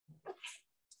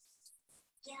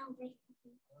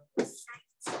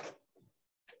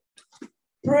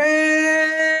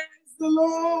Praise the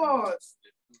Lord.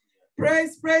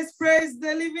 Praise, praise, praise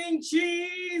the living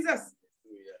Jesus.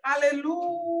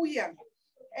 Hallelujah.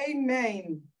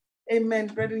 Amen. Amen.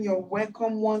 Brethren, you're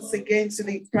welcome once again to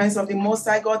the presence of the Most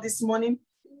High God this morning.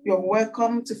 You're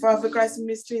welcome to Fire of Christ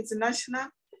Ministry International,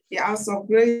 the house of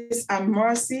grace and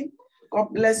mercy.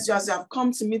 God bless you as you have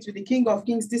come to meet with the King of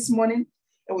Kings this morning.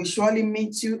 And we surely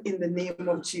meet you in the name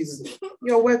of Jesus.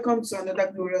 You're welcome to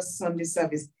another glorious Sunday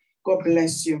service. God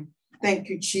bless you. Thank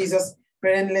you, Jesus.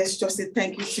 Brethren, let's just say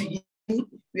thank you to him.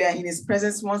 We are in his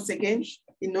presence once again.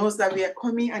 He knows that we are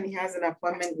coming and he has an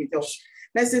appointment with us.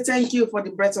 Let's say thank you for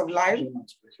the breath of life.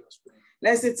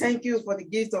 Let's say thank you for the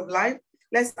gift of life.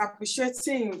 Let's appreciate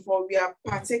him for we are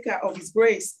partaker of his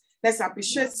grace. Let's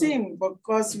appreciate him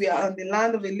because we are on the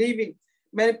land of the living.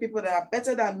 Many people that are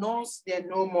better than us, they are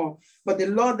no more. But the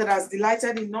Lord that has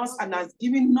delighted in us and has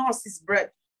given us his breath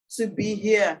to be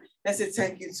here. Let's say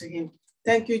thank you to him.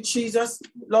 Thank you, Jesus.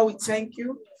 Lord, we thank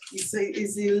you. It's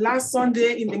the last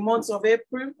Sunday in the month of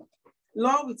April.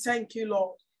 Lord, we thank you,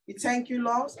 Lord. We thank you,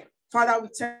 Lord. Father, we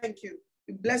thank you.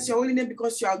 We bless your holy name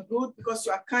because you are good, because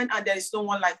you are kind, and there is no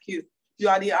one like you. You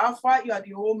are the Alpha, you are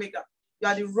the Omega. You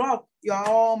are the rock, you are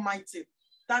almighty.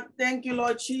 Thank you,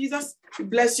 Lord Jesus. We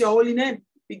bless your holy name.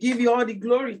 We give you all the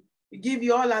glory. We give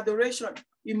you all adoration.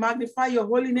 We magnify your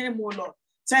holy name, O Lord.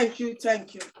 Thank you,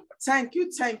 thank you. Thank you,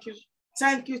 thank you.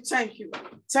 Thank you, thank you.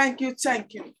 Thank you,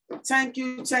 thank you. Thank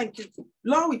you, thank you.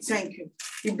 Lord, we thank you.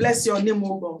 We bless your name,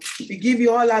 O God. We give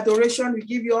you all adoration. We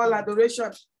give you all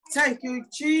adoration. Thank you,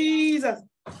 Jesus.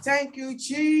 Thank you,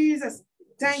 Jesus.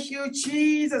 Thank you,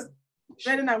 Jesus.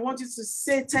 Brethren, I want you to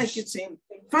say thank you to him.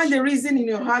 Find the reason in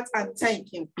your heart and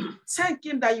thank him. Thank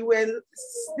him that you were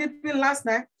sleeping last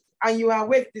night and you are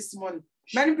awake this morning.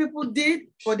 Many people did,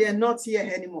 but they're not here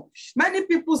anymore. Many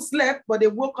people slept, but they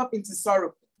woke up into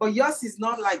sorrow. But yours is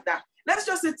not like that. Let's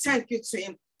just say thank you to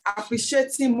him.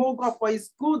 Appreciate him, oh God, for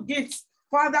his good gifts.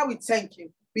 Father, we thank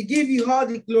you. We give you all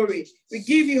the glory. We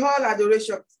give you all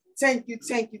adoration. Thank you,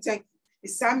 thank you, thank you. The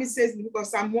psalmist says in the book of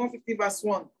Psalm 150 verse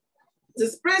 1,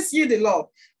 just praise ye the Lord.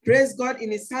 Praise God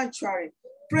in his sanctuary.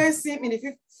 Praise him in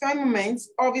the firmament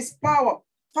of his power.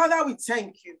 Father, we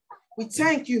thank you. We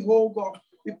thank you, oh God.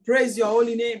 We praise your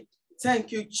holy name.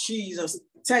 Thank you, Jesus.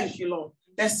 Thank you, Lord.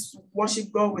 Let's worship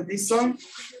God with this song.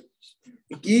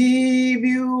 We give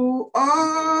you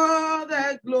all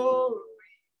the glory.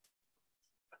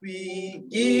 We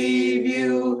give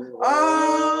you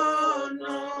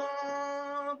honor.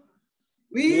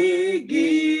 We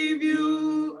give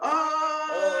you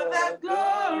all the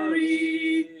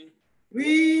glory.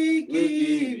 We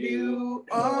give you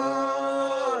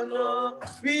honor.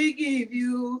 We give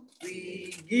you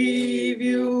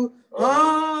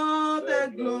all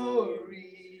the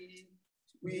glory.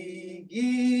 We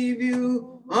give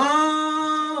you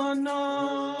honor.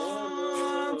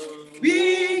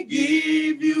 We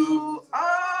give you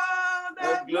all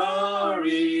the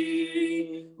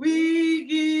glory. We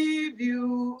give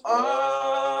you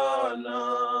honor.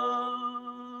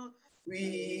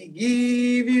 We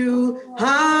give you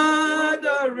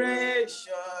adoration.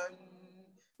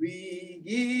 We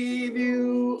give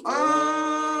you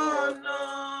honor.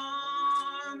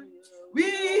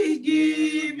 We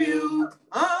give you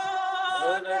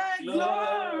all the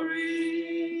glory.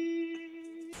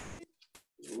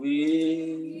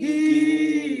 We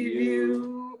give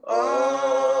you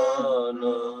honor.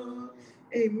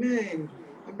 Amen.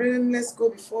 Brethren, let's go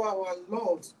before our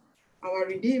Lord, our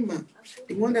Redeemer,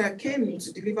 the one that came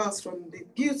to deliver us from the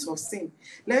guilt of sin.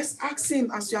 Let's ask him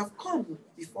as you have come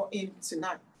before him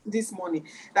tonight, this morning,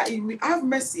 that he will have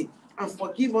mercy and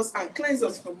forgive us and cleanse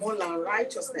us from all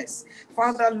unrighteousness.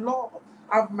 Father, Lord,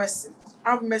 have mercy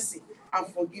and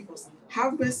forgive us.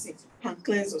 Have mercy and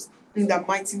cleanse us. In the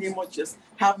mighty name of Jesus,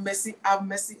 have mercy, have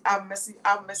mercy, have mercy,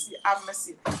 have mercy, have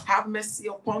mercy. Have mercy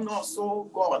upon us, oh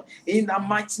God. In the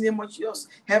mighty name of Jesus,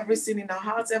 every sin in our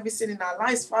hearts, every sin in our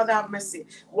lives, Father, have mercy.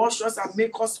 Wash us and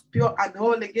make us pure and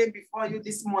whole again before you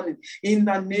this morning. In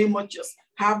the name of Jesus,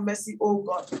 have mercy, oh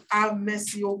God. Have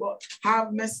mercy, oh God.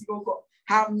 Have mercy, oh God.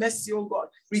 Have mercy, oh God.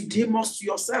 Redeem us to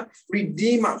yourself.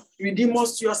 Redeem us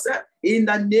to yourself. In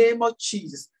the name of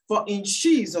Jesus. For in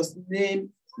Jesus' name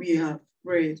we have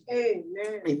prayed.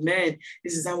 Amen. Amen.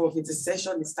 This is our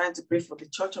intercession. It's time to pray for the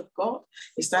Church of God.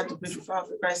 It's time to pray for Fire of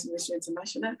Christ Ministry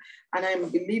International. And I am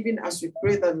believing as we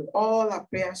pray that all our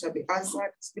prayers shall be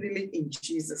answered speedily in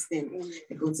Jesus' name.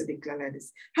 I'm going to declare like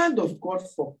this. Hand of God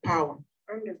for power.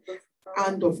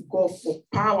 hand of God for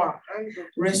power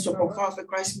rest upon Fire for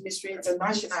Christ Ministry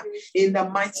International. In the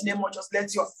mighty name of just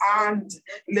let your hand,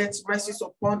 let's rest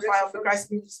upon Fire for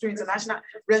Christ Ministry International.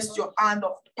 Rest your hand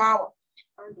of power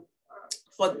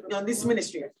on this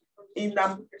ministry. In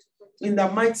the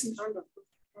mighty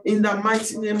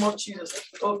name of Jesus.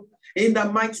 Oh, in the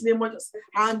mighty name of Jesus,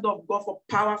 hand of God for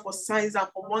power, for signs and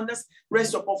for wonders,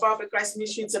 rest upon Fire for Christ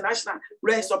Ministry International.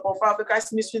 Rest upon Fire for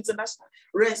Christ Ministry International.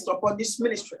 Rest upon this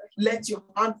ministry. Let your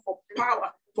hand for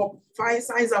power, for fire,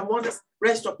 signs and wonders,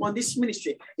 rest upon this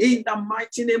ministry. In the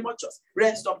mighty name of Jesus,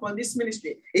 rest upon this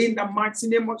ministry. In the mighty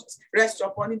name of Jesus, rest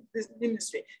upon this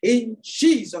ministry. In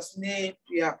Jesus' name,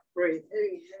 we are praying.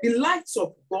 The lights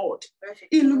of God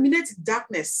illuminate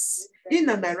darkness in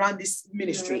and around this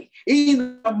ministry.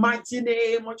 In the mighty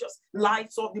name of Jesus,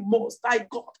 lights of the Most High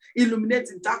God illuminate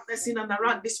the darkness in and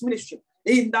around this ministry.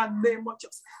 In the name of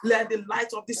Jesus, let the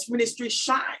light of this ministry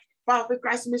shine. Fire for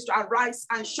Christ Ministry, arise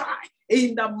and shine.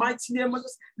 In the mighty name of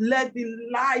Jesus, let the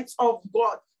light of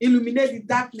God illuminate the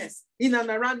darkness in and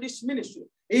around this ministry.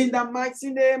 In the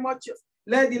mighty name of Jesus,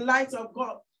 let the light of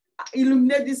God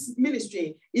illuminate this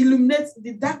ministry, illuminate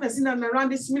the darkness in and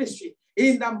around this ministry.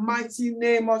 In the mighty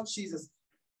name of Jesus.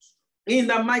 In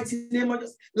the mighty name of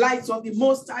Jesus, lights of the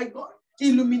Most High God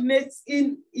illuminate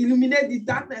the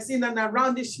darkness in and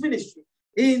around this ministry.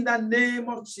 In the name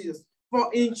of Jesus.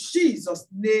 For in Jesus'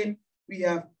 name we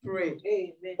have prayed.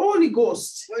 Amen. Holy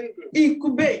Ghost,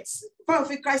 incubates Fire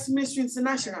for Christ Ministry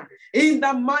International. In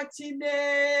the mighty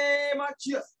name of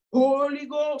Jesus. Holy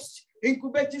Ghost,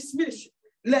 incubate this ministry.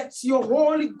 Let your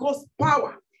Holy Ghost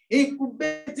power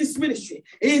incubate this ministry.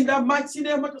 In the mighty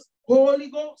name of Jesus. Holy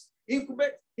Ghost,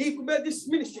 incubate this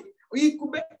ministry.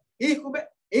 Incubate.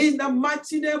 In the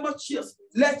mighty name of Jesus.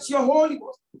 Let your Holy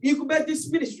Ghost incubate this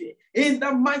ministry. In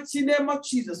the mighty name of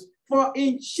Jesus. For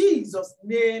in Jesus'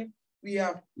 name we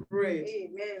have prayed.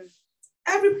 Amen.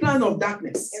 Every plan of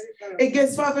darkness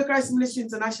against Fire for Christ Ministry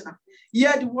International,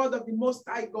 hear the word of the Most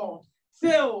High God,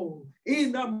 fail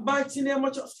in the mighty name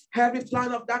of Jesus. Every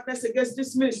plan of darkness against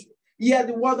this ministry, hear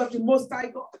the word of the Most High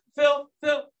God, fail.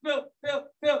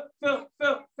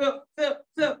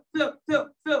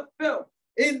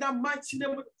 In the mighty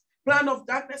name of Jesus. Plan of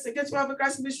darkness against Fire for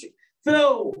Christ Ministry,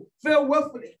 fail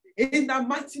willfully. In the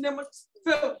mighty name of Jesus.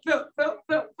 Fail.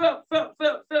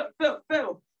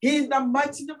 In the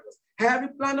mighty name of Jesus. Every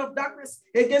plan of darkness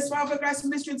against Fire for Christ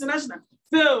Ministry International,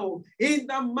 fail. In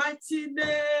the mighty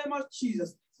name of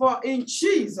Jesus. For in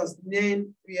Jesus'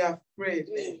 name we have prayed.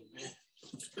 Amen.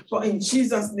 For in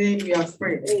Jesus' name we have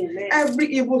prayed. Amen. Every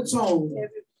evil tongue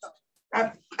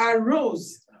that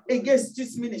arose against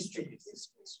this ministry,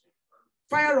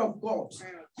 fire of God,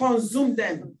 consume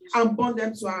them and burn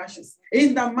them to ashes.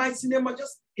 In the mighty name of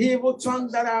Jesus, evil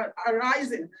tongues that are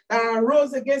arising, that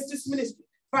arose against this ministry,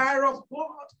 fire of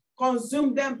God,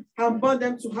 consume them and burn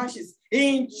them to ashes.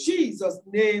 In Jesus'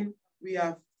 name we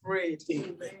have prayed.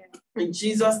 Amen. In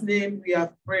Jesus' name we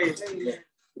have prayed. Amen.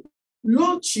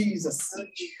 Lord Jesus,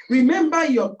 remember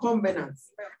your covenants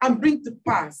and bring to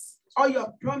pass all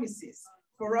your promises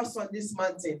for us on this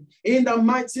mountain. In the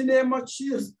mighty name of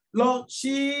Jesus, Lord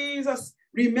Jesus,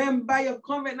 remember your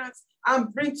covenants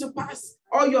and bring to pass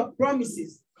all your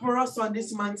promises for us on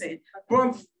this mountain.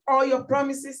 From all your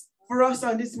promises for us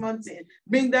on this mountain,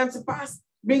 bring them to pass,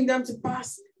 bring them to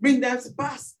pass, bring them to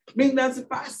pass, bring them to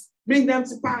pass, bring them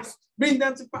to pass, bring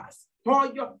them to pass.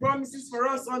 All your promises for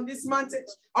us on this mountain,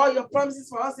 all your promises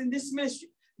for us in this ministry,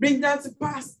 bring them to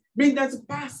pass, bring them to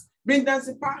pass, bring them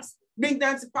to pass, bring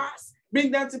them to pass,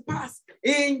 bring them to pass.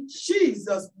 In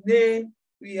Jesus' name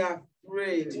we have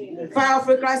prayed. Fire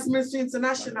for Christ Ministry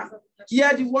International,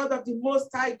 hear the word of the Most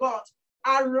High God.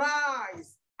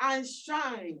 Arise and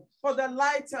shine, for the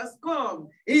light has come.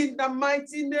 In the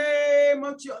mighty name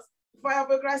of Jesus. Fire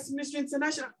for Christ Ministry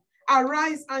International,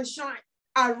 arise and shine.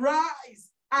 Arise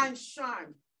and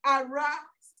shine. Arise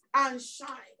and shine,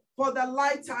 for the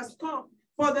light has come.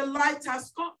 For the light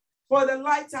has come. For the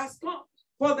light has come.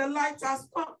 For the light has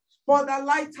come. For the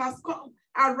light has come.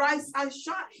 Arise and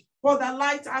shine, for the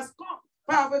light has come.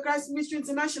 Fire for Christ Ministry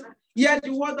International, hear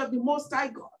the word of the Most High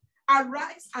God.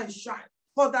 Arise and shine,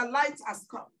 for the light has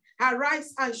come.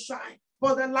 Arise and shine,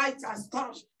 for the light has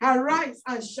come. Arise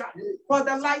and shine, for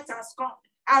the light has come.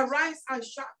 Arise and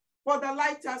shine, for the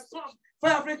light has come.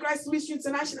 Fire for Christ Ministry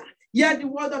International, hear the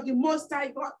word of the Most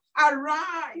High God.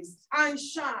 Arise and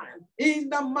shine in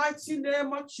the mighty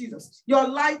name of Jesus. Your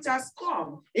light has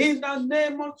come in the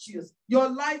name of Jesus. Your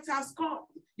light has come.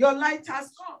 Your light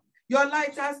has come. Your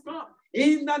light has come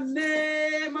in the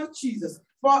name of Jesus.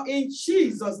 For in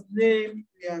Jesus' name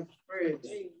we have prayed.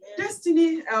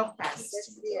 Destiny help us.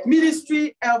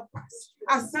 Ministry help us.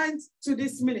 Assigned to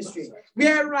this ministry.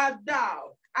 Where art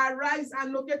thou? Arise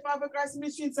and locate Power of Christ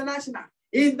Ministry International.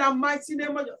 In the mighty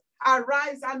name of Jesus.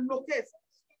 Arise and locate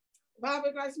Power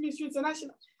of Christ Ministry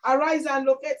International. Arise and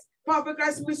locate Power of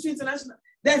Christ Ministry International.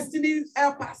 Destiny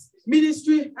help us.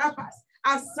 Ministry help us.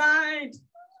 Assigned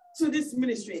to this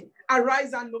ministry.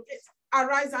 Arise and locate.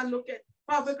 Arise and locate.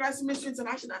 Power of Christ Ministry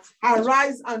International.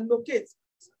 Arise and locate.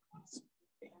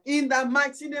 In the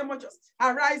mighty name of Jesus.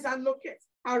 Arise and locate.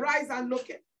 Arise and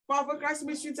locate. Power of Christ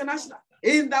Ministry International.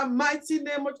 In the mighty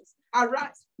name of Jesus.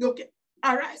 Arise, locate.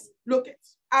 Arise, locate.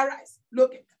 Arise,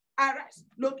 locate. Arise,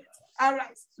 locate.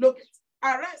 Arise, locate.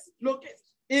 Arise, locate.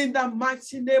 In the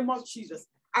mighty name of Jesus.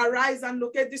 Arise and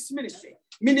locate this ministry.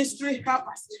 Ministry help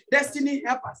us. Destiny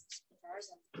help us.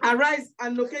 Arise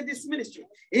and locate this ministry.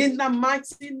 In the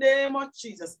mighty name of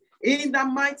Jesus. In the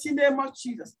mighty name of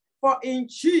Jesus. For in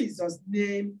Jesus'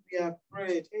 name we have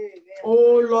prayed.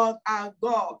 Oh Lord our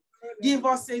God, give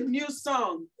us a new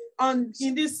song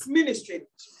in this ministry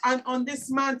and on this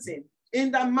mountain.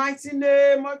 In the mighty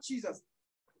name of Jesus.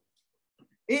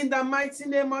 In the mighty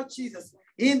name of Jesus.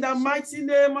 In the mighty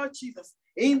name of Jesus.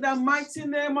 In the mighty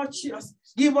name of Jesus.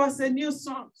 Give us a new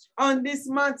song on this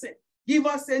mountain. Give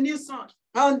us a new song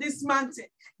on this mountain.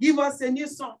 Give us a new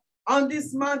song on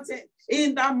this mountain.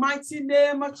 In the mighty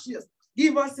name of Jesus.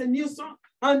 Give us a new song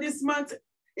on this mountain.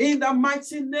 In the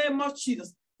mighty name of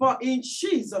Jesus. For in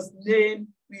Jesus' name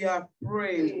we have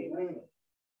prayed. Amen.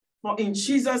 For in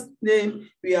Jesus' name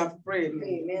we have prayed.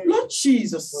 Amen. Lord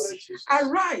Jesus,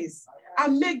 arise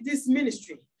and make this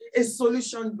ministry a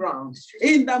solution ground.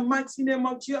 In the mighty name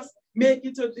of Jesus, make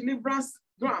it a deliverance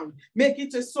ground. Make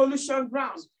it a solution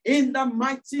ground. In the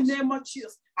mighty name of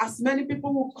Jesus, as many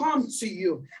people will come to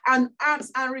you and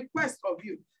ask and request of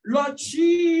you, Lord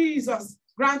Jesus,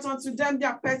 grant unto them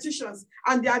their petitions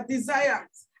and their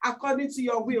desires according to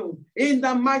your will. In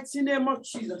the mighty name of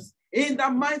Jesus. In the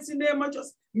mighty name of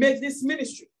Jesus, make this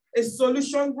ministry a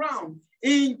solution ground.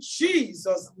 In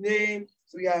Jesus' name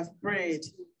we have prayed.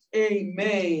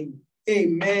 Amen.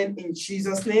 Amen. In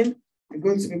Jesus' name, we're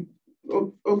going to be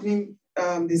opening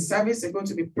the service. We're going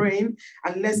to be praying,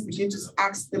 and let's begin to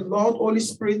ask the Lord, Holy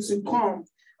Spirit, to come.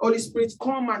 Holy Spirit,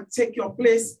 come and take your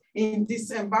place in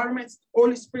this environment.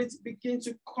 Holy Spirit, begin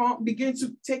to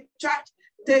take charge.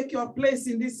 Take your place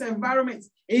in this environment.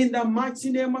 In the mighty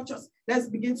name of Jesus, let's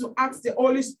begin to ask the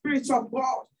Holy Spirit of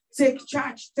God. Take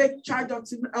charge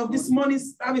of this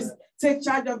morning's service. Take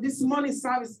charge of this morning's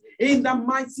service. In the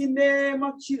mighty name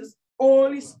of Jesus.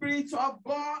 Holy Spirit of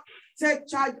God, take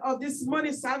charge of this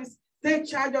morning's service. Take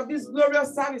charge of this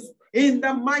glorious service. In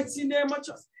the mighty name of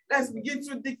Jesus. Let's begin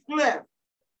to declare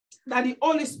that the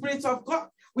Holy Spirit of God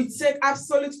will take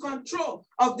absolute control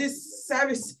of this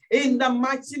service. In the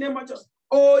mighty name of Jesus.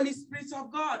 Holy Spirit of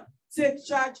God, take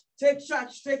charge, take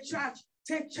charge, take charge.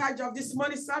 Take charge of this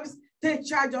morning service. Take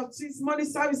charge of this morning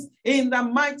service in the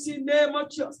mighty name of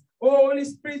Jesus. Holy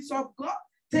Spirit of God,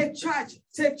 take charge,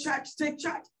 take charge, take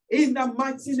charge in the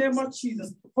mighty name of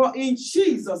Jesus. For in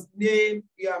Jesus' name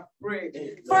we have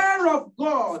prayed. Fire of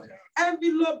God,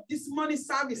 envelope this morning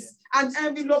service and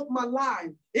envelope my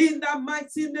life in the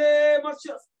mighty name of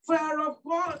Jesus. Fire of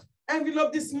God,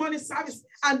 envelope this morning service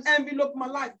and envelope my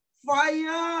life.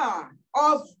 Fire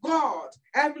of God,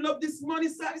 envelope this morning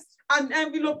service and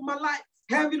envelope my life.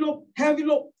 Envelope,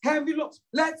 envelope, envelope.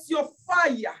 Let your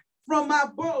fire from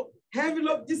above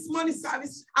envelope this morning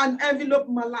service and envelope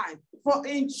my life. For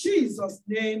in Jesus'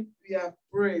 name we have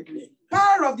prayed.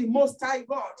 Power of the Most High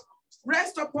God,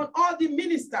 rest upon all the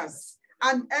ministers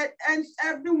and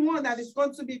everyone that is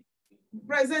going to be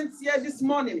present here this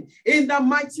morning. In the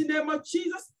mighty name of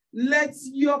Jesus, let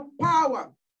your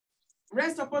power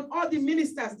rest upon all the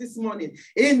ministers this morning.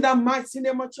 In the mighty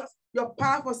name of Jesus, your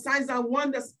power for signs and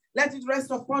wonders, let it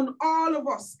rest upon all of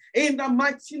us. In the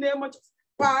mighty name of Jesus,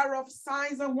 power of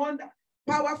signs and wonders,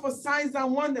 power for signs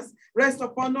and wonders, rest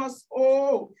upon us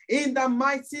all. In the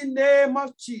mighty name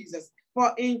of Jesus.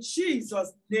 For in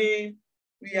Jesus' name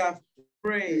we have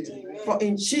prayed. For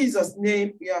in Jesus'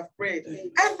 name we have prayed.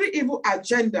 Every evil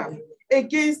agenda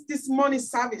against this morning's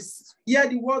service, hear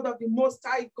the word of the Most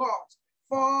High God,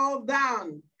 fall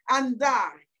down and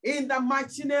die in the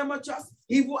mighty name of Jesus.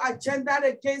 Evil agenda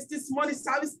against this morning's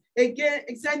service,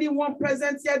 against anyone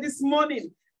present here this morning,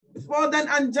 fall down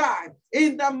and die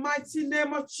in the mighty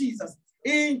name of Jesus.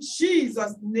 In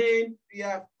Jesus' name we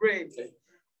have prayed.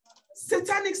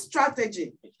 Satanic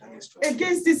strategy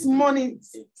against this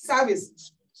morning's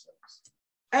service.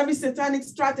 Every satanic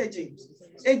strategy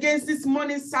against this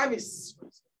morning's service.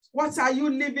 What are you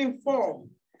living for?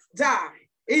 Die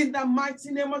In the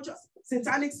mighty name of Jesus.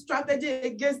 Satanic strategy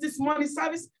against this morning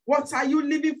service. What are you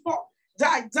living for?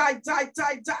 Die, die, die,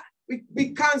 die, die.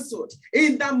 Be cancelled.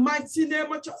 In the mighty name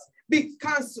of Jesus. Be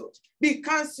cancelled. Be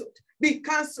cancelled. Be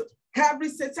cancelled. Every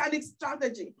satanic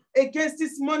strategy against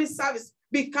this morning service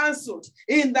be cancelled.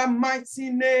 In the mighty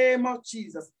name of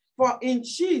Jesus. For in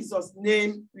Jesus'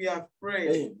 name we have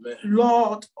prayed. Amen.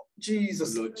 Lord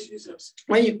Jesus. Lord Jesus.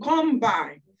 When you come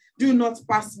by, do not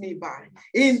pass me by.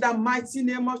 In the mighty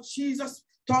name of Jesus,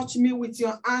 touch me with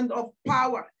your hand of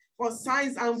power for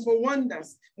signs and for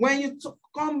wonders. When you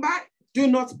come by, do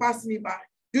not pass me by.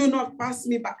 Do not pass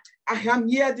me by. I am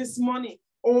here this morning.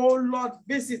 Oh Lord,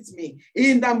 visit me.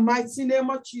 In the mighty name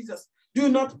of Jesus, do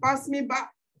not pass me by.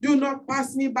 Do not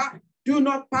pass me by. Do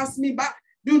not pass me by.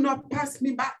 Do not pass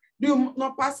me by. Do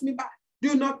not pass me by.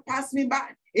 Do not pass me by.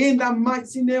 In the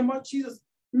mighty name of Jesus.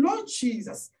 Lord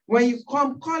Jesus, when you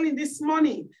come calling this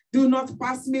morning, do not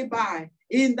pass me by.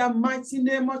 In the mighty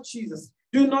name of Jesus,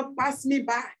 do not pass me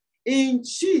by. In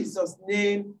Jesus'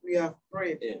 name we have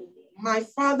prayed. Amen. My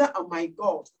Father and my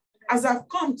God, as I've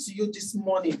come to you this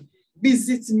morning,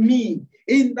 visit me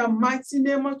in the mighty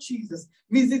name of Jesus.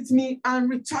 Visit me and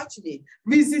retouch me.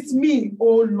 Visit me,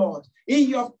 oh Lord. In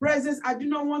your presence, I do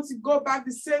not want to go back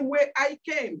the same way I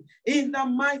came. In the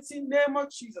mighty name of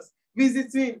Jesus,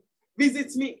 visit me.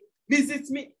 Visit me, visit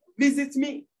me, visit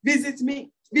me, visit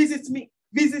me, visit me,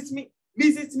 visit me,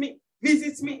 visit me,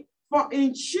 visit me. For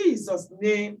in Jesus'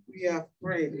 name we have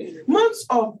prayed. Month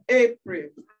of April,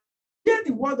 hear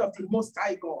the word of the Most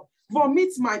High God.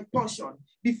 Vomit my portion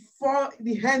before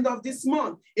the end of this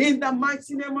month. In the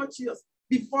mighty name of Jesus,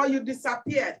 before you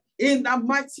disappear. In the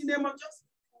mighty name of Jesus,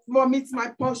 vomit my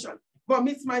portion,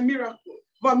 vomit my miracle,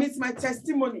 vomit my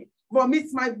testimony, vomit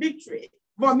my victory.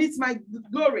 Vomit my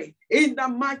glory in the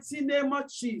mighty name of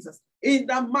Jesus. In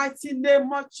the mighty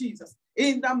name of Jesus.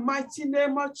 In the mighty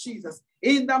name of Jesus.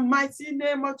 In the mighty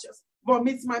name of Jesus.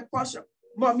 Vomit my portion.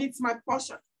 Vomit my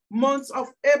portion. Month of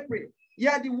April.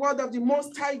 Hear the word of the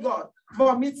Most High God.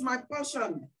 Vomit my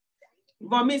portion.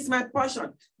 Vomit my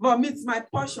portion. Vomit my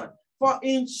portion. For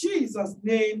in Jesus'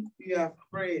 name we have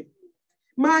prayed.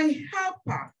 My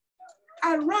helper,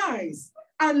 arise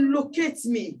and locate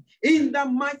me in the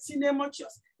mighty name of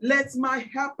Jesus. Let my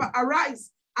helper arise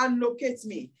and locate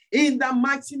me in the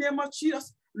mighty name of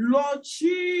Jesus. Lord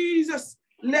Jesus,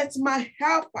 let my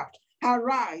helper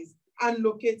arise and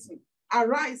locate me.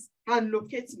 Arise and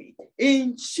locate me.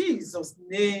 In Jesus'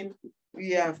 name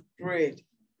we have prayed.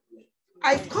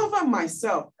 I cover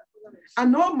myself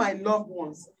and all my loved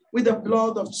ones with the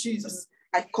blood of Jesus.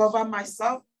 I cover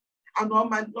myself and all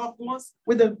my loved ones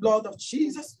with the blood of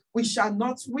Jesus. We shall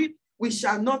not weep, we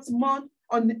shall not mourn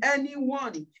on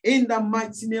anyone in the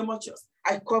mighty name of Jesus.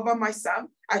 I cover myself,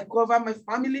 I cover my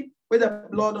family with the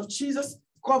blood of Jesus.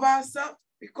 Cover ourselves,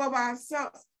 we cover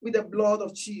ourselves with the blood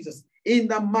of Jesus. In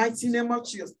the mighty name of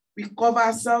Jesus, we cover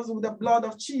ourselves with the blood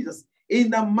of Jesus. In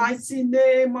the mighty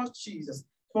name of Jesus.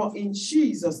 For in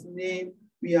Jesus' name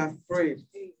we have prayed.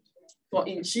 For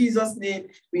in Jesus' name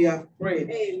we have prayed.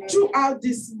 Amen. Throughout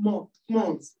this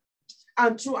month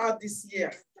and throughout this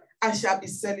year, I shall be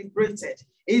celebrated.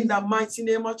 In the mighty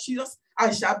name of Jesus,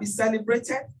 I shall be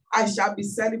celebrated. I shall be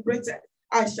celebrated.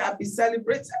 I shall be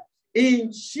celebrated.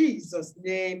 In Jesus'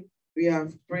 name we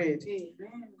have prayed.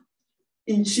 Amen.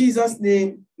 In Jesus'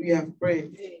 name we have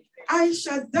prayed. Amen. I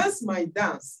shall dance my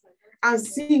dance and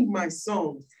sing my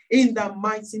song. In the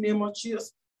mighty name of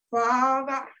Jesus.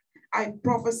 Father, I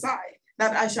prophesy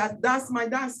that I shall dance my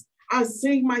dance and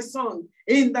sing my song.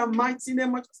 In the mighty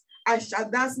name of Jesus. I shall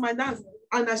dance my dance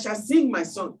and I shall sing my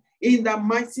song. In the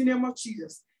mighty name of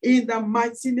Jesus. In the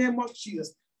mighty name of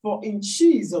Jesus. For in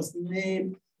Jesus'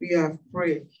 name we have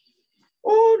prayed.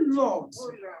 Oh Lord,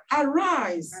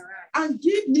 arise and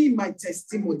give me my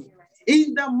testimony.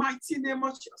 In the mighty name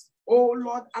of Jesus. Oh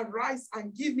Lord, arise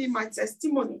and give me my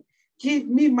testimony. Give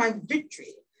me my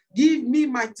victory. Give me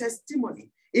my testimony.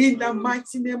 In the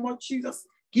mighty name of Jesus.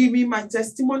 Give me my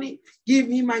testimony. Give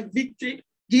me my victory.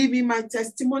 Give me my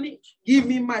testimony. Give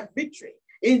me my victory.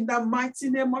 In the mighty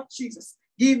name of Jesus.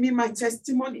 Give me my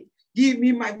testimony. Give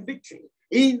me my victory.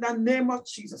 In the name of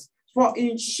Jesus. For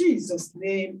in Jesus'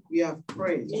 name we have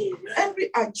prayed. Amen. Every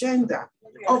agenda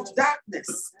of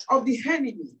darkness, of the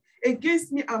enemy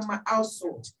against me and my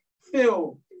household,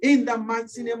 fail in the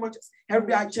mighty name of Jesus.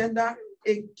 Every agenda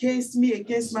against me,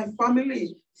 against my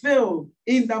family, fail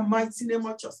in the mighty name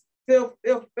of Jesus. Fail.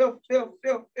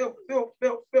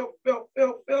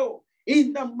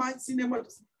 In the mighty name of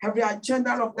Jesus. Every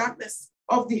agenda of darkness,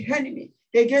 of the enemy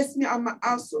against me and my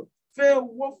household, fail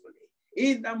woefully.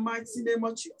 In the mighty name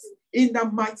of Jesus. In the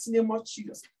mighty name of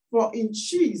Jesus. For in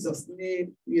Jesus'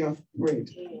 name we have prayed.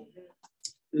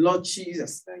 Lord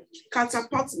Jesus,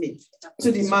 catapult me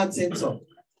to the mountaintop.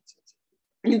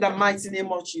 In the mighty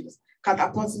name of Jesus.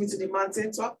 Catapult me to the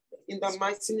mountaintop. In the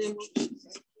mighty name of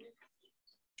Jesus.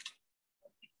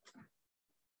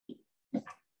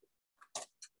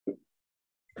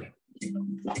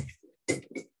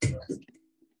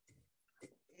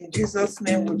 In Jesus'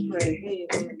 name we pray.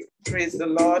 Praise the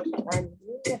Lord.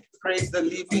 Praise the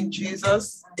living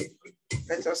Jesus.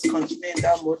 Let us continue in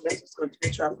that mode. Let us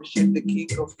continue to appreciate the King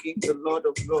of Kings, the Lord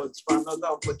of Lords, for another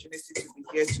opportunity to be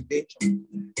here today.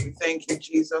 We thank you,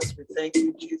 Jesus. We thank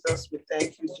you, Jesus. We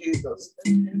thank you, Jesus,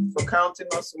 for counting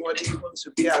us worthy even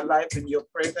to be alive in your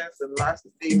presence the last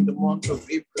day in the month of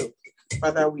April.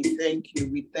 Father, we thank you.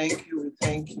 We thank you. We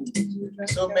thank you.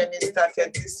 So many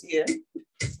started this year.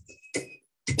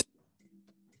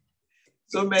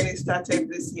 So many started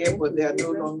this year, but they are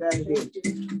no longer here.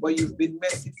 But you've been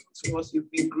merciful to us. You've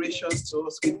been gracious to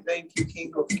us. We thank you,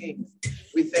 King of Kings.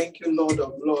 We thank you, Lord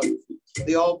of Lords.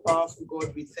 The all-powerful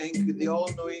God, we thank you. The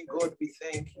all-knowing God, we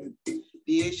thank you.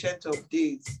 The Ancient of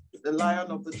Days, the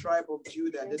Lion of the tribe of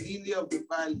Judah, the Lily of the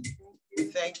Valley. We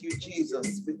thank you,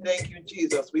 Jesus. We thank you,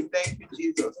 Jesus. We thank you,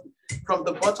 Jesus. From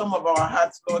the bottom of our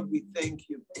hearts, Lord, we thank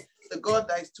you. The God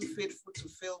that is too faithful to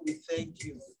fail, we thank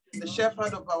you. The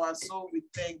shepherd of our soul, we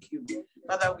thank you.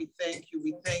 Father, we thank you.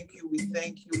 We thank you. We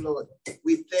thank you, Lord.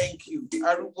 We thank you.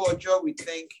 Arubo Ojo, we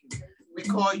thank you. We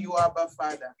call you Abba,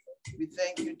 Father. We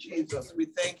thank you, Jesus. We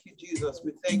thank you, Jesus.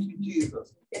 We thank you,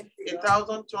 Jesus.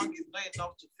 1,000 tongues is not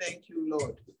enough to thank you,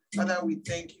 Lord. Father, we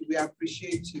thank you. We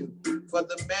appreciate you for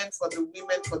the men, for the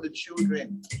women, for the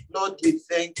children. Lord, we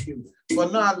thank you for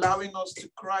not allowing us to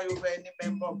cry over any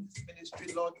member of this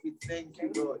ministry. Lord, we thank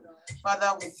you, Lord.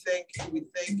 Father, we thank you. We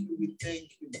thank you. We thank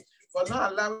you for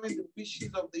not allowing the wishes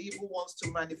of the evil ones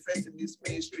to manifest in this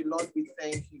ministry. Lord, we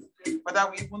thank you.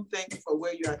 Father, we even thank you for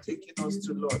where you are taking us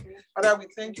to, Lord. Father, we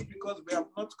thank you because we have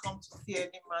not come to see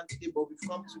any man today, but we've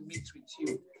come to meet with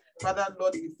you. Father,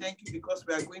 Lord, we thank you because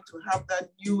we are going to have that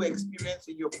new experience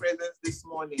in your presence this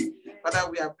morning.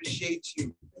 Father, we appreciate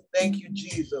you. Thank you,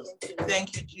 Jesus.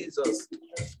 Thank you, Jesus.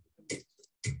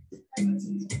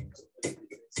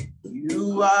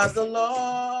 You are the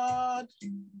Lord,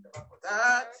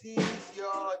 that is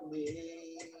your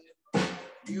name.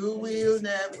 You will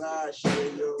never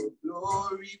share your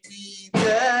glory with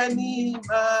any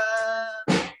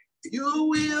man. You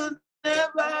will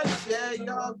never share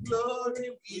your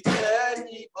glory with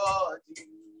anybody.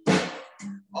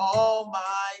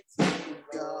 Almighty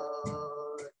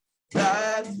God,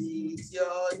 that is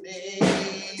your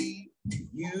name.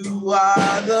 You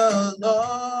are the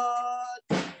Lord,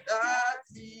 that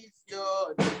is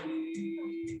your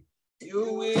name.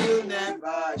 You will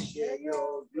never share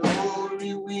your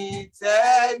glory with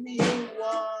anyone.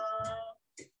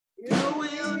 You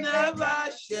will never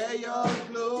share your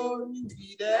glory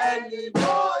with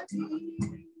anybody.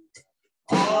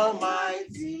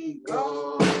 Almighty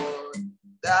God,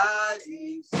 that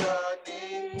is your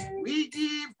name. We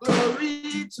give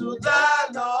glory to the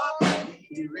Lord.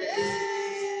 He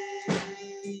reigns.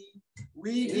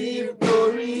 We give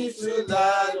glory to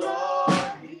the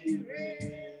Lord. He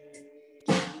reigns.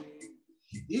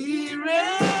 He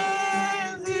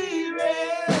reigns. He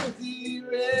reigns. He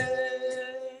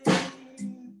reigns.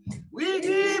 We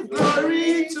give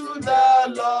glory to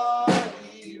the Lord.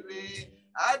 He reigns.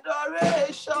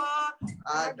 Adoration,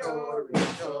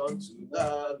 adoration to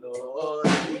the Lord.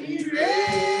 He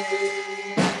reigns.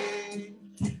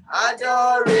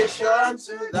 Adoration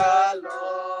to the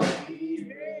Lord. He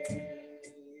reigns.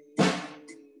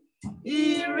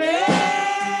 He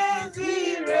reigns.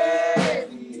 He reigns.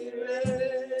 He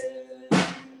reigns.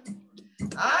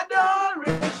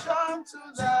 Adoration to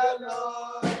the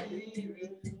Lord. He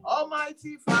reigns.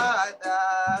 Almighty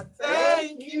Father,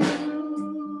 thank you.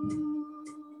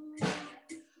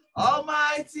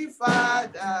 Almighty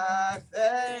Father,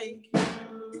 thank you.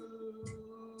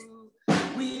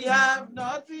 We have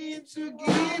nothing to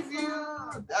give you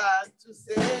than to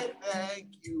say thank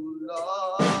you,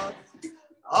 Lord.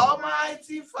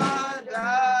 Almighty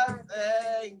Father,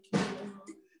 thank you.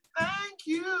 Thank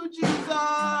you, Jesus.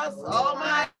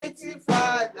 Almighty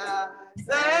Father,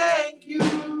 thank you.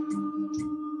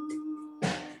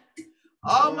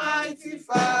 Almighty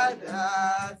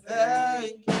Father,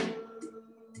 thank you.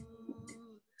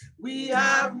 We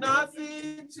have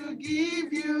nothing to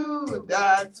give you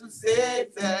than to say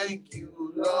thank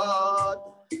you, Lord.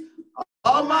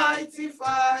 Almighty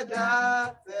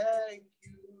Father, thank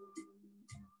you.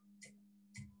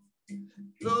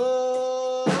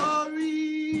 Glory,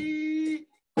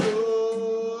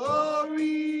 glory,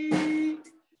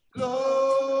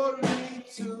 glory.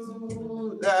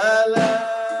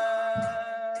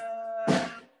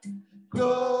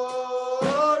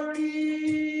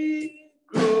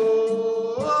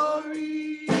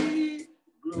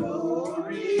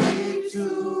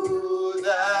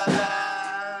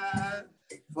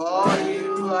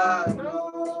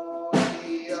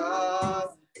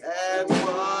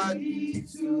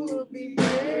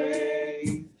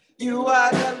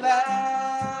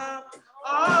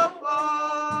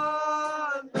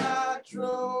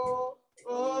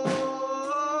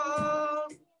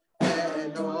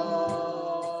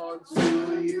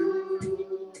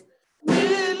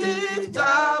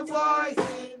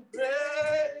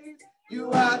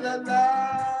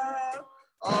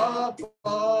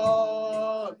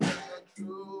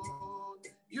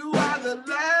 the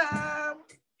Lamb.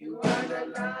 You are the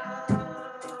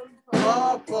Lamb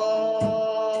upon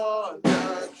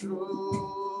the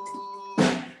throne.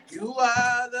 You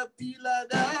are the pillar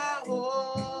that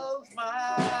holds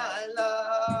my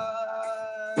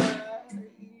life.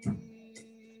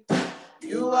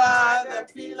 You are the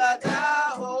pillar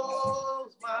that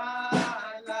holds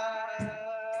my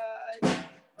life.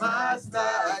 Master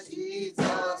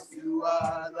Jesus, you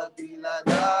are the pillar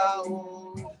that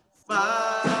holds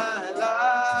my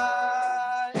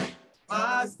life.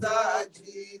 Master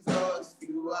Jesus,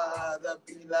 you are the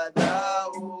pillar that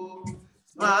holds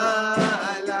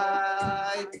my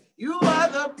life. You are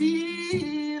the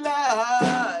pillar.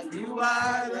 You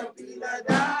are the pillar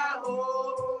that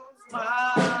holds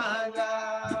my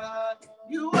life.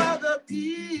 You are the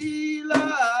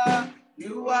pillar.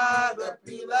 You are the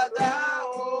pillar that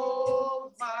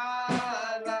holds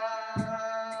my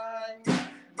life.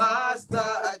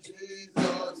 Master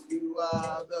Jesus, you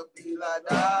are the pillar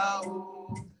that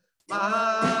holds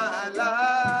my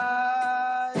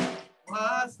life.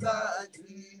 Master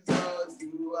Jesus,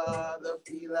 you are the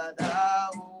pillar that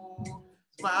holds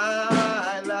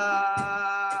my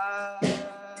life.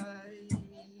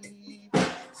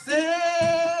 Savior,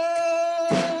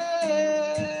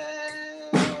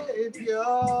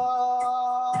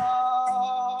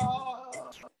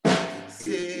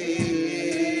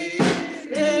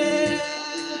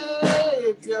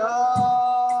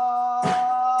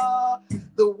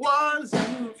 the ones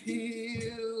you've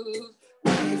healed,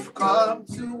 we've come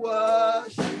to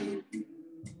worship you.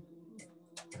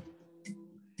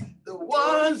 The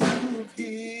ones you've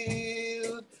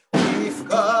healed, we've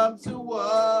come to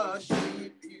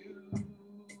worship you.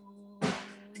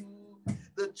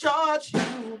 The church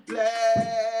you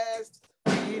blessed,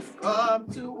 we've come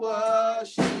to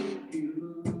worship you.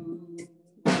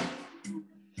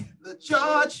 The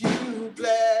church you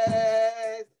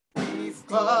blessed, we've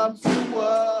come to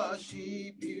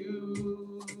worship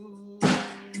you.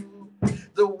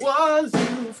 The ones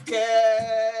you've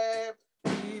kept,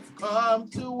 we've come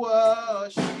to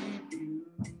worship you.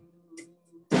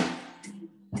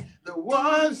 The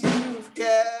ones you've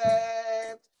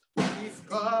kept, we've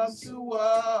come to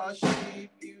worship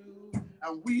you.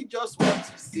 And we just want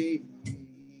to say,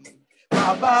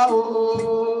 Baba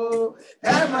O,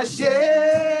 Emashe.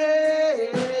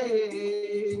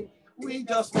 We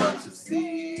just want to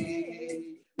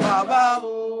say, Baba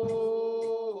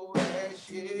O,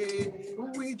 Eshe.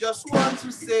 We just want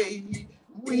to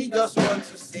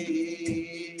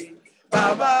say,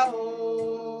 Baba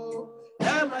O,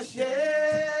 Emashe.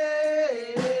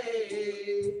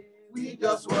 We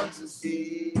just want to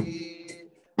say,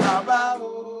 Baba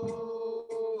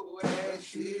O,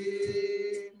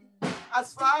 Eshe.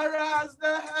 As far as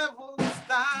the heavens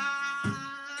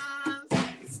stands,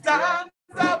 it stands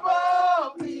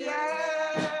above the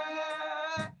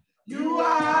air. You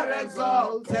are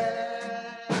exalted,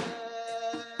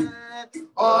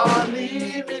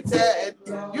 unlimited.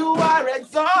 You are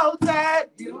exalted,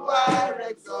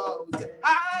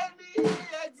 highly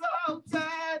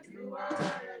exalted. You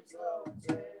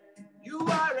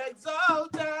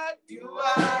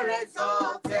are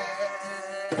exalted,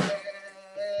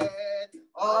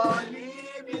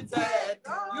 unlimited.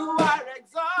 You are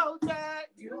exalted,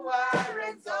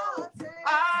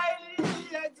 highly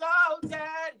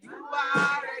exalted. You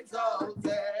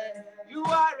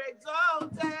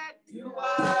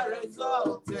are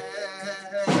exalted,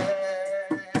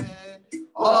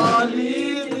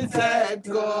 unlimited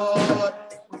God.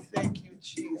 We thank you,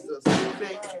 Jesus.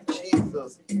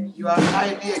 You are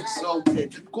highly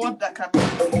exalted. God that can be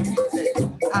unlimited.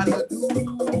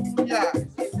 Hallelujah.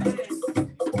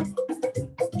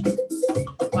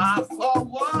 My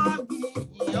forward,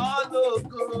 your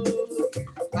logo.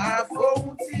 My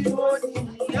phone,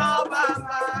 your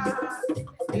baba.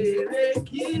 Ere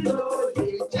kilo,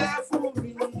 jẹ́ fún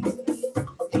mi.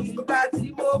 Ìgbà tí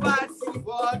mo bá ti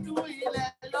wọnú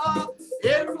ilẹ̀ lọ,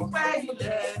 erùpẹ̀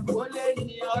ilẹ̀ kò lè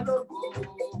yìn ọ́ lógo,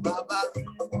 bàbá.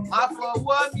 Má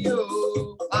fọwọ́ mi o,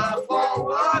 má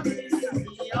fọwọ́ mi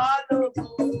yìn ọ́ lógo.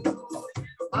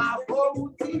 Má fọwọ́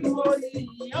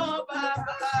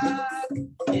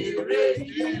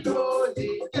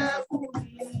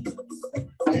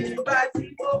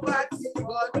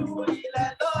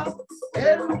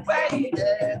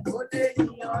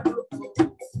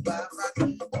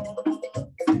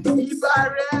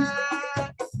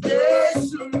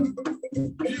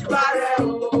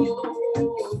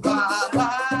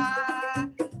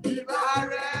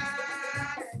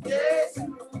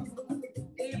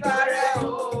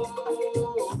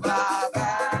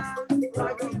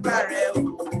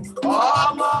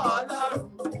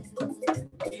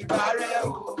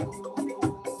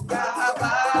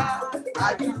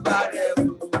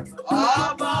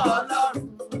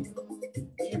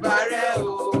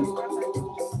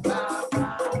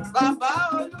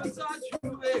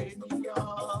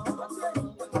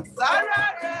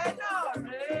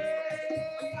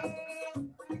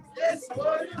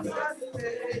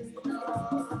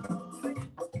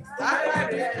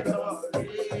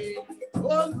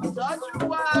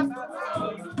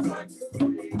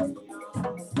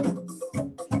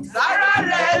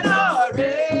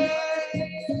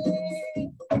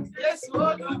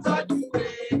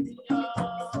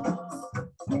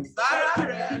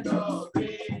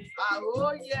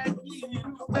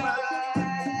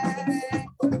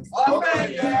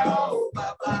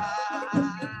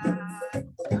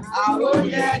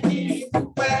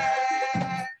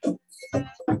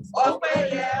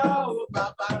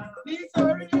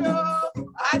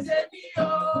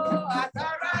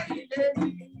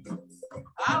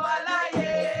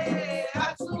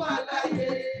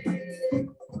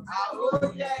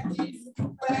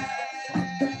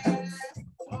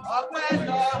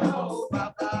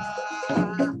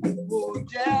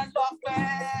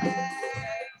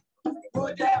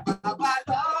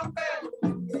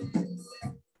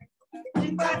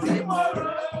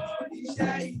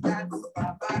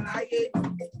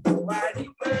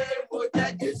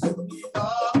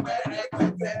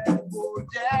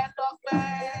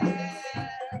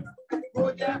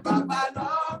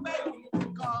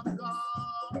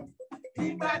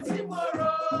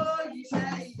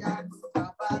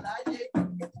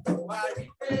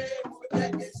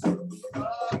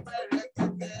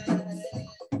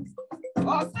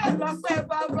Ọpẹ́lọpẹ́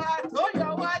bàbá tó yọ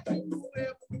wá nínú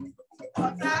ewu.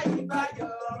 Ọ̀tá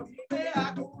ìbáyọ̀ wípé a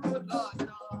kúrò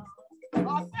lọ́nà.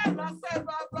 Ọpẹ́lọpẹ́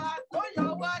bàbá tó yọ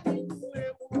wá nínú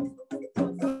ewu.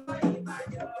 Ọ̀tá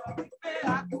ìbáyọ̀ wípé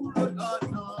a kúrò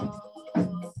lọ́nà.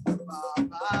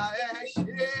 Bàbá ẹ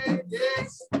ṣé,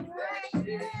 Jésù ẹ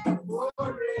ṣé,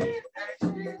 oore ẹ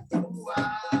ṣé fún wa.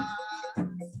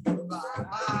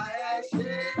 Bàbá ẹ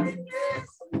ṣé,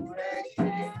 Jésù ẹ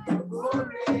ṣé,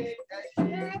 oore ẹ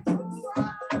ṣé fún wa.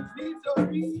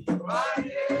 Nítorí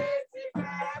wáyé ti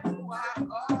fẹ́ fún wa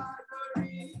kọ́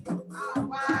lórí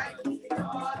àwa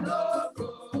ìyàn lógo.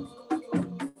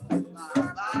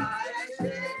 Bàbá ẹ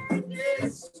ṣé,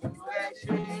 Jésù ẹ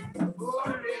ṣé,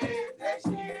 oore ẹ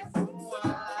ṣé fún wa.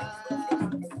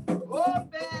 Ó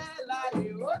bẹ́ẹ̀ láyé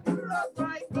ó dúró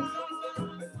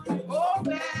gbọ̀ngbọ̀n. Ó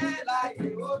bẹ́ẹ̀ láyé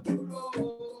ó dúró.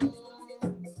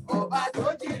 Ọba tó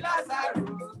jí Lásárù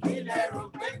kí lẹ rò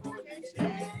pé kò lè ṣe.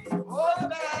 Ó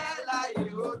bẹ́ẹ̀ láyé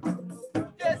ó dúró.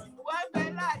 Jésù wá bẹ́ẹ̀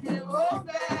láyé ó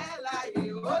bẹ́ẹ̀ láyé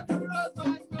ó dúró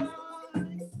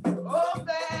gbọ̀ngbọ̀n. Ó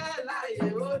bẹ́ẹ̀ láyé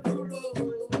ó dúró.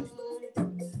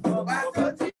 Ọba tó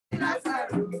jí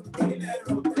Lásárù kí lẹ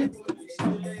rò pé kò lè ṣe.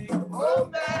 Ó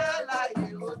bẹ́ẹ̀ láyé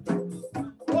ó dúró.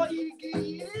 Oyigi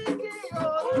yigi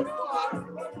olú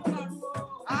ọ̀run.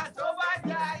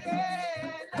 Àtọ́bàjáyé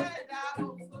ẹlẹ́dàá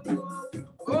ògo.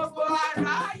 Gbogbo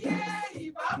aráyé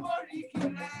ìbá móríkì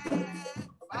rẹ̀.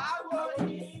 Báwo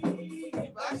ni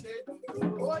ìbá ṣe dùn tó?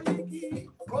 Oyigi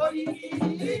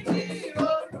yigi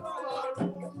olú ọ̀run.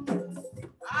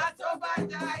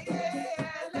 Àtọ́bàjáyé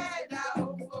ẹlẹ́dàá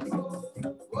ògo.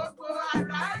 Gbogbo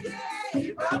aráyé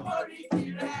ìbá móríkì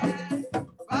rẹ̀.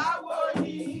 Báwo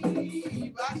ni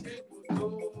ìbá ṣe dùn tó?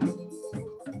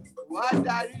 Wá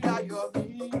darí ayọ̀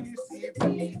mi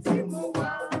síbi tí mo wà.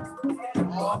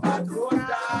 Ọba tó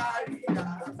darí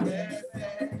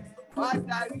afẹ́fẹ́. Wá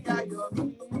darí ayọ̀ mi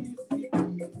síbi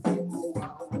tí mo wà.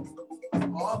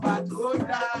 Ọba tó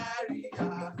darí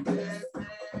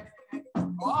afẹ́fẹ́.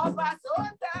 Ọba tó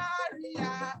darí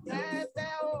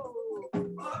afẹ́fẹ́ o.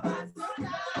 Ọba tó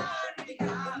darí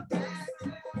afẹ́fẹ́.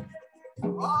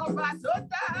 Ọba tó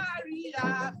darí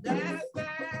afẹ́fẹ́.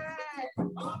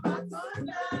 Ọba tó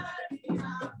darí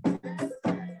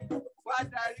afẹ́fẹ́. Wá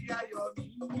darí ayọ̀ mi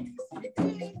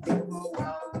síbi tí mo wà.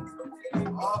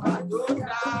 Ọba tó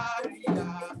darí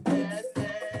afẹ́fẹ́.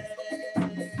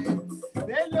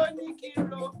 Mélòó ni kí n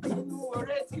ro nínú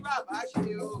oore tí bàbá ṣe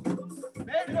o?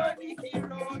 Mélòó ni kí n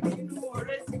ro nínú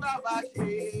oore tí bàbá ṣe?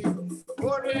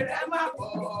 Oore rẹ̀ má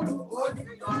pọ̀, ó ti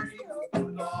yọrí òkun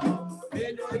lọ.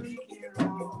 Mélòó ni kí n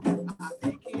ro?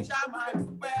 Àfi kí n ṣá máa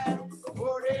dúpẹ́.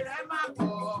 Oore rẹ̀ má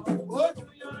pọ̀, ó ti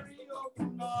yọrí òkun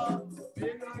lọ.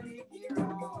 Mélòó ni kí n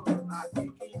ro? Àfi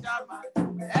kí n ṣá máa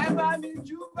dúpẹ́. Ẹ bá mi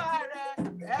júbà rẹ̀,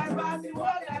 ẹ bá mi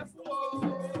wọlé fún o.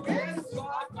 Jésù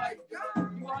ọkọ̀ ìjọ,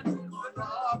 ìwọ nìkan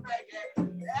lọ́pẹ́ yẹ.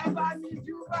 Ẹ bá mi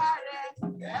júbà rẹ̀,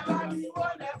 ẹ bá mi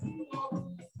wọlé fún o.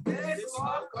 Jésù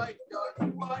ọkọ̀ ìjọ,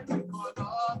 ìwọ nìkan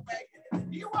lọ́pẹ́ yẹ.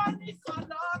 Ìwọ nìkan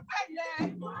lọ́pẹ́ yẹ.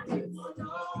 Ìwọ nìkan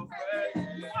lọ́pẹ́ yẹ.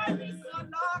 Ìwọ nìkan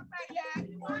lọ́pẹ́ yẹ.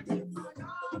 Ìwọ nìkan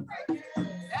lọ́pẹ́ yẹ.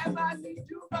 Ẹ bá mi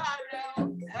júbà rẹ̀ o,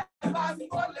 ẹ bá mi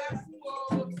wọlé fún o.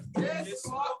 Jésù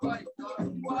ọkọ̀ ìjọ,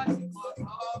 ìwọ nìkan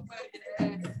lọ́pẹ́ yẹ.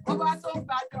 Ọba tó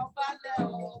gbàdọ̀ balẹ̀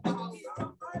ọba.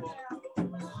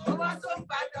 Ọba tó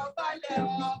gbàdọ̀ balẹ̀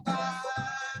ọba.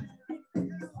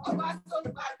 Ọba tó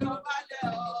gbàdọ̀ balẹ̀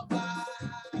ọba.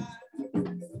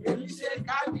 Èyí ṣe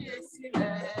kábíyèsí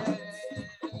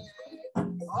rẹ̀.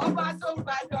 Ọba tó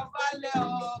gbàdọ̀ balẹ̀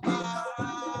ọba.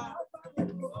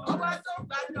 Ọba tó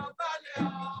gbàdọ̀ balẹ̀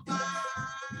ọba.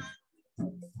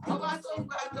 Ọba tó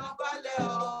gbàdọ̀ balẹ̀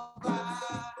ọba.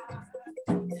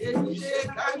 Èyí ṣe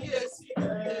kábíyèsí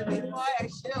rẹ̀. Èmi mọ ẹ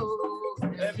ṣé o.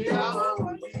 Ẹ̀mí àwọn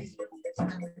wòlíì.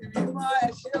 Èmi mọ ẹ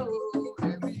ṣé o.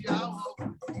 Ẹ̀mí àwọn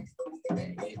wòlíì.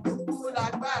 Ẹ̀yin kúkú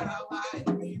lágbára wa.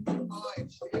 Èmi mọ ẹ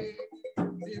ṣé.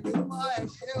 Èmi mọ ẹ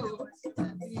ṣé o.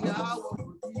 Ẹ̀mí àwọn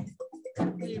wòlíì.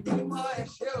 Èmi mọ ẹ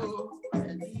ṣé o.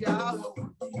 Ẹ̀mí àwọn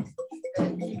wòlíì.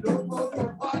 Ẹ̀yin ló gbogbo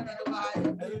bọ́ọ̀lù wa.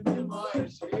 Èmi mọ ẹ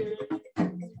ṣé.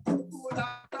 Ẹ̀yin kúkú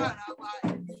lágbára wa.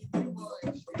 Èmi mọ ẹ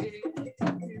ṣé.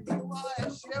 Èmi mọ ẹ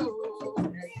ṣé o.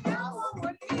 Ẹ̀mí àwọn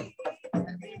wòlíì.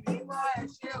 Ẹ̀mí mọ ẹ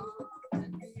ṣé o.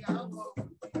 Ẹ̀mí àwọn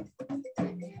wòlíì.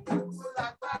 Ẹ̀yin kúkú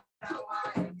lágbára wa.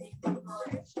 Èmi mọ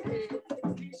ẹ ṣé.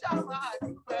 Kì í ṣá máa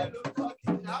dúpẹ́ lóòótọ́.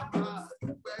 Kì í ṣá máa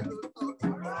dúpẹ́ lóòótọ́.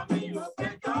 Ọ̀rọ̀ mi ò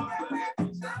péjọ wẹ́wẹ́. Kì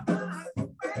í ṣá máa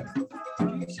dúpẹ́ lóòótọ́.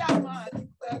 Kì í ṣá máa dúpẹ́.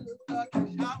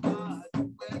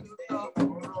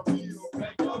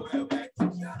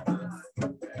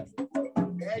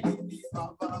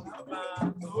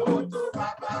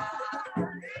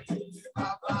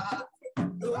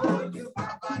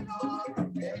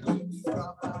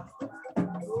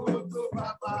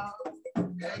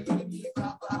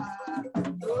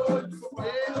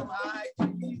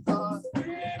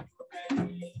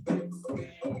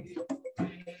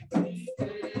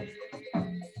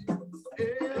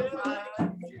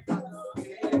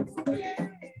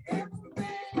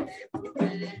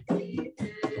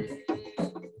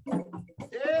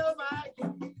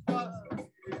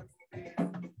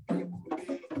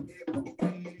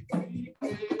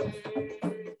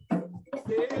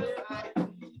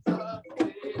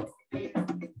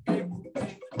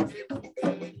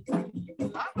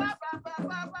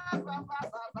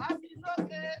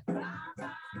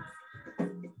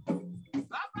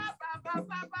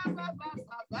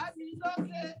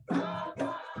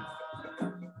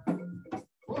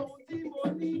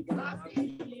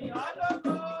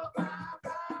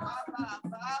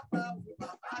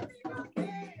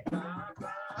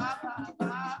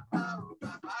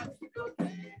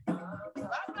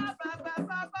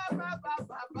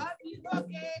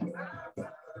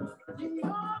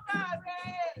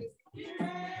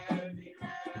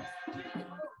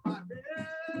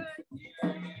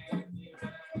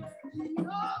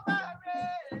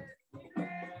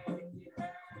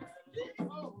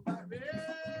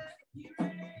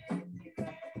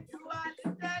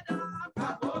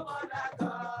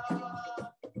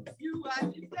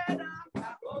 lifted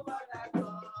up over the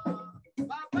God.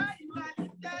 Papa, you are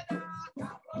lifted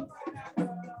up over the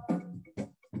God.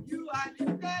 You are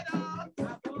lifted up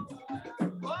over the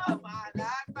God. Oh, my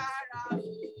lágbára.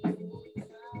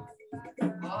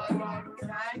 Ọlọ́run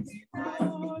 90.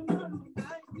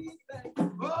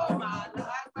 Oh, my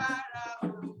lágbára.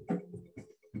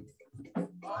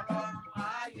 Ọlọ́run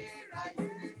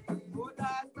ayérayé. Ó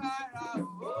lágbára.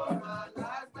 Oh, my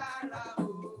lágbára.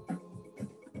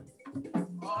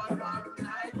 Ọlọ́run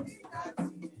 90.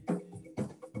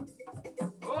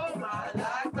 Oh, my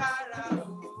lágbára.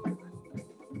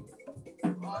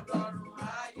 Ọlọ́run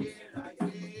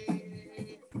ayérayé.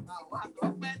 Àwa tó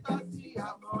pẹ́ tọ́ sí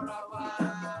àmọ́ra wa.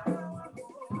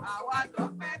 Àwa tó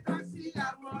pẹ́ tọ́ sí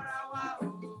àmọ́ra wa o.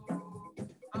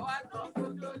 Àwa tó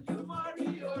fojoojúmọ́ rí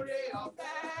oore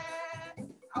ọ̀fẹ́.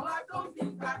 Àwa tó fi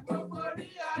gbà gbogbo rí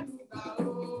àdúgbà o.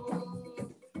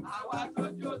 Àwa tó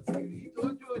jó tìrì tó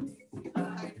jó tìtì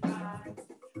láéláé.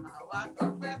 Àwa tó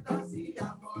pẹ́ tọ́ sí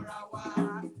àmọ́ra wa.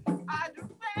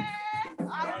 Àdúpẹ́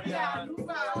àrí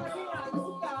àdúgbà o.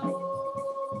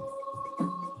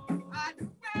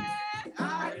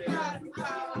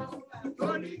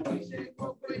 Torí kì í ṣe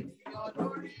gbogbo ènìyàn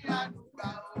lórí àdúgbà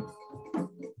o.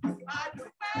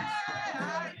 Àdúpẹ́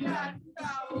àrí àdúgbà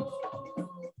o.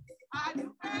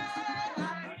 Àdúpẹ́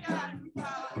àrí àdúgbà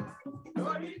o.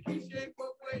 Torí kì í ṣe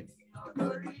gbogbo ènìyàn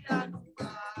lórí àdúgbà.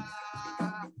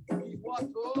 Ìwọ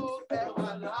tó fẹ́ wà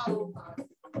láòmà.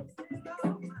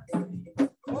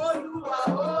 Olúwa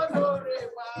olóore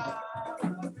wa.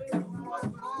 Ìwọ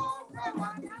tó fẹ́ wà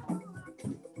láòmà.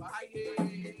 Ayé.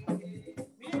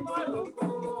 Mímọ́ lógo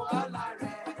ọlá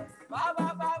rẹ̀, bàbá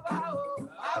o,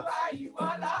 bàbá ìwọ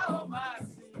la ó máa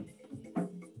sìn.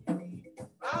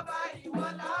 Bàbá ìwọ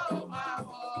la ó máa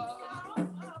bọ̀,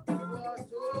 ìwọ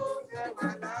tó fẹ́ wà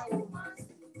la ó máa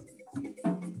sìn.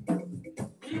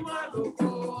 Mímọ́ lógo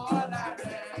ọlá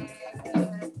rẹ̀.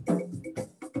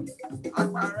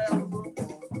 Agbára Ọlọ́run pọ̀,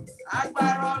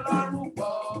 agbára Ọlọ́run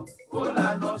pọ̀, ó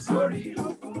lànà sórí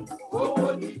òkun, owó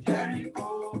ní Jẹ́ríkò.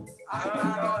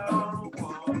 Agbára Ọlọ́run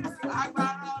pọ̀,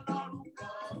 agbára Ọlọ́run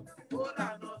pọ̀, ó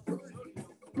lànà sórí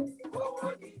òkun, owó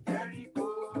ní Jẹ́ríkò.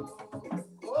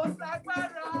 Ó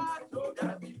ságbára tó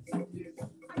dàbí ti Jésù,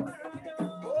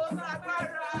 ó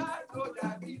ságbára tó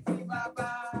dàbí ti Bàbá,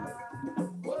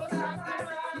 ó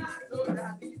ságbára tó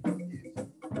dàbí ti Jésù.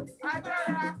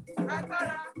 Agbára,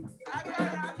 agbára,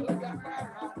 agbára tó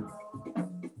dàgbára lọ.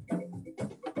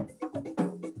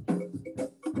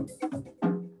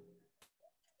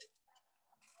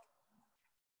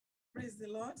 Praise the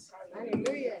Lord.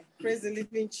 Hallelujah. Praise the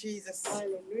living Jesus.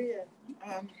 Hallelujah.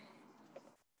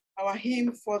 Our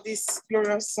hymn for this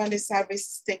glorious Sunday service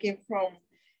is taken from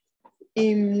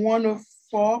hymn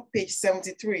 104, page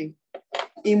 73.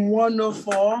 Hymn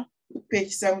 104,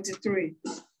 page 73.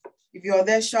 If you're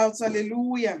there, shout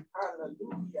hallelujah.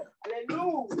 Hallelujah.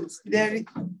 Hallelujah.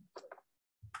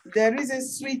 There is a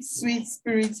sweet, sweet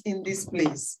spirit in this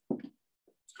place.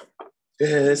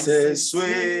 There's a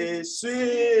sweet,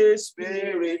 sweet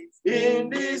spirit in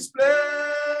this place,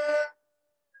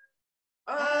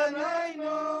 and I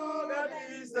know that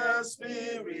is the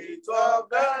spirit of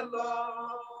the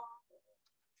Lord.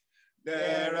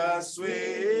 There are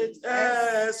sweet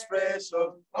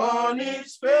expressions on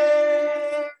his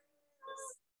face,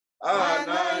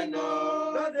 and I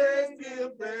know that they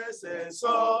feel presence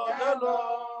of the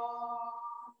Lord.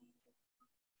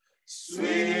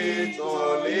 Sweet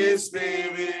Holy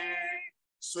Spirit,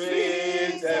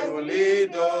 sweet heavenly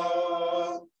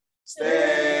dove,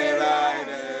 stay right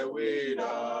there with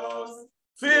us,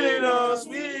 filling us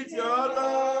with your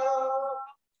love.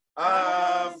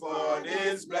 And for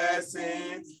this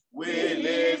blessing, we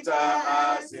lift our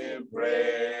hearts in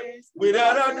praise.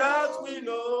 Without a doubt, we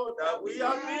know that we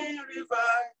are being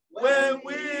revived when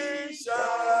we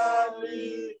shall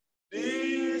leave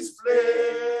this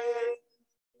place.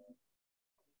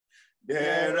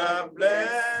 There are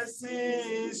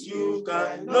blessings you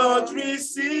cannot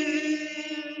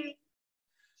receive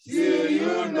till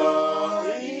you know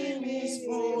in his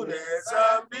fullness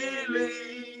and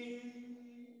believe.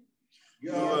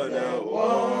 You are the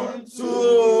one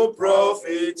to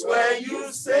profit when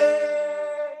you say,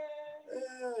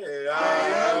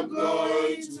 I am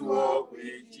going to walk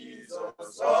with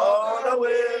Jesus all the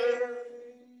way.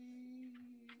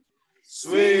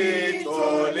 Sweet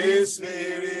Holy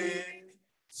Spirit,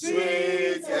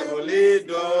 sweet heavenly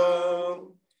dove,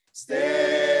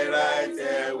 stay right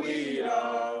there with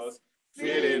us,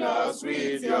 filling us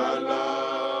with your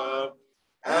love.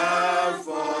 And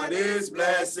for these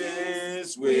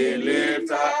blessings, we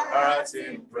lift our hearts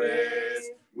in praise.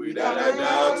 Without a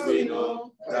doubt, we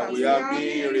know that we are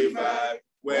being revived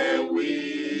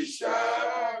we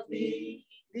shall be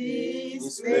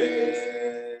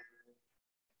displayed.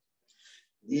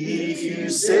 If you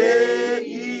say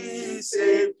he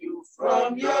saved you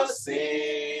from your sin,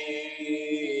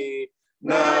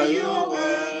 now you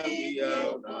will be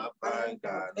out of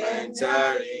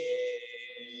fundamentally.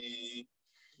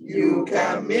 You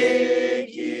can make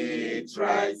it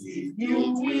right if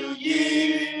you will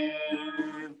give.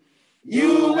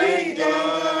 You enjoy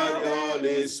the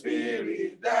Holy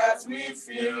Spirit that we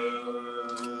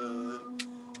feel.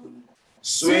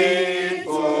 Sweet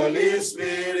Holy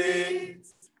Spirit,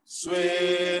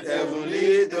 sweet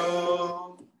heavenly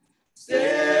dove,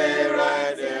 stay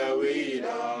right there with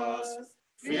us,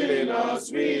 filling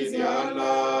us with your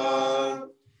love.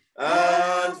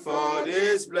 And for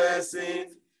this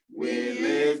blessing, we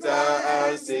lift our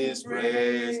hands in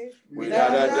praise.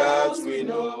 Without a doubt, we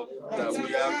know that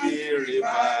we are being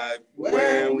revived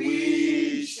when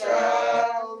we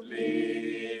shall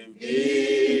leave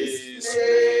this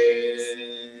place.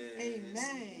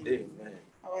 Amen. Amen.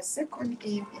 Our second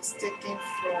hymn is taken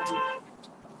from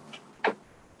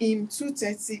hymn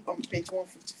 230 on page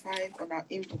 155 on our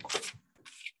hymn book.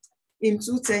 Hymn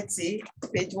 230,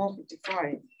 page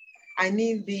 155. I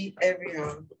need thee every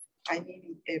hour. I need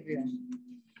thee every hour.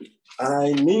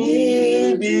 I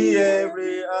need thee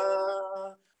every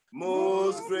hour,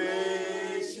 most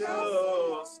gracious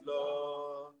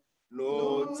Lord.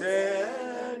 No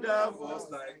tender voice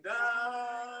like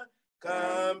that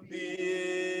can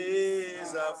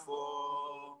peace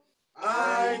afford.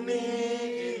 I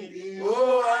need thee,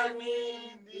 oh, I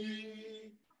need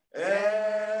thee.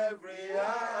 Every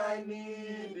hour I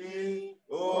need thee.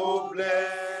 Oh,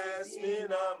 bless me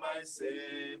now, my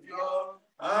Savior.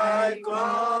 I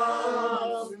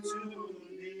come to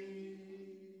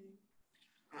thee.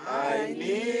 I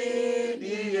need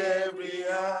thee every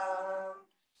hour.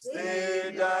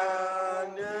 Stay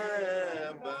down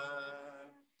never.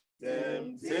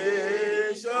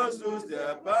 Temptations lose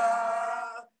their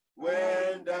power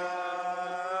when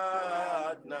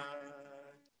that night.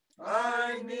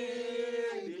 I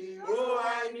need thee, oh,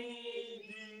 I need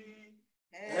thee.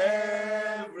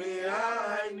 Every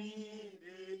hour I need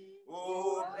thee.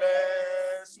 Oh,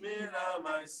 bless me now,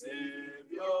 my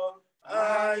Savior.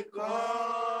 I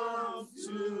come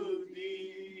to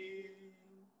thee.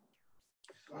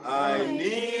 I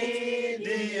need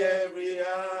thee every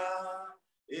hour.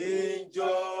 In joy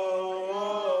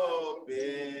or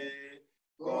pain,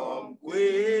 come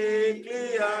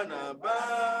quickly and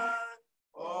abide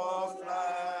of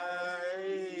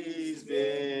life's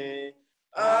vain.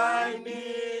 I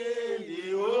need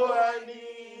thee, oh, I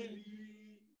need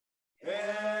thee.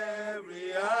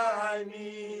 Every hour I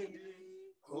need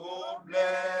thee. Oh,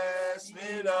 bless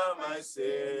me now, my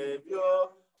Savior.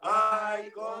 I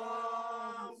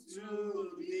come to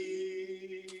thee.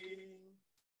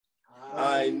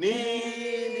 I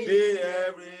need thee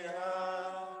every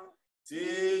hour.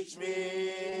 Teach me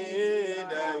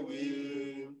thy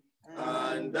will,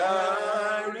 and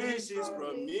thy riches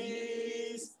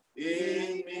promise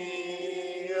in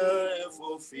me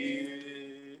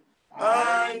fulfill.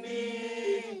 I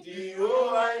need thee,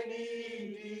 oh, I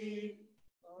need thee.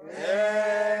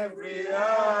 Every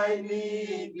hour I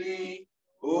need thee.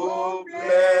 Oh,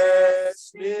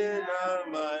 bless me now,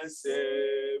 my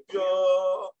Savior.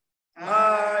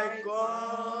 I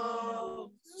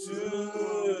come to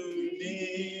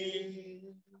thee.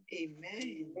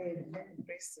 Amen. Amen.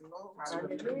 Praise the Lord.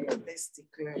 Hallelujah. Let's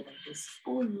declare like this.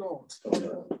 Oh Lord,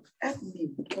 help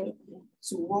me to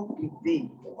walk with thee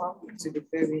to the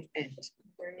very end.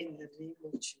 In the name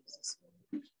of Jesus.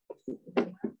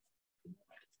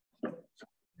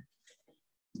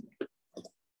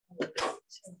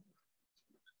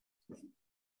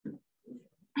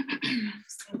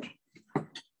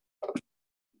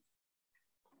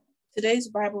 Today's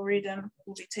Bible reading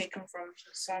will be taken from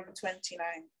Psalm 29.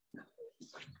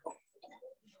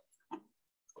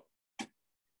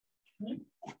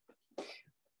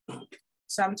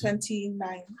 Psalm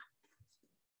 29,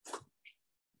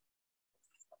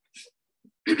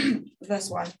 verse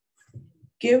 1.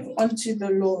 Give unto the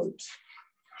Lord,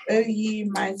 O ye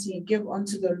mighty, give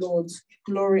unto the Lord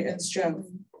glory and strength.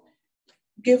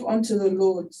 Give unto the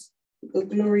Lord the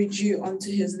glory due unto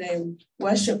his name.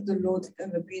 Worship the Lord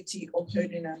in the beauty of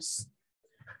holiness.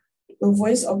 The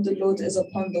voice of the Lord is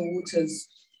upon the waters.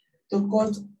 The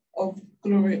God of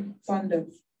glory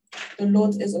thundereth. The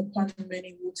Lord is upon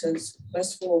many waters.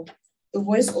 Verse 4. The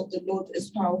voice of the Lord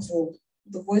is powerful.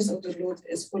 The voice of the Lord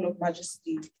is full of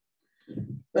majesty.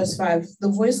 Verse 5. The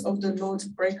voice of the Lord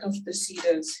breaketh the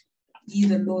cedars. Ye,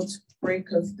 the Lord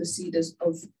breaketh the cedars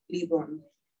of Lebanon.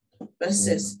 Verse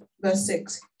 6. Verse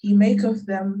 6, he maketh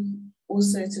them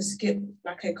also to skip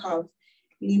like a calf,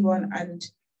 Lebanon and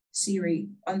Siri,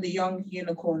 on the young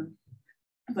unicorn.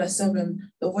 Verse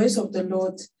 7, the voice of the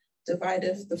Lord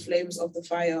divideth the flames of the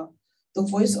fire. The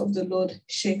voice of the Lord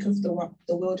shaketh the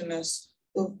wilderness.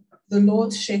 The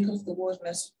Lord shaketh the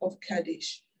wilderness of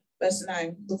Kadesh. Verse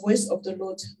 9, the voice of the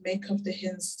Lord maketh the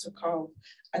hinds to calve,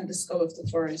 and the skull of the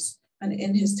forest. And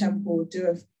in his temple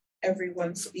doeth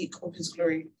everyone speak of his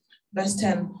glory. Verse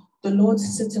 10, the Lord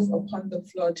sitteth upon the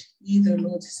flood, ye the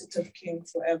Lord sitteth king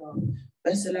forever.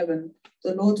 Verse 11,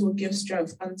 the Lord will give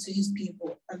strength unto his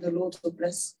people, and the Lord will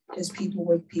bless his people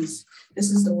with peace. This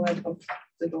is the word of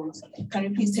the Lord. Can we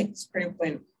please take this prayer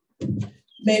point?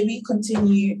 May we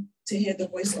continue to hear the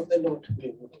voice of the Lord.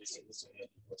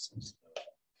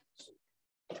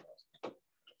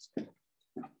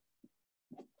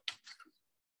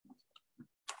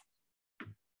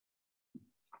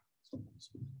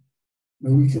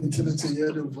 May we continue to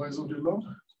hear the voice of the Lord.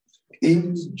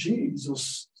 In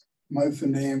Jesus' mighty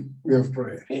name, we have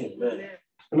prayed. Amen.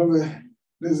 Beloved,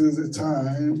 this is the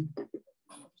time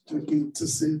to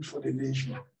intercede for the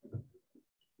nation.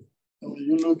 And when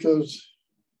you look at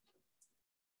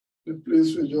the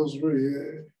place we just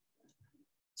read,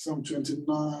 Psalm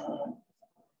 29,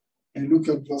 and look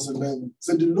at verse 11.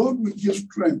 So the Lord will give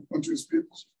strength unto his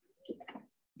people.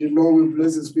 The Lord will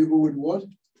bless his people with what?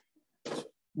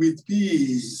 With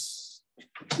peace.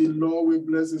 The Lord will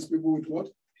bless his people with what?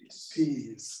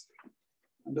 Peace.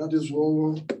 And that is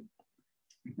what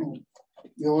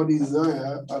we all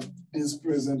desire at this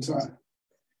present time.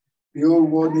 The whole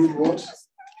world needs what?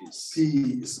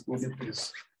 Peace. What is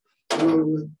peace?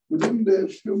 So within the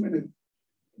few minutes,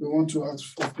 we want to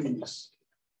ask for peace.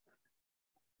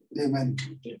 Amen.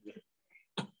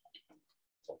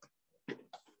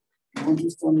 I want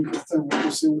to stand this time.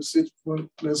 We sit for,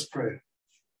 let's pray.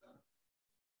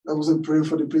 That was a prayer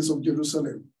for the peace of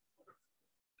Jerusalem.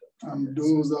 And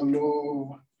those that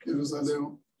love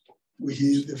Jerusalem, we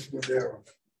heal the fruit thereof.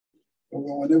 But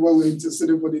whenever we're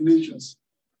interceding for the nations,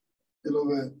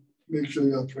 make sure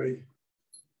you are praying.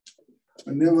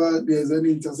 Whenever there's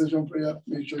any intercession prayer,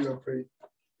 make sure you are praying.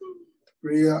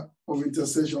 Prayer of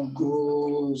intercession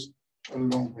goes a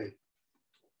long way.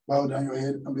 Bow down your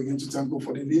head and begin to thank God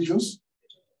for the nations.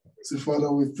 Say,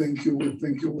 Father, we thank you, we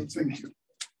thank you, we thank you.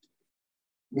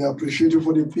 We appreciate you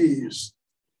for the peace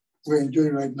we're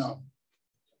enjoying right now.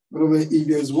 Beloved, if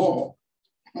there's war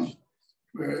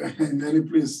in any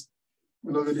place,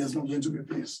 beloved, there's not going to be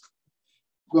peace.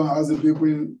 Go and ask the people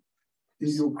in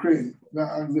Ukraine, go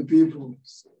and ask the people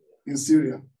in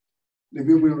Syria, the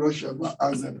people in Russia, go and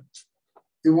ask them.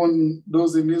 Even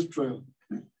those in Israel,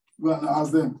 go and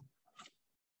ask them.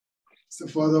 So,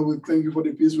 Father, we thank you for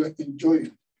the peace we're enjoying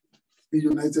in the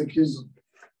United Kingdom.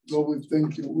 Lord, we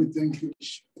thank you. We thank you.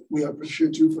 We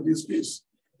appreciate you for this peace.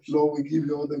 Lord, we give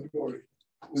you all the glory.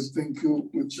 We thank you.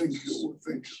 We thank you.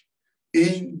 We thank you.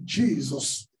 In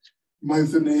Jesus'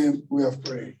 mighty name, we have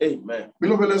prayed. Amen.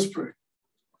 Beloved, let's pray.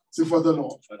 Say, Father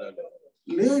Lord,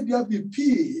 let there be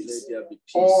peace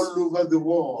all over the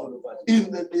world.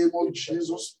 In the name of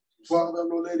Jesus, Father,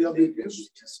 Lord, let there be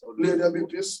peace. Let there be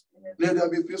peace. Let there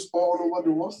be peace all over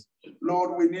the world.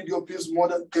 Lord, we need your peace more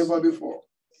than ever before.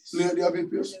 Let there be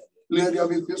peace. Let there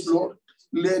be peace, Lord.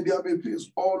 Let there be peace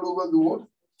all over the world.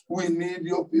 We need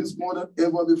your peace more than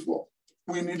ever before.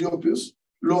 We need your peace.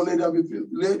 Lord, let there be peace.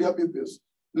 Let there be peace.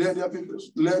 Let there be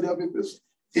peace. Let there be peace.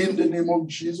 In the name of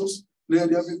Jesus, let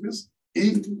there be peace.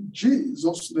 In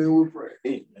Jesus' name we pray.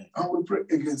 Amen. And we pray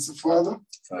against the Father.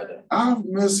 Have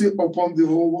mercy upon the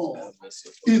whole world.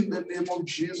 In the name of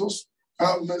Jesus,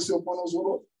 have mercy upon us, O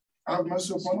Lord. Have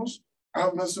mercy upon us.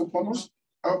 Have mercy upon us.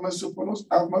 Have mercy upon us.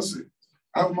 Have mercy.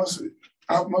 Have mercy.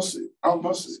 Have mercy. Have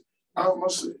mercy. Have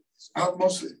mercy. Have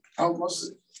mercy. Have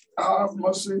mercy. Have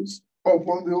mercy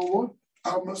upon the whole world.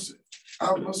 Have mercy.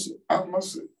 Have mercy. Have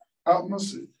mercy. Have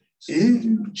mercy.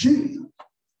 In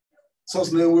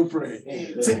Jesus' name we pray.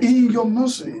 Amen. Say, in your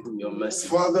mercy, mercy,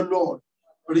 Father Lord,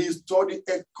 restore the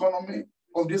economy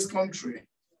of this country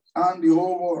and the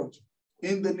whole world.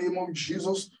 In the name of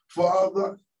Jesus,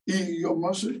 Father, in your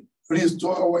mercy,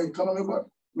 restore our economy back.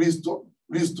 Restore,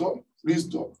 restore,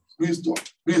 restore, restore,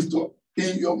 restore.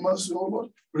 In your mercy, O Lord,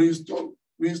 restore,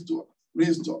 restore,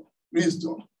 restore,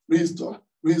 restore, restore,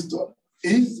 restore.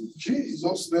 In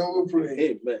Jesus' name we pray.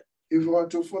 Amen. If you are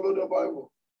to follow the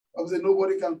Bible, I say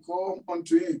nobody can come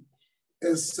unto him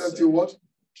except he what?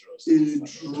 He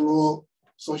draw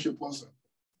such a person.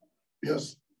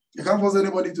 Yes. You can't force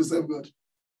anybody to serve God.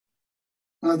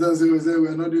 And then we say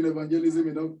we're not doing evangelism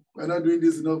enough, we're not doing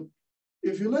this enough.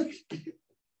 If you like,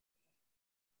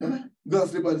 go and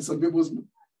sleep at some people's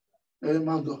They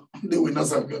will not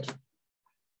serve God.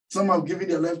 Some have given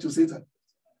their life to Satan.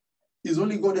 It's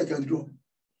only God that can draw.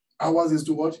 Ours is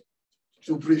to what?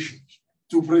 To preach,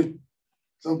 to pray.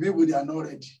 Some people, they are not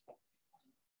ready.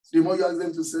 The more you ask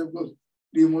them to serve God,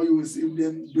 the more you will see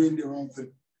them doing the wrong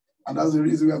thing. And that's the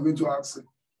reason we are going to ask him.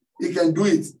 He can do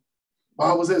it.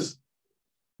 Bible says,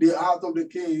 the heart of the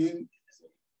king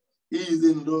is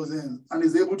in those hands. And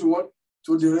is able to what?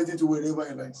 To direct it to wherever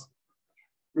he likes.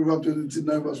 Proverbs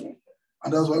 29 verse 1.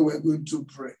 And that's why we're going to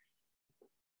pray.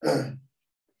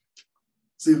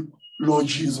 Say, Lord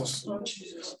Jesus,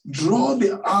 draw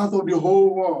the heart of the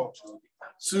whole world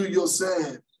to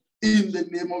yourself. In the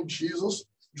name of Jesus,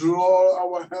 draw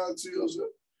our heart to yourself.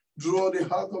 Draw the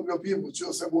heart of your people to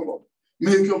yourself, O Lord.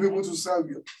 Make your people to serve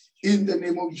you. In the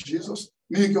name of Jesus,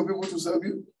 make your people to serve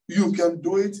you. You can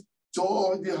do it.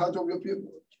 Draw the heart of your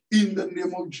people. In the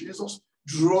name of Jesus,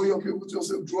 draw your people to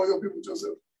yourself. Draw your people to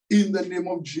yourself. In the name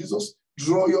of Jesus,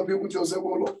 draw your people to yourself, O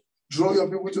Lord. Draw your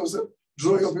people to yourself.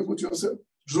 Draw your people to yourself.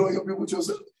 Draw your people to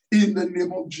yourself. In the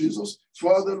name of Jesus,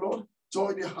 Father, Lord,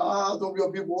 draw the heart of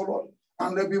your people, O Lord,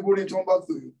 and let people return back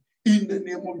to you. In the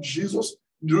name of Jesus,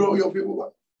 draw your people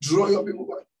back. Draw your people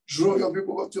back. Draw your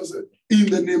people back to yourself. In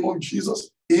the name of Jesus.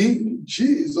 In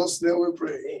Jesus' name we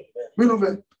pray.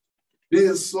 Beloved,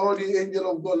 they saw the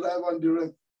angel of God live and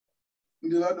direct in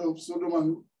the land of Sodom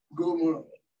and Gomorrah.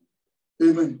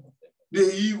 Amen.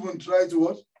 They even tried to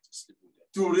what?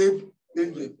 To rape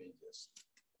angels.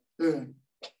 Yeah.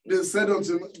 They said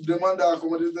unto the man that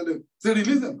accommodated them, say,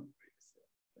 release them.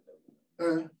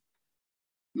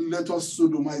 Let us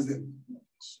sodomize them.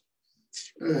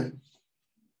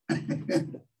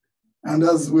 And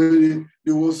that's where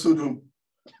the word Sodom,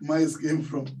 mice came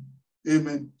from.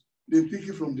 Amen. They pick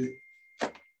it from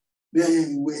there.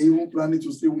 They were even planning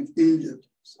to stay with angels.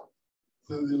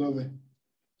 So they love it.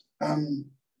 And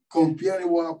comparing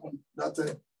what happened that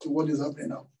time to what is happening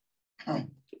now.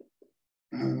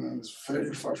 It's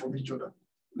very far from each other.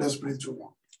 Let's pray to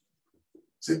one.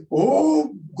 Say,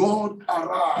 oh God,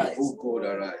 arise. Oh God,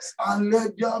 arise. And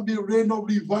let there be rain of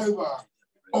revival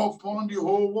upon the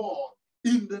whole world.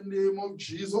 In the name of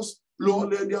Jesus, Lord,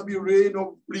 let there be rain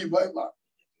of revival.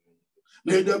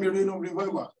 Let there be rain of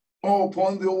revival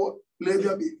upon the world. Let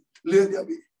there be rain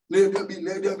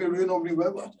of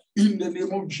revival. In the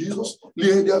name of Jesus,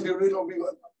 let there be rain of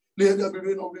revival. Let there be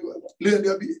rain of revival. Let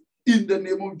there be, in the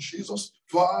name of Jesus,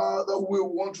 Father, we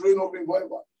want rain of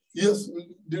revival. Yes,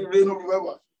 the rain of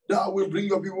revival that will bring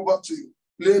your people back to you.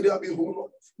 Let there be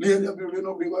hope. Let there be rain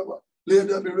of revival. Let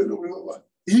there be rain of revival.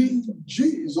 In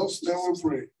Jesus' name we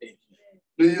pray.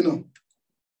 Do you know?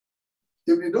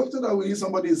 If the doctor that will heal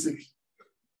somebody is sick,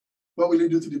 what will he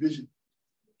do to the patient?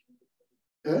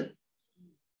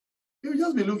 He will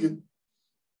just be looking.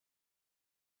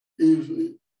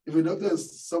 If a doctor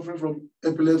is suffering from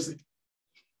epilepsy,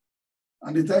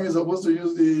 and the time he's supposed to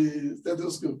use the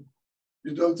stethoscope,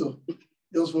 the doctor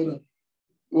just for that,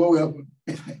 what will happen?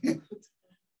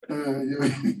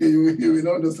 You will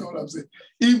not understand what I'm saying.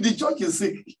 If the church is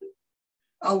sick,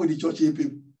 how will the church help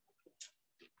him?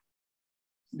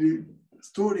 The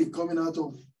story coming out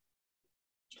of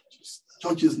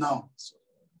churches now,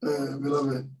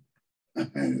 beloved,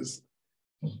 is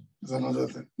another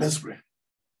thing. Let's pray.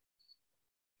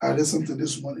 I listened to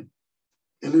this morning.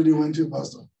 A lady went to a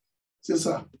pastor. Said,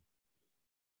 sir,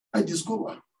 I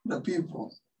discover that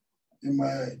people in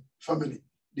my family,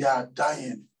 they are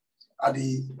dying at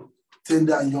the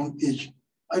tender and young age.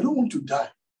 I don't want to die.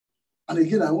 And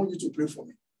again, I want you to pray for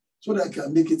me so that I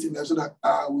can make it in there, so that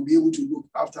I will be able to look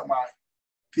after my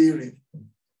parent,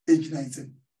 age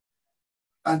 19.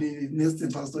 And the next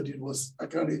thing pastor did was, I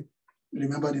can't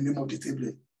remember the name of the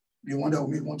table, the one that will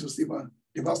make one to sleep, and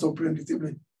the pastor prayed on the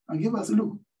table and gave us a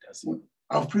look.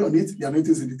 I've prayed on it, the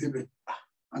anointing is in the table.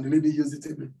 And the lady used the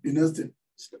table. The next thing,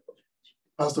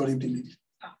 pastor raped the lady.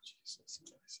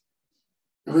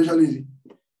 Eventually,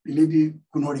 the lady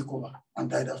could not recover and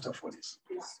died after 4 days.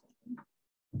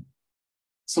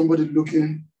 Somebody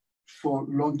looking for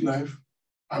long life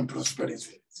and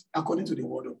prosperity, according to the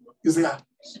word of God. You say,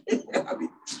 I mean,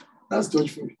 that's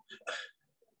church for me.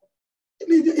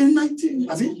 In 19,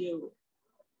 I mean,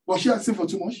 was she asking for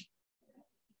too much?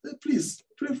 Say, please,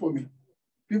 pray for me.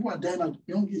 People are dying at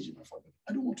young age in my family.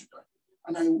 I don't want to die.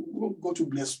 And I want God to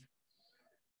bless me,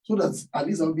 so that at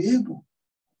least I'll be able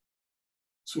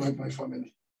to help my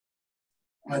family.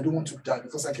 And I don't want to die,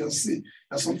 because I can see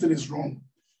that something is wrong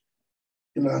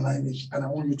in my lineage, and I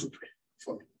want you to pray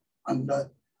for me. And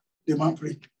the man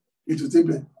prayed into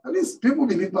table. At least people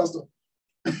believe, pastor.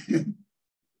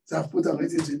 So I've put a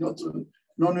message not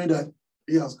knowing that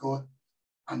he has got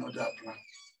another plan.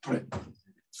 Pray.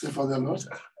 Say, for the Lord,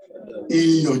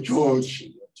 in your church.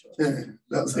 Yeah,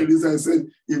 that's the reason I said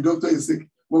if doctor is sick,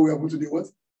 what we are going to do what?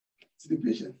 To the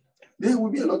patient. There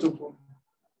will be a lot of problems.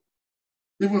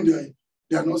 Even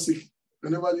they are not sick.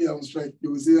 Whenever they are on strike,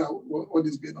 you will say, what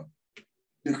is going on?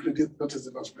 They credit that is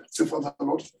the gospel. Say, Father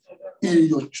Lord, in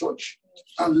your church,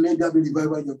 and let there be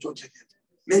revival in your church again.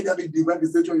 Let there be divine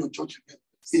visitation in your church again.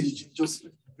 Just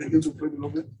begin to pray the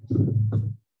Lord.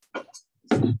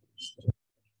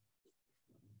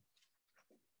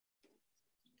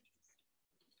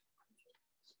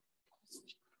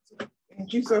 In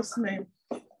Jesus' name.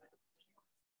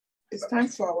 It's time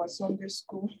for our Sunday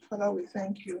school. Father, we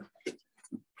thank you.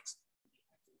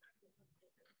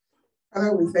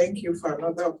 Father, we thank you for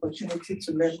another opportunity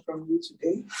to learn from you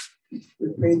today. We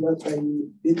pray, Lord, that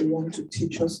you be the one to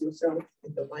teach us yourself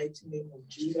in the mighty name of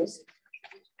Jesus.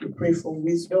 We pray for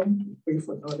wisdom. We pray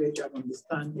for knowledge and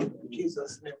understanding. In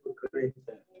Jesus' name we pray.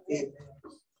 Amen.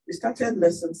 We started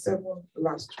lesson 7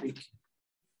 last week.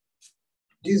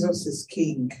 Jesus is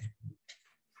King.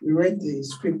 We read the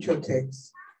scripture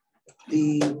text,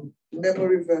 the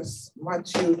memory verse,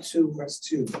 Matthew 2, verse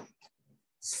 2,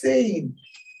 saying,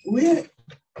 where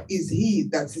is he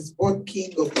that is born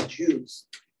King of the Jews?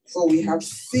 For we have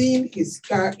seen his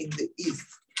star in the east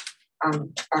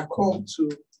and are come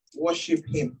to worship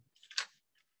him.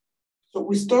 So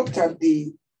we stopped at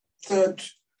the 3rd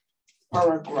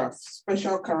paragraph,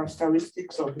 special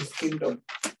characteristics of his kingdom.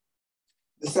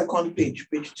 The 2nd page,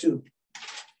 page 2.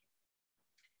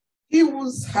 He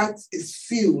whose heart is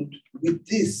filled with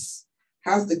this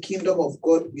has the kingdom of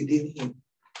God within him.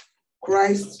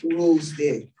 Christ rules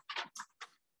there.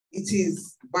 It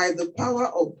is by the power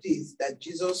of this that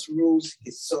Jesus rules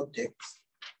his subjects.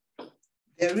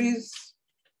 There is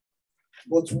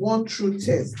but one true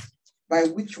test by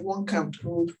which one can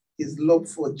prove his love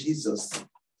for Jesus.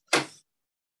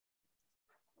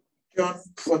 John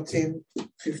 14,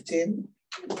 15,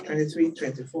 23,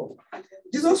 24.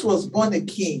 Jesus was born a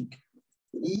king,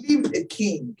 lived a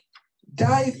king,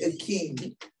 died a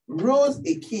king, rose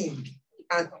a king,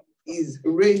 and is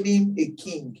reigning a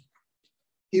king.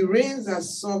 He reigns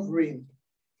as sovereign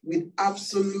with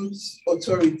absolute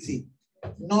authority,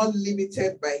 not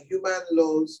limited by human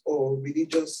laws or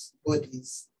religious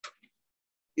bodies.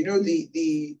 You know,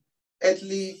 the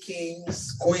earthly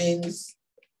kings, queens,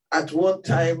 at one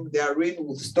time their reign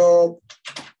would stop,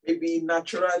 maybe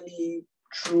naturally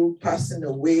through passing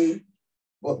away,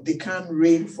 but they can't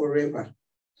reign forever.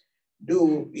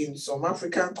 Though in some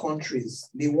African countries,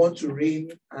 they want to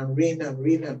reign and reign and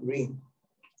reign and reign,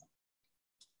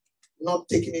 not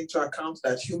taking into account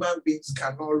that human beings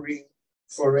cannot reign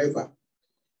forever.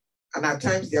 And at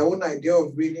times, their own idea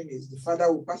of reigning is the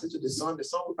father will pass it to the son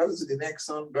will pass it to the next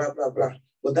son, blah, blah, blah.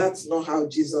 But that's not how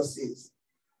Jesus is.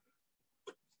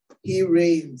 He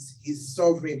reigns, he's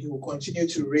sovereign, he will continue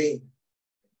to reign.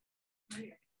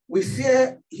 We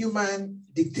fear human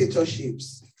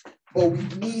dictatorships, but we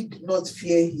need not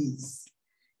fear his.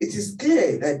 It is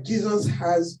clear that Jesus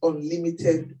has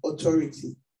unlimited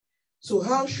authority. So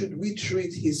how should we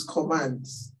treat his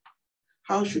commands?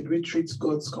 How should we treat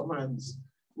God's commands?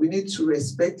 We need to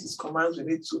respect his commands. We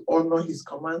need to honor his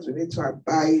commands. We need to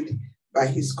abide by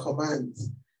his commands.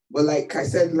 But like I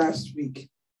said last week,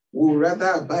 we'll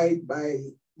rather abide by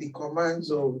the commands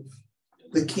of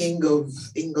the King of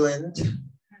England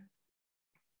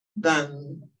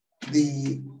than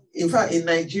in fact, in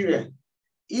Nigeria,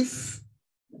 if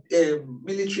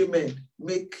military men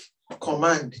make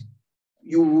command,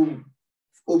 you will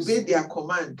obey their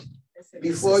command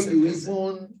before you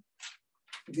even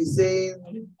be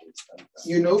saying,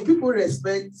 you know, people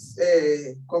respect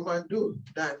commando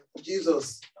than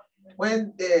Jesus.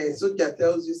 When the soldier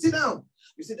tells you, sit down,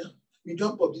 you sit down, you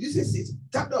jump up. Did you say sit?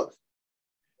 Stand up.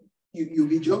 You'll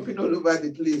be jumping all over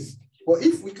the place. But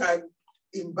if we can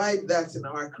imbibe that in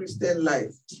our Christian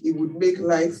life, it would make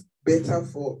life better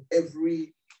for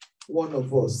every one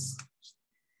of us.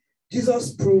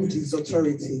 Jesus proved his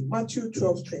authority. Matthew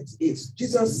 12:28.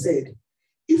 Jesus said,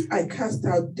 if I cast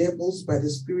out devils by the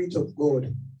Spirit of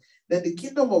God, then the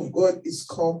kingdom of God is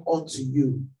come unto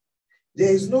you.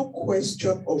 There is no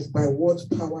question of by what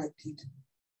power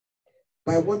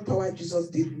Jesus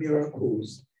did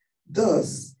miracles.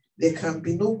 Thus, there can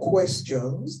be no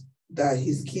questions that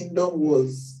his kingdom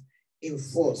was in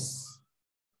force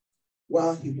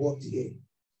while he walked here.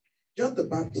 John the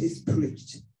Baptist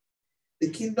preached, the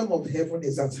kingdom of heaven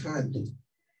is at hand.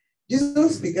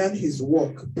 Jesus began his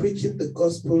work preaching the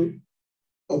gospel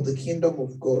of the kingdom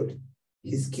of God.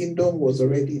 His kingdom was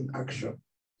already in action.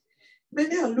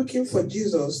 Many are looking for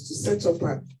Jesus to set up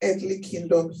an earthly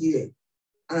kingdom here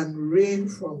and reign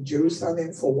from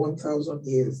Jerusalem for 1,000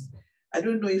 years. I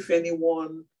don't know if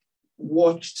anyone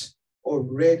watched or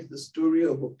read the story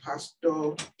of a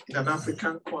pastor in an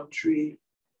African country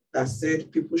that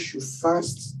said people should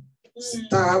fast,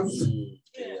 starve,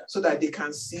 so that they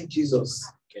can see Jesus.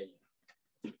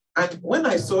 And when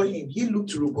I saw him, he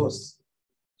looked robust.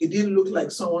 He didn't look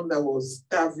like someone that was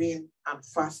starving and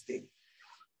fasting.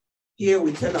 Here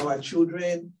we tell our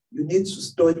children, you need to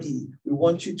study. We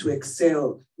want you to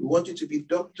excel. We want you to be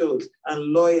doctors and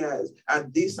lawyers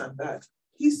and this and that.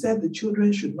 He said the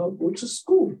children should not go to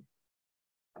school.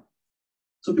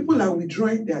 So people are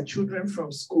withdrawing their children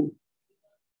from school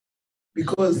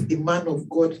because a man of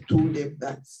God told them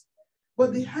that.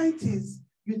 But the height is,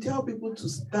 you tell people to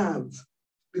starve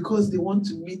because they want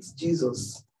to meet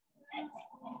Jesus.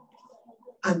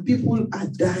 And people are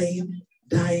dying,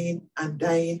 dying, and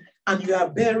dying, and you are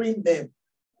burying them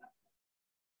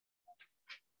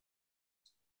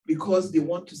because they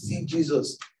want to see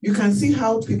Jesus. You can see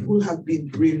how people have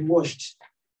been brainwashed.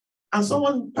 And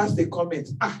someone passed a comment,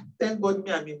 thank God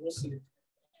me, I'm a Muslim.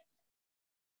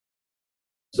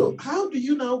 So how do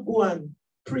you now go and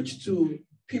preach to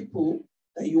people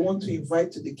that you want to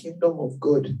invite to the kingdom of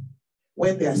God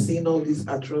when they are seeing all these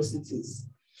atrocities?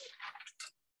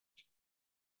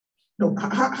 No,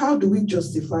 how do we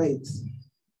justify it?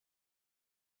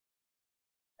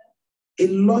 A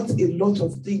lot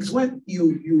of things. When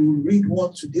you read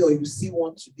one today or you see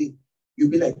one today,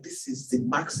 you'll be like, this is the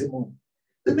maximum.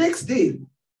 The next day,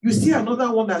 you see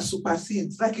another one that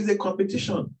supersedes, like it's a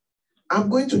competition. I'm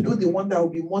going to do the one that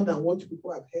will be more than what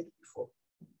people have heard before.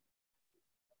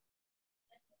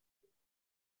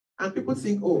 And people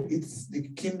think, oh, it's the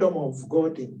kingdom of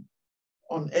God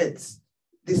on earth.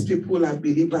 These people are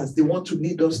believers. They want to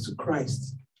lead us to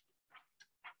Christ.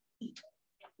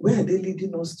 Where are they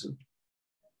leading us to?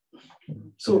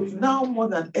 So now more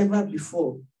than ever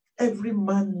before, every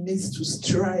man needs to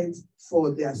strive for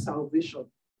their salvation.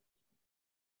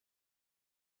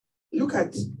 Look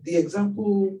at the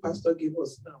example Pastor gave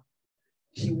us now.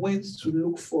 She went to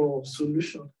look for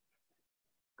solution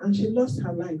and she lost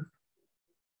her life.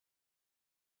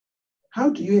 How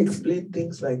do you explain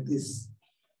things like this?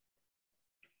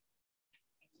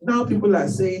 Now people are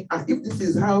saying, if this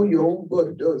is how your own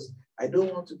God does, I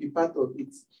don't want to be part of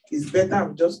it. It's better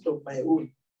I'm just on my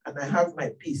own and I have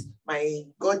my peace. My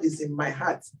God is in my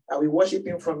heart. I will worship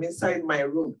him from inside my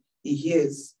room. He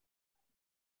hears.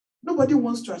 Nobody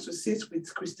wants to associate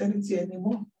with Christianity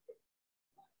anymore.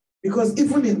 Because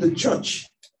even in the church,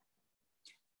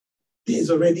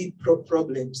 there's already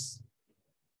problems.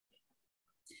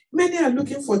 Many are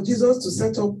looking for Jesus to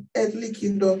set up earthly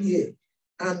kingdom here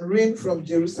and reign from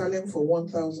Jerusalem for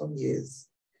 1,000 years.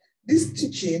 This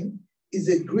teaching is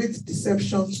a great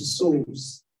deception to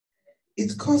souls.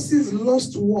 It causes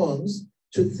lost ones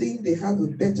to think they have a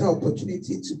better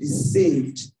opportunity to be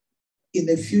saved in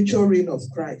the future reign of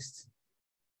Christ.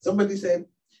 Somebody said,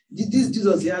 this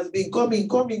Jesus, he has been coming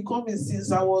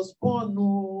since I was born.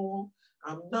 No,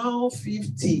 I'm now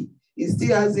 50. He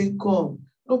still hasn't come.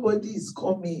 Nobody is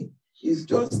coming. It's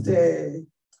just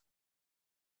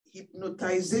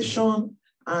hypnotization,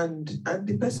 and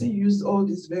the person used all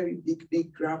this very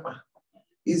big grammar.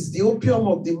 It's the opium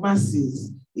of the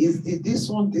masses. It's this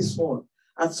one.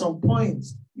 At some point,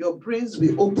 your brains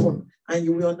will open and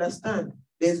you will understand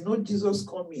there's no Jesus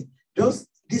coming. Just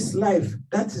this life,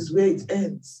 that is where it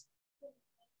ends.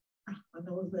 And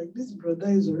I was like, this brother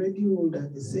is already old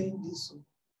and he's saying this.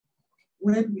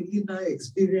 When will he now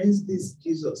experience this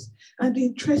Jesus? And the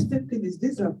interesting thing is,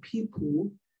 these are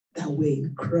people that were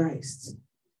in Christ,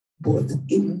 but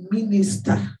a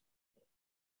minister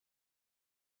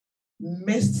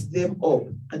messed them up.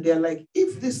 And they're like,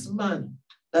 if this man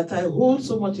that I hold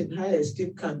so much in high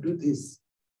esteem can do this,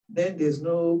 then there's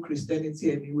no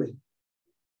Christianity anyway.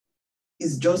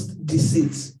 It's just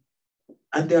deceit.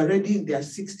 And they're already in their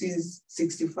 60s,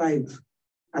 65.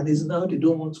 And it's now they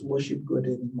don't want to worship God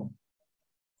anymore,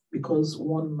 because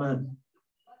one man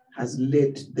has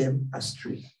led them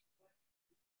astray.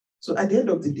 So at the end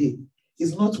of the day,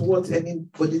 it's not what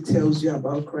anybody tells you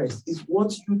about Christ. It's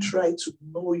what you try to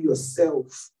know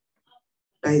yourself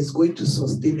that is going to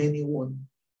sustain anyone.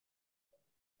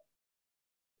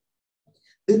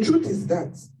 The truth is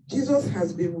that Jesus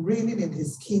has been reigning in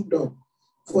his kingdom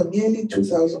for nearly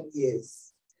 2,000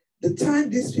 years. The time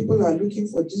these people are looking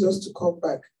for Jesus to come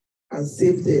back and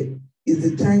save them is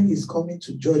the time he's coming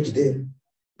to judge them.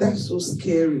 That's so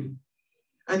scary.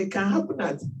 And it can happen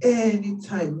at any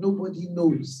time. Nobody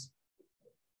knows.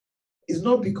 It's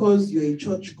not because you're a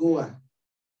church goer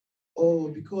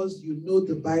or because you know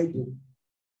the Bible.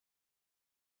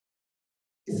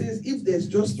 It says if there's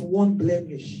just one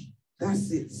blemish,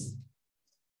 that's it.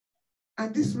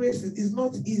 And this race is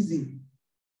not easy.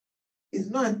 It's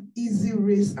not an easy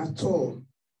race at all.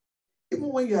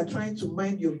 Even when you are trying to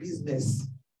mind your business,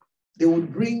 they will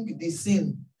bring the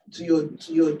sin to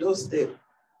your doorstep.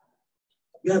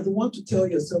 You are the one to tell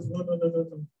yourself, no.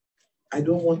 I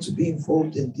don't want to be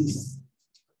involved in this.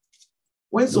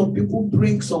 When some people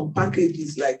bring some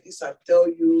packages like this and tell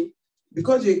you,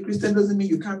 because you're a Christian doesn't mean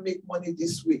you can't make money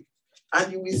this week.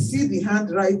 And you will see the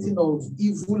handwriting of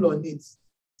evil on it.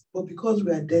 But because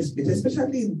we are desperate,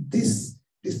 especially in this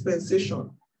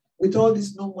dispensation, with all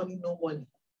this no money,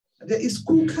 there is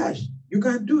cool cash. You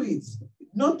can do it.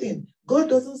 Nothing. God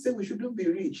doesn't say we shouldn't be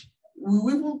rich. We will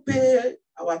even pay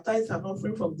our tithes and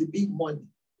offering from the big money.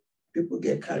 People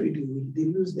get carried away. They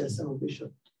lose their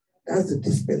salvation. That's the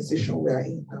dispensation we are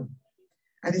in now.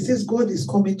 And it says God is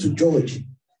coming to judge.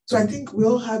 So I think we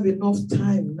all have enough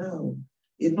time now.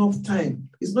 Enough time.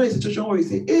 It's not a situation where you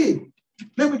say, hey,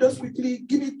 let me just quickly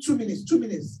give me 2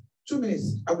 minutes.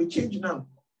 I will change now.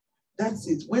 That's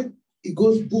it. When it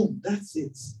goes boom, that's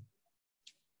it.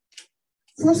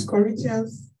 1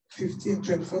 Corinthians 15,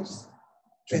 24-26.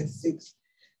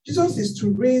 Jesus is to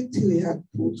reign till he had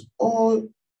put all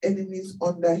enemies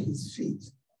under his feet.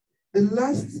 The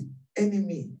last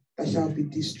enemy that shall be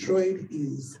destroyed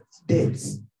is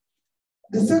death.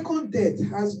 The second death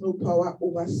has no power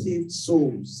over saved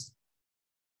souls.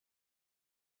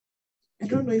 I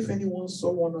don't know if anyone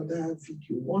saw one other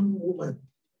video. One woman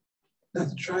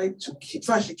that tried to kill, in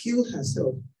fact, she killed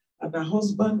herself, and her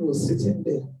husband was sitting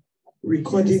there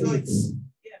recording it.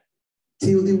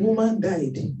 Till the woman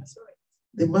died.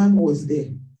 The man was there,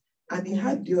 and he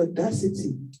had the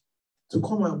audacity to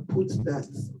come and put that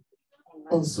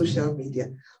on social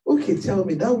media. Okay, tell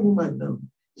me, that woman now,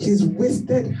 she's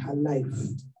wasted her life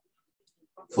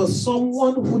for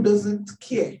someone who doesn't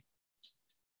care.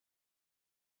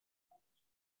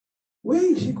 Where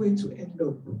is she going to end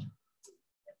up?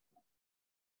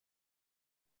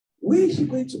 Where is she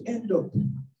going to end up?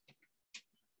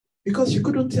 Because she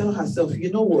couldn't tell herself, you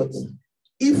know what?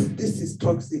 If this is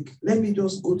toxic, let me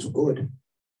just go to God.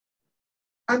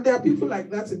 And there are people like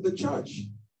that in the church.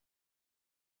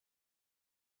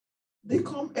 They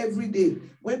come every day.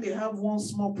 When they have one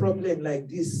small problem like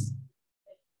this,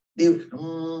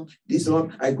 this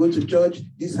one, I go to church,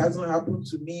 this hasn't happened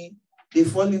to me. They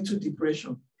fall into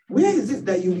depression. Where is it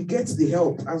that you will get the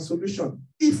help and solution,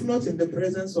 if not in the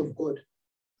presence of God?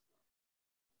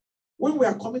 When we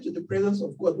are coming to the presence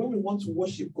of God, when we want to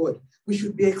worship God, we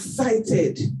should be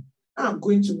excited. I'm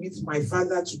going to meet my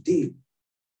Father today.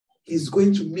 He's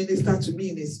going to minister to me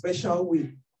in a special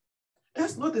way.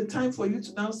 That's not the time for you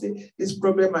to now say, this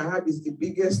problem I have is the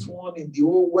biggest one in the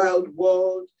whole wide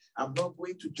world. I'm not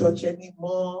going to church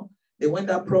anymore. Then when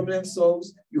that problem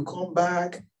solves, you come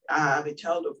back. I'm a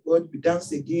child of God. You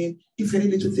dance again. If any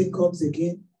little thing comes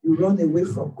again, you run away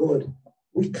from God.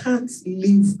 We can't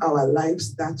live our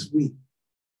lives that way.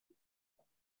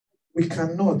 We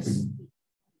cannot.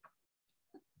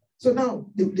 So now,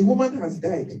 the woman has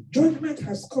died. Judgment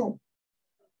has come.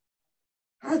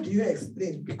 How do you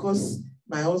explain? Because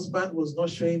my husband was not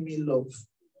showing me love.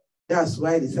 That's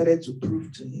why I decided to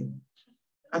prove to him.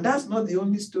 And that's not the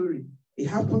only story. It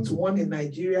happened to one in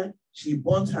Nigeria. She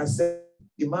burnt herself.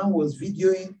 The man was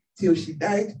videoing till she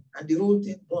died, and the whole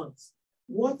thing burnt.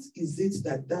 What is it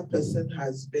that that person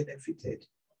has benefited?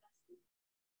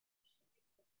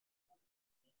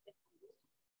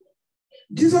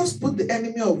 Jesus put the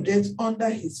enemy of death under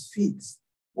his feet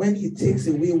when he takes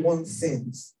away one's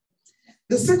sins.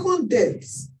 The second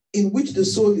death, in which the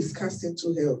soul is cast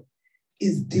into hell,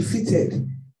 is defeated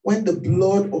when the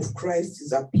blood of Christ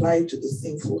is applied to the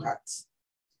sinful heart.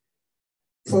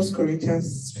 1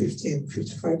 Corinthians 15,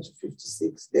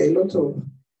 55-56. There are a lot of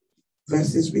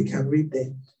verses we can read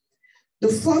there. The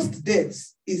first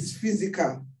death is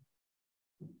physical.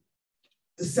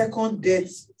 The second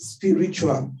death,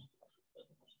 spiritual.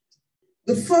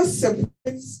 The first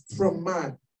separates from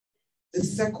man. The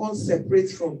second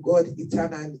separates from God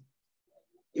eternally.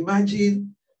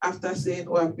 Imagine after saying,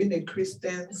 oh, I've been a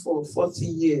Christian for 40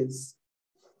 years,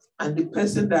 and the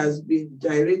person that has been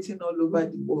gyrating all over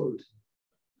the world,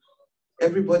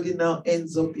 everybody now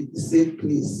ends up in the same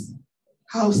place.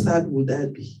 How sad would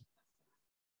that be?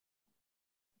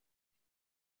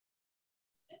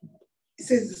 It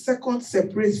says the second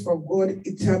separates from God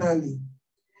eternally.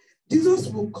 Jesus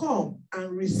will come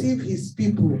and receive his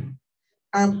people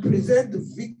and present the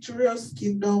victorious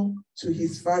kingdom to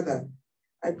his Father.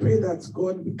 I pray that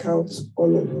God will count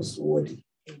all of us worthy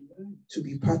to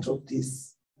be part of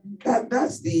this.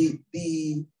 That's the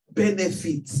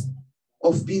benefit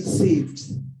of being saved.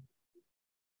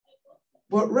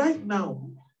 But right now,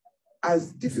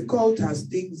 as difficult as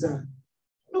things are,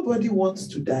 nobody wants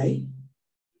to die.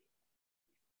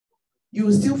 You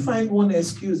will still find one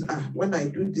excuse. When I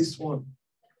do this one,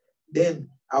 then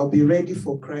I'll be ready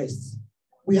for Christ.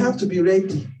 We have to be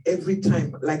ready every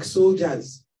time, like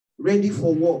soldiers, ready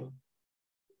for war.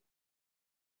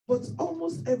 But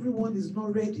almost everyone is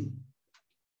not ready.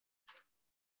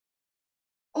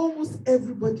 Almost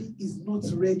everybody is not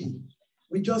ready.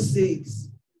 We just say it.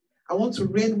 I want to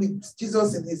reign with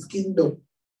Jesus in his kingdom.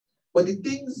 But the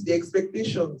things, the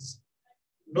expectations,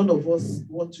 none of us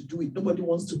want to do it. Nobody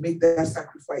wants to make that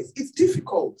sacrifice. It's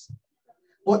difficult.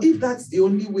 But if that's the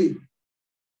only way,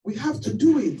 we have to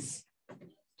do it.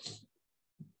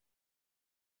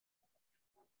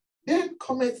 Then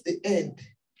cometh the end.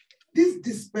 This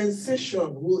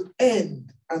dispensation will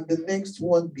end and the next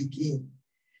one begin.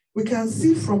 We can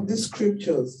see from the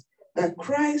scriptures that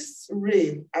Christ's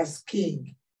reign as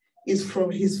king is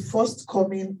from his first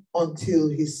coming until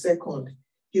his second.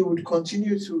 He would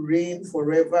continue to reign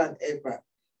forever and ever.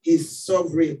 He's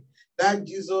sovereign. That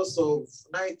Jesus of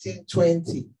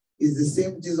 1920 is the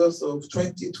same Jesus of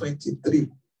 2023.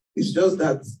 It's just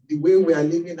that the way we are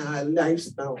living our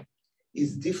lives now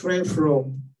is different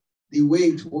from the way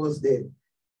it was then.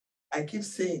 I keep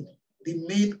saying, the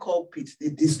main culprit,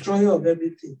 the destroyer of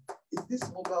everything, is this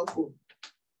mobile phone.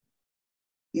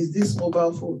 Is this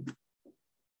mobile phone.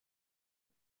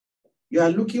 You are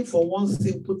looking for one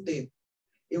simple thing.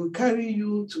 It will carry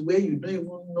you to where you don't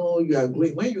even know you are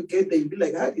going. When you get there, you'll be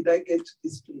like, how did I get to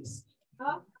this place?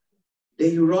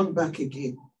 Then you run back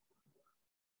again.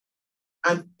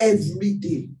 And every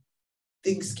day,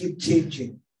 things keep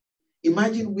changing.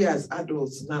 Imagine we as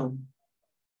adults now,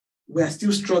 we are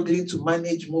still struggling to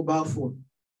manage mobile phone.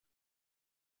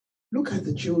 Look at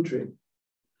the children.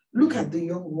 Look at the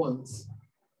young ones.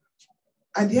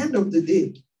 At the end of the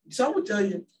day, someone will tell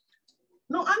you,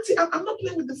 no, auntie, I'm not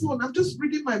playing with the phone. I'm just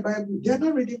reading my Bible. They're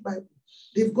not reading Bible.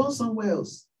 They've gone somewhere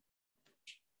else.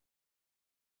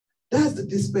 That's the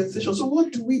dispensation. So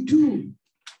what do? We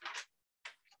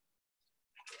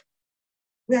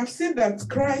have seen that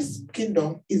Christ's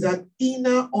kingdom is an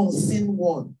inner, unseen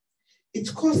one.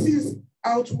 It causes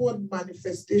outward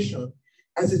manifestation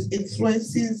as it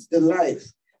influences the life,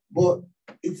 but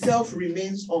itself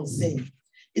remains unseen.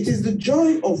 It is the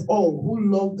joy of all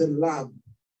who love the Lamb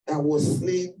that was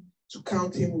slain to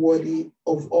count him worthy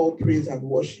of all praise and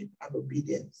worship and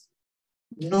obedience.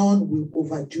 None will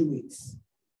overdo it.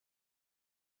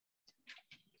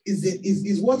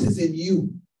 Is what is in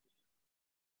you.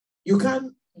 You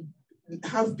can't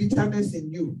have bitterness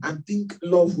in you and think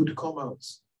love would come out.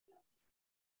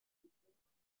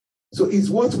 So it's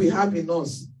what we have in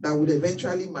us that would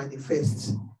eventually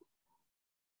manifest.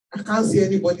 I can't see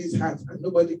anybody's heart and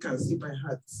nobody can see my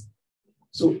heart.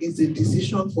 So it's a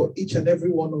decision for each and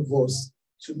every one of us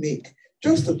to make.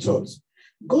 Just a thought.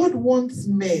 God wants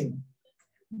men,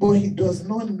 but he does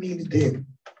not need them.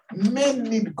 Men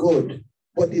need God,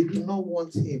 but they do not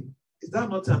want him. Is that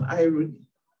not an irony?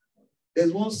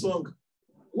 There's one song.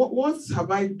 What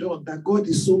have I done that God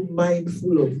is so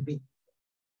mindful of me?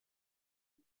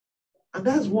 And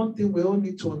that's one thing we all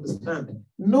need to understand.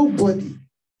 Nobody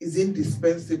is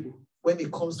indispensable when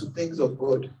it comes to things of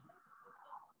God.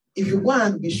 If you go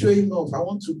and be showing off, I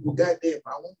want to bugger them,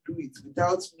 I won't do it.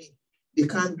 Without me, they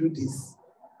can't do this.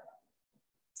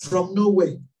 From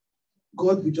nowhere,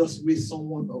 God will just raise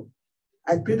someone up.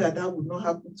 I pray that that would not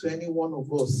happen to any one of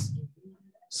us.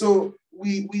 So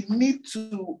we need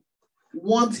to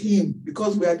want him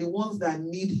because we are the ones that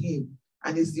need him.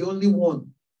 And he's the only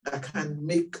one that can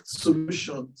make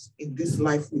solutions in this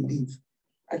life we live.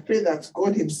 I pray that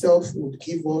God himself would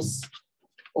give us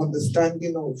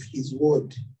understanding of his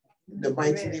word in the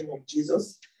mighty name of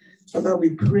Jesus. Father,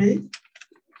 we pray,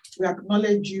 we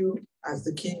acknowledge you as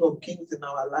the King of Kings in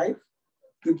our life.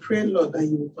 We pray, Lord, that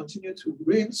you will continue to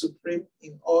reign supreme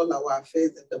in all our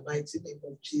affairs in the mighty name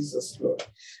of Jesus, Lord.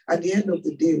 At the end of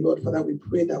the day, Lord, Father, we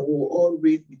pray that we will all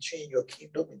reign with you in your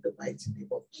kingdom in the mighty name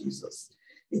of Jesus.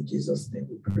 In Jesus' name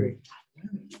we pray.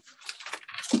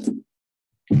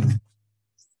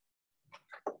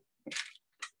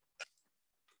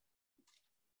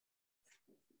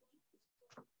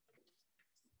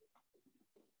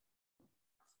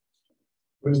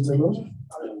 Praise the Lord.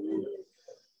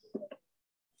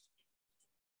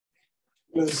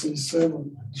 Lesson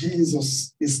 7.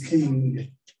 Jesus is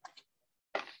King.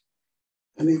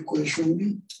 Any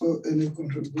question or any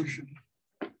contribution?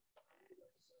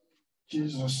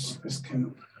 Jesus is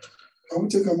King. Can we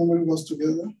take a moment of us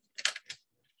together?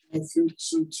 Matthew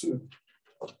 2:2.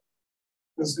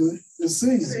 Let's go. It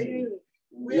says,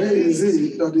 where is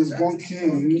he that is born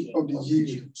King of the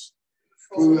Jews?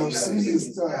 We have seen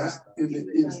his stars in the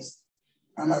east,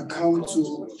 and I come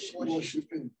to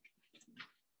worship him.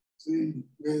 See,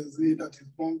 where is he that is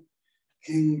born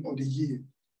King of the year?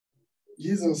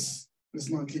 Jesus is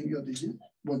not King of the year,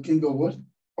 but King of what?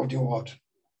 Of the world.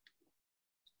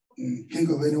 King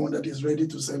of anyone that is ready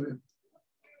to serve him.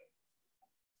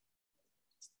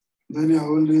 Many are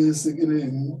only seeking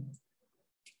him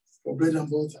for bread and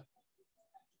butter.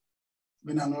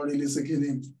 Many are not really seeking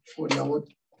him for their what?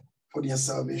 For their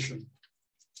salvation.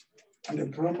 And the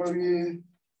primary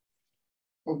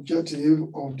objective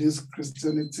of this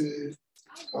Christianity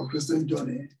or Christian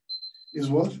journey is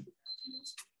what?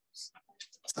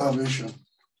 Salvation.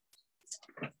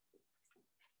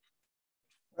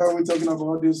 Why are we talking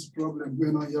about this problem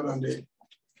going on here and there?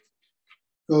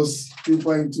 Because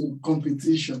people are into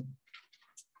competition.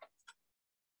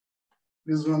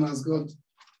 This one has got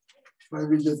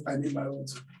private jet, I need my own.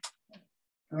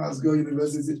 And has got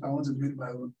university, I want to build my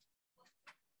own.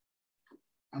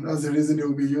 And that's the reason they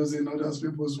will be using other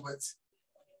people's words.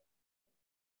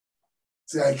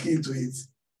 Say, I key into it.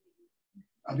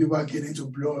 And people are keying into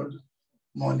blood,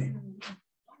 money.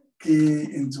 Key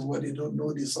into what they don't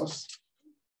know the source.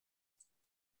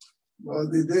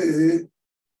 But the day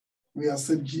we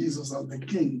accept Jesus as the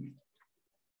King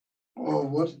of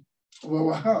what? Of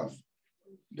our heart,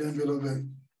 then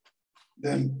beloved,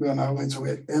 then we are now going to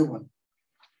heaven.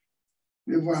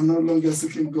 People are no longer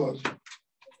seeking God.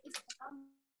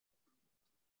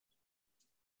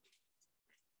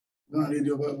 Don't read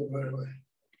your Bible very well.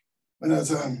 When that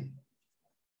time,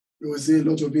 you will see a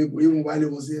lot of people, even while he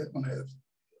was here on earth,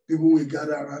 people will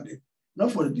gather around it.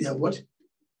 Not for their what?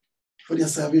 For their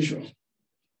salvation.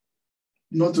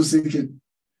 Not to seek it.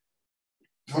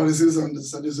 Pharisees and the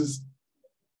Sadducees,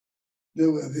 they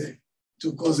were there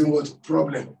to cause him what?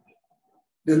 Problem.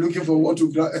 They're looking for what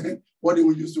to grab, what they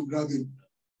would use to grab him.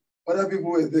 Other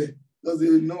people were there because they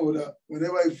know that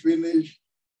whenever I finish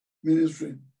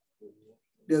ministry,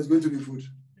 there's going to be food.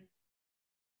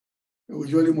 They will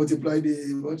usually multiply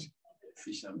the what?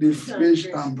 Fish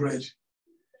and bread.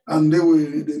 And they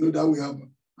know that we have.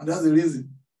 And that's the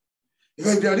reason.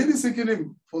 If they are really seeking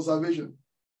him for salvation,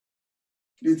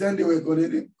 the time they were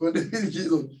condemning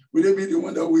Jesus, will they be the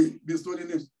one that will bestow the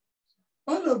names?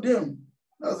 All of them.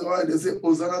 That's why they say,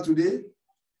 Hosanna today,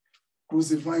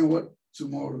 crucifying what?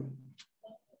 Tomorrow.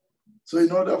 So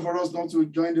in order for us not to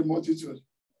join the multitude,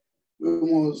 we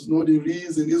must know the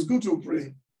reason. It's good to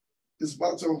pray. It's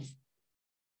part of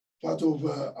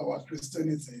our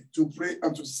Christianity, to pray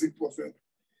and to seek for faith.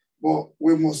 But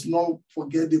we must not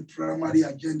forget the primary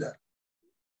agenda.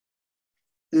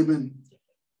 Amen.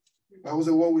 I was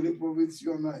say, what will it profit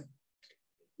you and I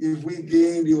if we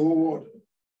gain the whole world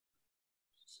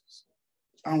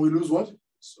and we lose what?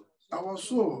 Our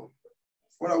soul.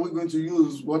 What are we going to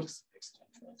use? What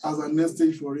as a next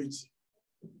stage for it?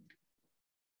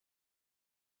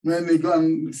 When they go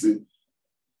and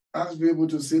ask people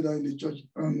to sit down in the church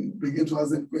and begin to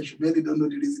ask them questions, many don't know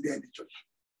the reason they're in the church.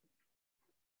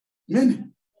 Many.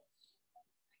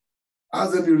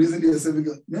 Ask them the reason they're serving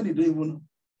God. Many don't even know.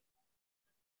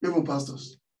 Even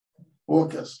pastors,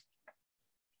 workers.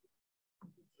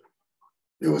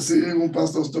 You will see even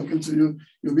pastors talking to you.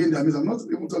 You'll be in their midst. I'm not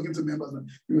even talking to members.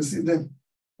 You will see them.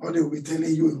 Or they will be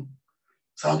telling you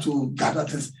how to gather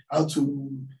things, how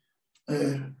to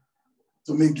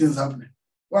make things happen.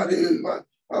 Why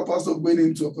are pastors going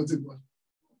into a particular?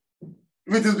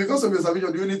 If it is because of your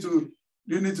salvation, do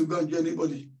you need to go and get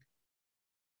anybody?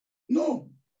 No.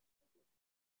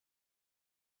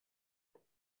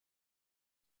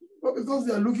 But because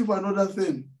they are looking for another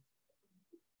thing.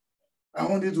 I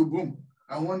want it to boom.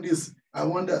 I want this. I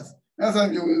want that. That's how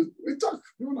we talk,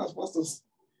 even as pastors.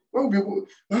 Well, people,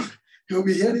 you'll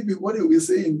be hearing what they'll be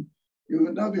saying. You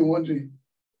will not be wondering.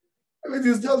 If it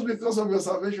is just because of your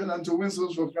salvation and to win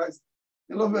souls for Christ,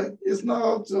 you know, it's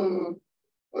not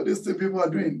what these things people are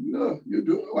doing. No, you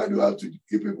do. Why do you have to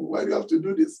keep people? Why do you have to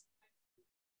do this?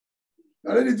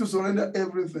 You're ready to surrender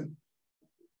everything.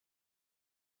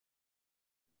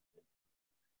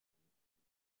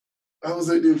 I would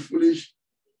say the foolish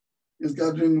is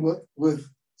gathering what?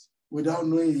 Without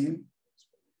knowing him,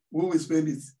 who will spend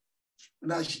it?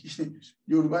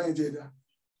 Yoruba in Jeddah.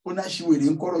 Ona she will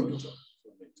encourage you.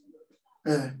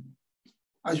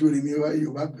 As you remember,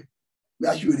 you back.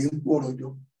 As you encourage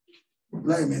you.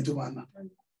 Like me to man.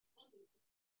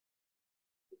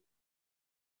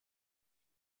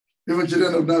 Even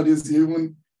children of nowadays, you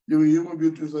will even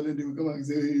build things for them. They will come and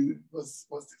say, "What's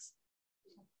this?"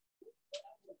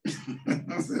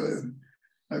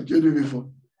 I've told you before.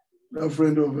 A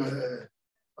friend of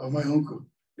my uncle.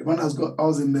 The man has got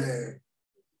house in the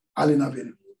Allen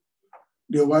Avenue.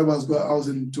 their wife has got a house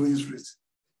in Towing Street.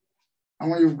 And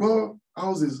when you've got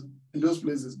houses in those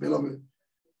places, beloved,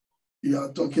 you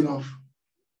are talking of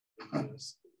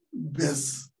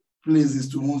best places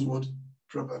to one's what?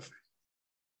 Proper faith.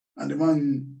 And the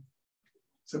man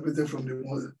separated from the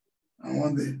mother. And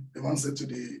one day, the man said to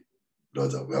the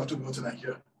daughter, we have to go to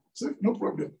Nigeria. I said, no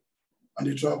problem. And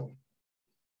they travel.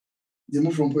 They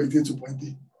moved from point A to point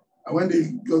B. And when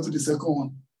they got to the second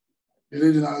one, the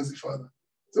lady now asked the father,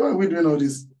 so why are we doing all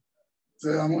this? So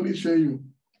I'm only showing you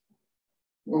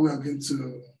what we are going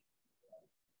to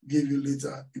give you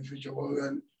later in future, what we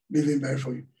are leaving by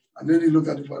for you. And then he looked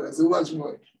at the father and said, who asked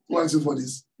you for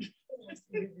this?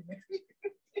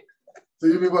 So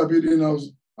you people are building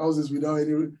houses without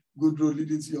any good road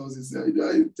leading to your houses. I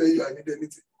tell you, I need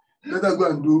anything. Let us go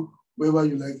and do whatever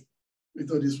you like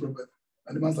with all this problem.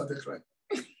 And the man started crying.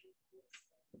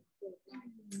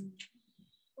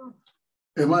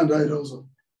 A man died also,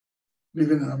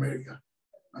 living in America.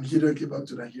 And he didn't came back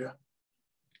to Nigeria.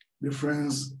 The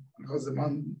friends, because the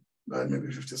man died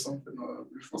maybe 50 something or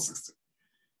before 60.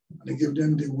 And they gave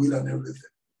them the will and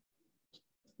everything.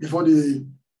 Before the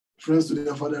friends to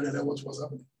their father realized what was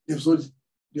happening, they sold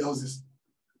the houses.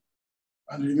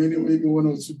 And the remaining maybe one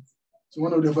or two. So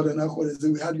one of their father now called and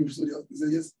said, we had you sold the house. He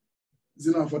said, yes, it's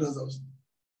in our father's house.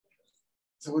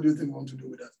 So what do you think we want to do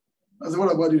with that? I said,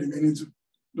 what about the remaining two?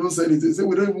 Don't sell it. They said,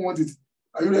 we don't even want it.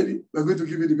 Are you ready? We're going to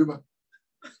give you the paper.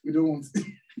 We don't want it.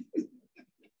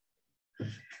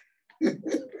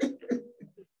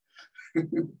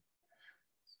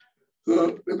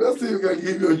 So the best thing you can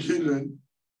give your children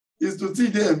is to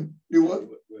teach them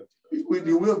with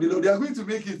the way of the Lord. They are going to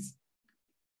make it.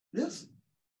 Yes.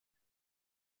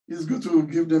 It's good to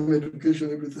give them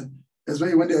education, everything.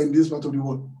 Especially when they are in this part of the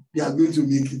world. They are going to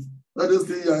make it. Not just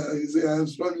say, I am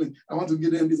struggling. I want to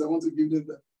give them this. I want to give them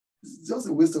that. It's just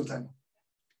a waste of time.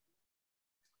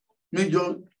 Make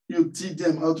sure you teach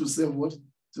them how to serve what?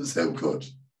 To serve God.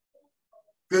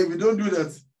 Because if you don't do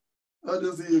that, I'll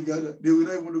just say you gather. They will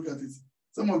not even look at it.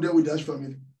 Some of them will dash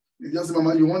family. They just say,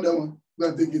 Mama, you want that one? Go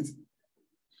and take it.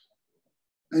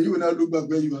 And you will not look back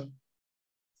where you are.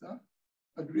 Huh?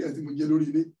 I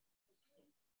think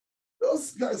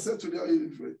those guys said to their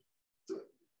friend,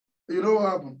 you know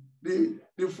what happened?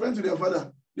 The friend to their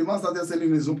father, the man started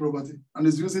selling his own property and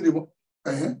is using the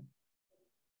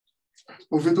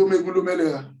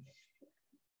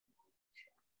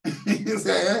he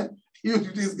said, you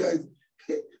do these guys.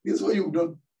 This is what you've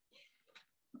done.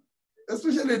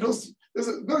 Especially those,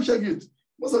 go check it.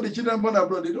 Most of the children born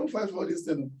abroad, they don't fight for this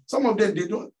thing. Some of them, they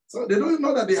don't. So they don't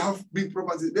know that they have big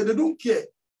properties. They don't care.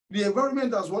 The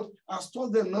environment has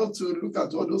taught them not to look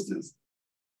at all those things.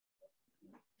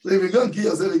 So if you can't kill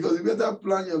yourself, because you better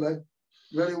plan your life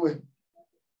very well.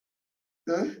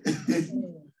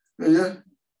 Yeah.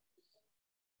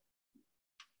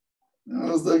 I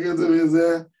was talking to him,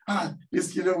 say,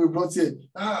 these children we brought here,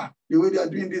 the way they are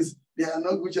doing this, they are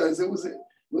not good. I say,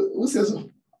 who says so?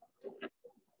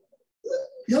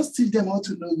 Just teach them how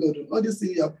to know God. All these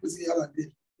things you are putting here and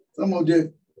there. Some of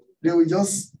them, they will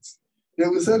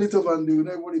sell it off and they will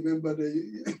not even remember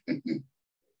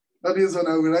that is when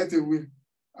I will write a will.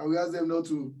 I will ask them not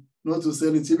to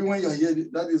sell it. Even when you are here,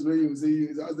 that is when you will say,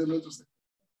 you ask them not to sell.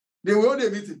 They will hold a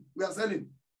meeting. We are selling.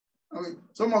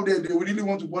 Some of them, they will really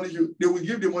want to punish you. They will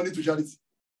give the money to charity.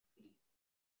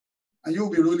 And you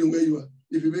will be rolling where you are.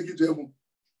 If you make it to heaven,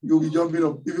 you will be jumping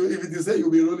up. If it is said, you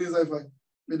will be rolling sci-fi.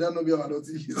 May that not be our Lord.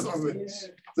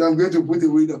 So I'm going to put a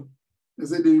will down. They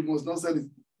say they must not sell it.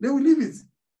 They will leave it.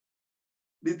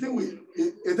 The thing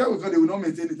they will not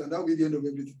maintain it, and that will be the end of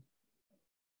everything.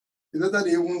 It's better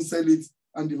they won't sell it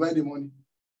and divide the money.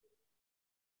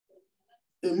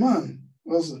 A man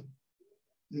also,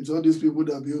 it's all these people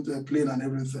that built a plane and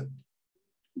everything.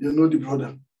 You know the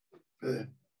brother.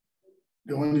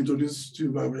 The one introduced to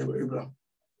you by Abraham.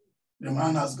 The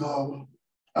man has got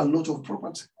a lot of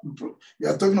property. We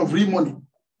are talking of real money,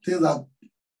 things that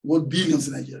worth billions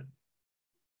in Nigeria.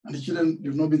 And the children,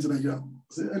 they've not been to Nigeria.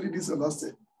 So early this and last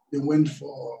year, they went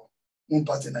for one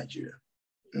party in Nigeria.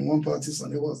 In one party,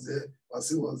 Sonny was there,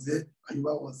 Wasi was there,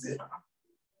 Ayuba was there.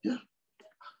 Yeah.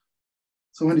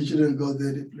 So when the children got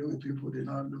there, they play with people, they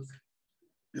now look.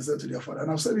 They said to their father,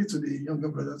 and I've said it to the younger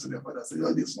brother, to their father, I said,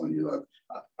 this one,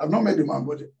 I've not met the man,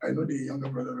 but I know the younger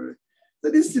brother already.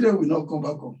 So these children will not come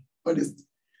back home. But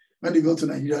when they go to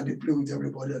Nigeria, they play with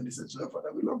everybody, and they said to their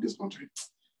father, we love this country.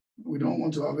 We don't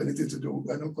want to have anything to do.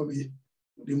 We are not coming here.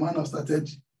 The man has started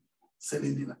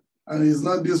selling dinner. And it's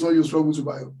not this one you struggle to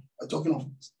buy. I'm talking of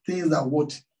things that are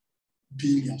worth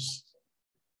billions.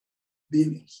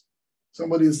 Billions.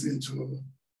 Somebody is into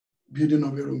building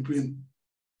of a aeroplane.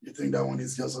 You think that one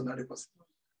is just another person.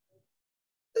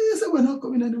 They said, we're not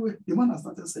coming anyway. The man has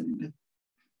started selling them.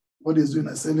 What he's doing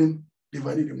is selling,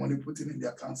 dividing the money, putting in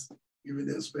their accounts, giving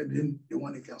them spending the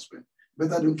one they can spend.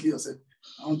 Better don't kill yourself.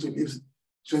 I want to leave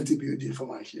 20 buildings for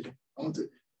my children. I want to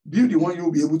build the one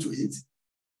you'll be able to eat.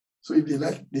 So if they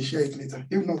like, they share it later.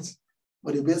 If not,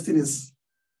 but the best thing is,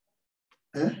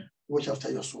 watch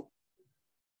after your soul.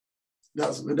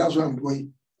 That's where I'm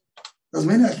going. As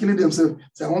many are killing themselves.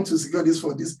 Say, I want to secure this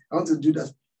for this. I want to do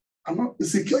that. I'm not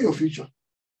secure your future.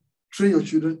 Train your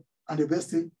children, and the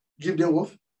best thing, give them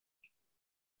what?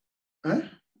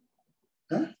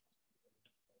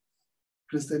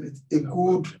 Christianity. A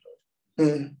good,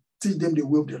 teach them the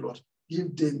way of the Lord.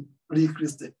 Give them real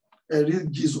Christian, a real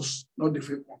Jesus, not the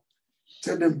fake one.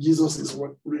 Tell them Jesus is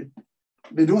what real.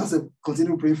 They don't have to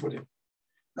continue praying for them.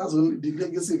 That's only the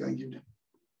legacy you can give them.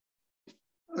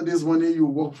 And this money you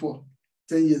work for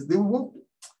 10 years. They will work,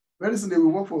 very soon they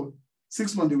will work for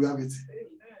 6 months, they will have it.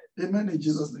 Amen in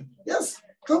Jesus' name. Yes,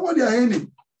 come on, they are earning.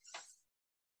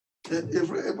 If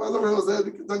a pastor was there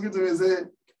talking to me, say,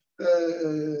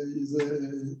 his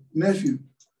nephew,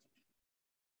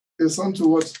 his son to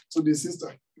what? To the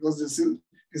sister, because the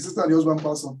sister and the husband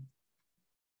passed on.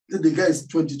 The guy is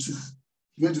 22,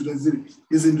 going to 23.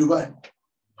 He's in Dubai.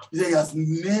 He said he has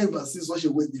never seen such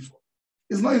a weight before.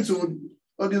 It's not into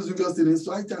all these videos, it's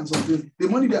right and something. The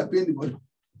money they are paying the money.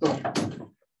 So,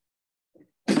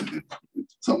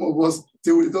 some of us,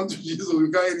 till we return to Jesus,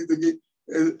 we can't eat it again.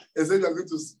 And say you are going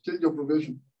to change your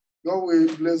profession. God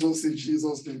will bless us in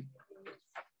Jesus' name.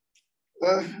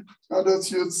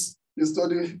 Adult youths, the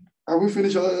study. Have we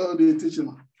finished all the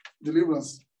teaching?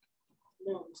 Deliverance?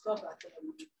 No, it's not that.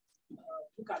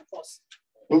 Who can cause?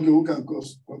 Okay, who can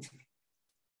cause? Okay.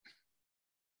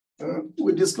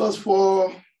 We discussed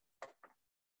 4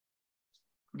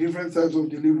 different types of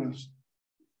deliverance.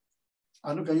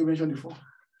 I know, can you mention the 4?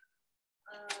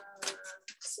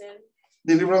 Sin.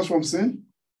 Deliverance from sin.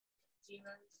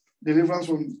 Demons. Deliverance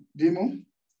from demon.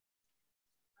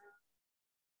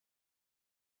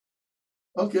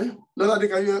 Okay. Lord,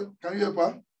 can you help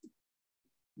her?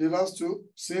 The last 2,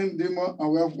 sin, demon,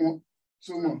 and we have 2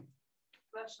 more.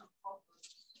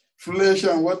 Flesh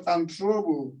and what? And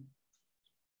trouble.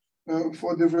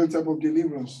 4 different types of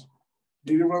deliverance.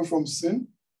 Deliverance from sin,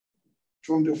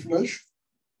 from the flesh,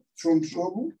 from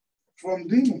trouble, from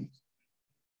demons.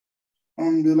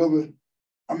 And beloved,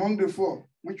 among the 4,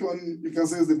 which one you can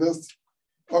say is the best?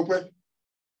 Okay.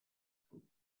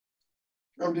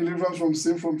 You have deliverance from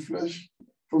sin, from flesh,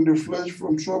 from the flesh,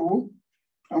 from trouble,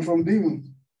 and from demons.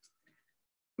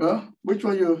 Which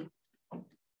one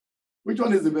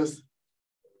is the best?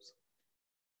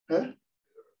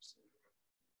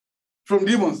 From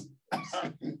demons.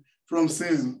 From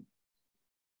sin.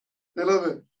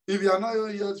 Beloved, if you are not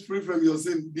yet free from your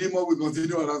sin, demon will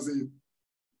continue harassing you.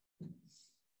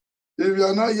 If you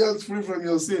are not yet free from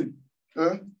your sin,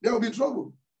 there will be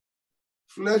trouble.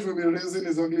 Flesh will be raising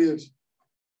its ugly head.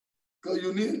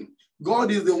 Because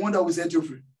God is the one that will set you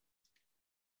free.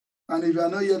 And if you are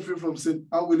not yet free from sin,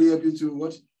 how will he help you to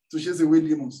what? To chase away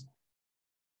demons.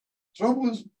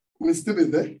 Troubles will still be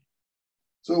there.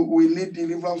 So we need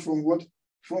deliverance from what?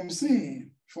 From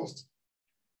sin first.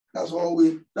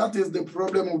 That is the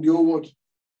problem of the whole world.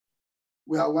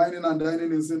 We are whining and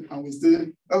dining in sin, and we still,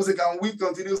 I would say, can we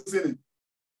continue sinning?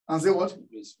 And say what?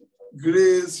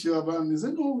 Grace shall abound. He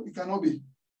said, no, it cannot be.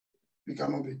 It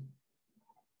cannot be.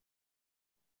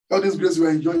 All this grace we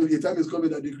are enjoying, the time is coming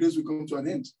that the grace will come to an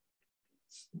end.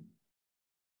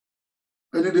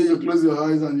 Any day you close your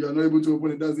eyes and you are not able to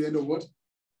open it, that's the end of what?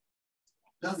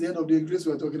 That's the end of the grace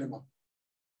we are talking about.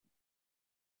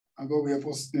 And God will help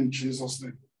us in Jesus'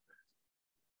 name.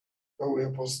 God will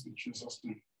help us in Jesus'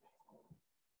 name.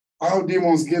 How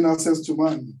demons gain access to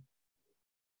man.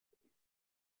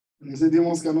 And you say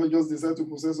demons cannot just decide to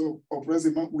possess or oppress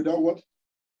a man without what?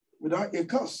 Without a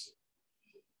curse.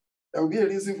 There will be a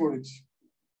reason for it.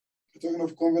 We're talking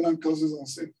of covenant curses and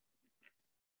sin.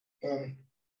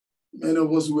 Many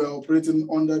of us were operating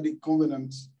under the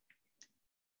covenant.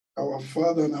 Our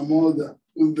father and our mother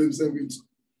put themselves into.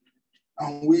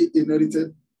 And we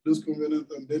inherited those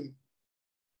covenants, and then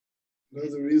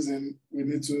that's the reason we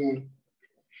need to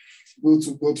go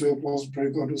to God to help us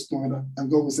break all those covenants,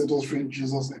 and God will set us free in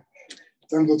Jesus' name.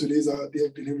 Thank God today is our day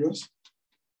of deliverance.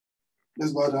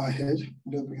 Let's bow our head and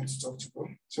let's begin to talk to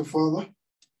God. So, Father,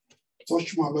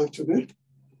 touch my life today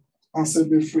and set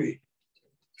me free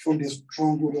from the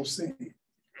stronghold of sin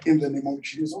in the name of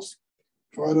Jesus.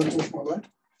 Father, touch my life,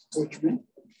 touch me,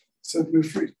 set me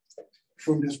free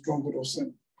from the stronghold of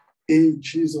sin. In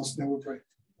Jesus' name we pray.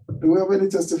 Do we have any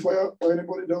testifier or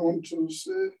anybody that wants to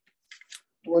say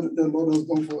what the Lord has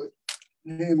done for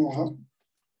him or her?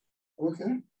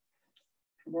 Okay.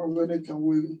 Well, when can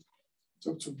we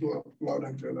talk to God loud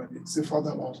and clear like this? Say,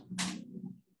 Father Lord.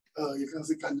 You can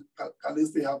say, can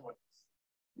this thing happen?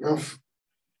 We have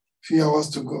few hours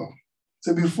to go.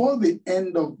 So before the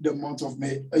end of the month of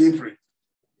April,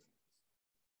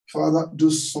 Father, do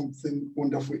something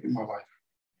wonderful in my life.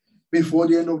 Before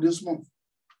the end of this month.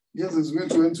 Yes, it's going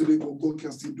to end today, but God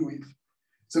can still do it.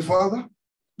 So Father,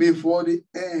 before the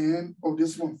end of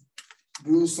this month,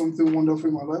 do something wonderful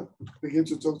in my life. Begin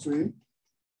to talk to him.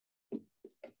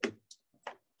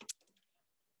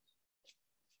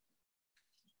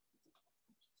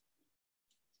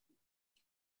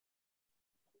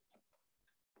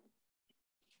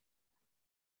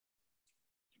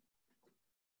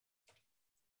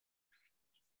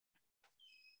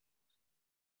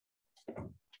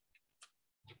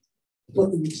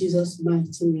 Lord, in Jesus'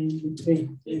 mighty name we pray.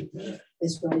 Amen.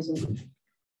 Let's rise up.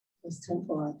 It's time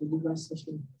for our deliverance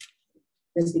session.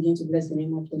 Let's begin to bless the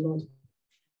name of the Lord.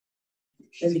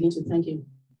 Let's begin to thank him.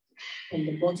 From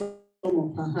the bottom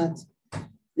of our heart,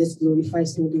 let's glorify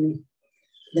his holy name.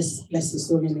 Let's bless his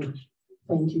holy name.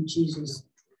 Thank you, Jesus.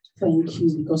 Thank you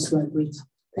because you are great.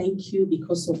 Thank you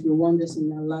because of your wonders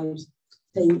in our lives.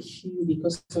 Thank you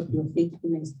because of your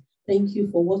faithfulness. Thank you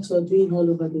for what you are doing all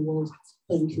over the world.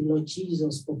 Thank you, Lord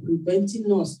Jesus, for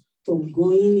preventing us from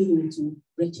going into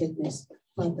wretchedness.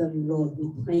 Father, Lord, we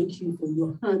thank you for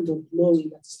your hand of glory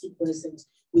that is still present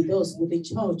with us, with the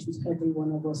church, with every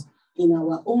one of us, in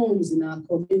our homes, in our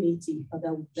community.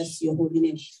 Father, we bless your holy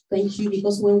name. Thank you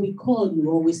because when we call, you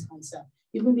always answer.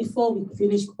 Even before we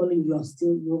finish calling, you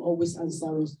always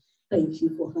answer us. Thank you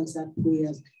for answered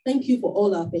prayers. Thank you for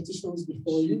all our petitions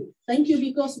before you. Thank you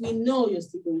because we know you're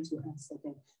still going to answer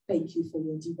them. Thank you for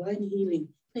your divine healing.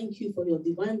 Thank you for your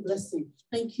divine blessing.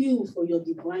 Thank you for your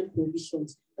divine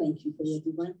provisions. Thank you for your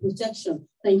divine protection.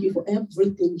 Thank you for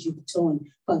everything you've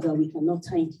done. Father, we cannot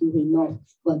thank you enough.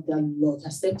 But the Lord,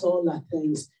 accept all our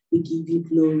thanks. We give you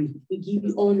glory. We give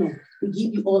you honor. We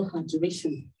give you all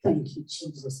adoration. Thank you,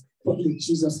 Jesus. For in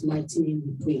Jesus' mighty name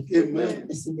we pray. Amen.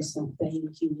 Let's sing the song.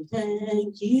 Thank you.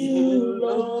 Thank you,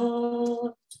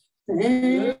 Lord.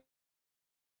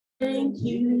 Thank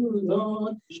you,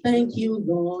 Lord. Thank you,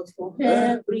 Lord, for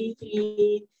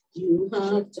everything you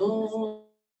have done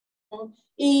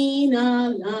in our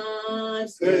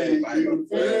lives.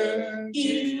 Thank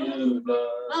you,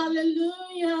 Lord.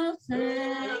 Hallelujah.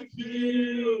 Thank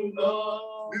you,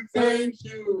 Lord. Thank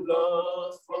you,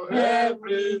 Lord, for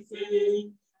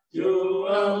everything you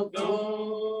have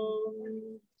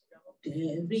done.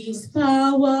 There is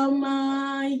power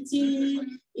mighty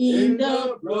in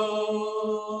the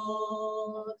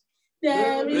blood.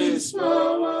 There is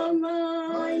power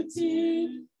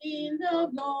mighty in the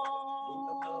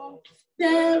blood.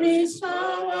 There is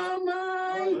power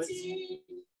mighty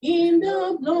in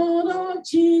the blood of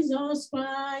Jesus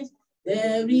Christ.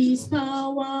 There is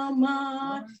power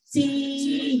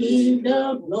mighty in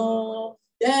the blood.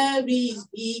 There is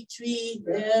victory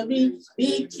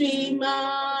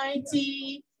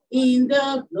mighty in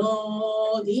the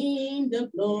blood,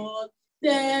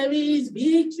 There is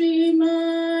victory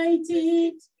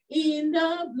mighty in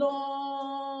the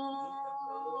blood.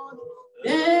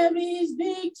 There is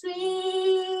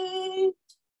victory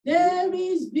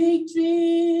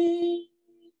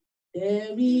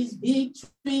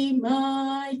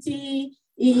mighty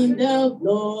in the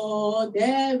blood.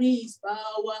 There is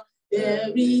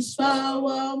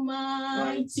power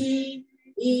mighty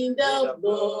in the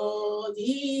blood,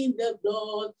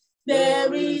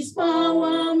 There is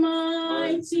power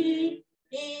mighty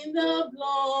in the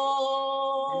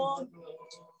blood.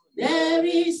 There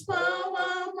is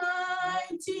power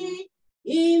mighty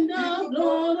in the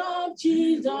blood of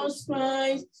Jesus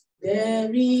Christ.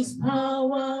 There is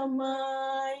power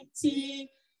mighty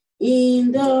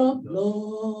in the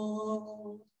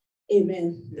blood.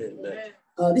 Amen. Amen.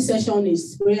 This session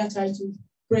is prayer titled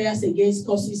Prayers Against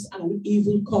Curses and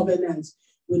Evil Covenants.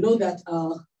 We know that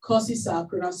curses are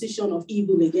pronunciation of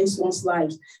evil against one's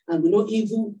life, and we know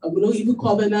evil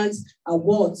covenants are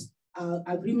what?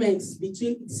 Agreements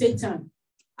between Satan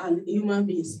and human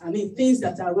beings. I mean, things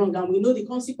that are wrong, and we know the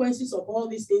consequences of all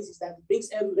these things is that it brings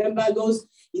embargoes,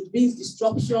 it brings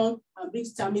destruction, and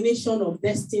brings termination of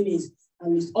destinies,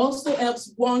 and it also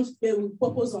helps one's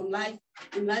purpose in life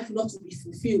not to be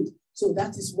fulfilled. So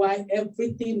that is why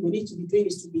everything we need to be doing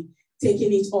is to be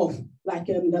taking it off. Like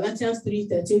Galatians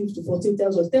 3:13-14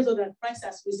 tells us that Christ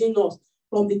has risen us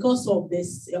from the curse of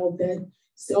this, from the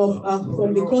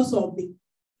curse of the,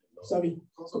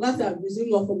 Christ has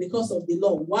risen us from the curse of the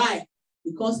law. Why?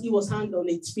 Because he was hanged on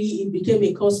a tree, it became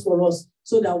a curse for us.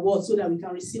 So that what? So that we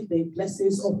can receive the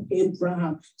blessings of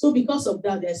Abraham. So because of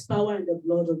that, there's power in the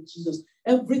blood of Jesus.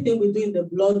 Everything we do in the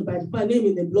blood, by the name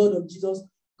in the blood of Jesus,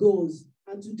 goes.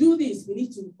 And to do this, we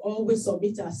need to always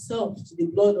submit ourselves to the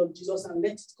blood of Jesus and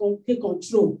let it take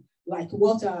control. Like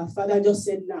what our father just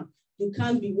said now. You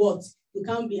can't be what? You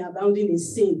can't be abounding in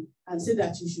sin and say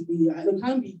that you should be. You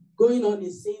can't be going on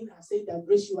in sin and say that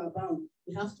grace you abound.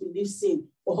 We have to leave sin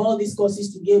for all these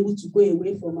causes to be able to go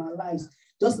away from our lives.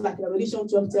 Just like Revelation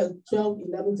 12:11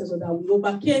 tells us that we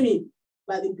overcame it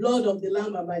by the blood of the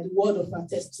Lamb and by the word of our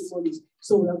testimonies.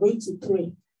 So we are going to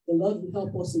pray. The Lord will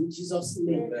help us in Jesus'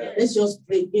 name. Amen. Let's just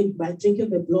pray in by drinking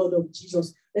the blood of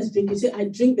Jesus. Let's drink it. Say, I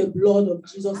drink the blood of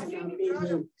Jesus and I'm made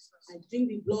whole. I drink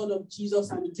the blood of Jesus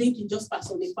and drink it, just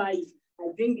personify it. I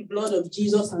drink the blood of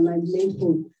Jesus and I'm made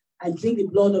whole. I drink the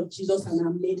blood of Jesus and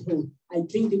I'm made whole. I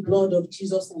drink the blood of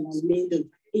Jesus and I'm made whole.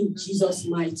 In Jesus'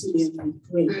 mighty name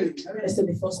we pray. Let's say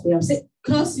the first prayer. Say,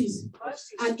 curses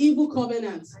and evil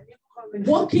covenants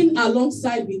walking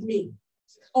alongside with me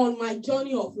on my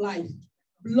journey of life.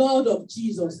 Blood of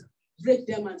Jesus, break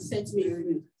them and set me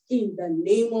free. In the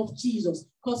name of Jesus,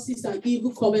 curses and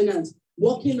evil covenants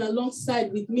walking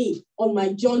alongside with me on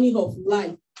my journey of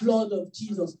life. Blood of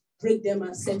Jesus, break them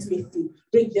and set me free.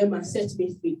 Break them and set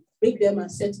me free. Break them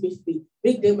and set me free.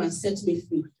 Break them and set me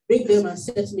free. Break them and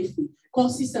set me free.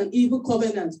 Curses and evil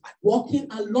covenants walking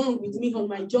along with me on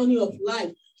my journey of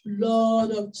life.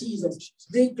 Blood of Jesus,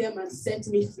 break them and set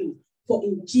me free. For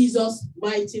in Jesus'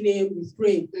 mighty name we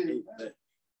pray. Amen.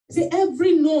 Say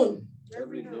every known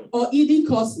or hidden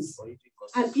curses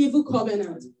and evil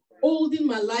covenants holding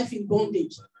my life in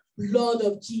bondage. Blood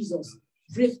of Jesus,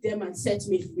 break them and set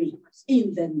me free.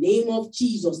 In the name of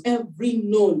Jesus, every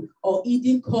known or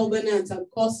hidden covenant and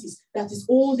curses that is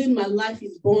holding my life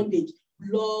in bondage.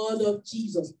 Blood of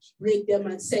Jesus, break them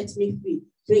and set me free.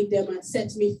 Break them and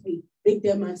set me free. Break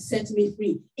them and set me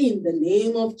free. In the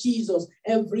name of Jesus,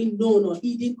 every known or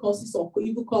hidden causes or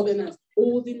evil covenants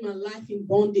holding my life in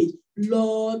bondage.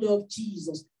 Lord of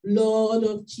Jesus, Lord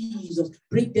of Jesus,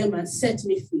 break them and set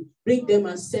me free. Break them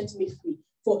and set me free.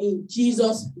 For in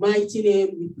Jesus' mighty name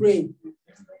we pray.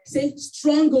 Say,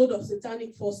 stronghold of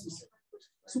satanic forces,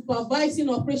 supervising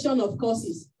operation of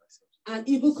curses and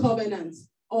evil covenants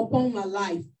upon my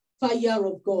life. Fire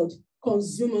of God,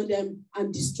 consume them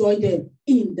and destroy them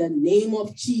in the name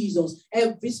of Jesus.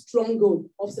 Every stronghold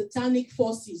of satanic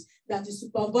forces that is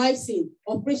supervising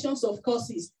operations of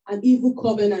curses and evil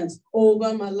covenants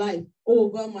over my life,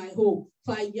 over my home.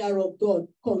 Fire of God,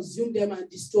 consume them and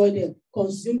destroy them.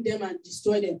 Consume them and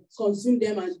destroy them. Consume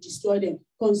them and destroy them.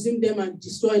 Consume them and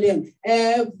destroy them.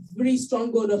 Every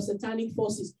stronghold of satanic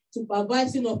forces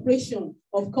supervising operation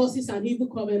of curses and evil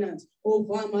covenants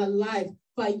over my life.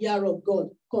 Fire of God,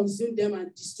 consume them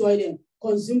and destroy them.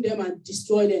 Consume them and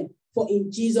destroy them. For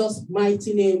in Jesus'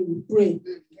 mighty name we pray.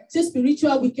 Say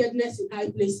spiritual wickedness in high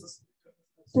places,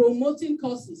 promoting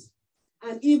curses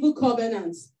and evil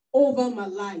covenants over my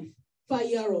life.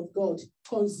 Fire of God,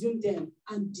 consume them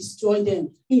and destroy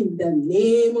them in the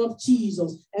name of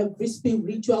Jesus. Every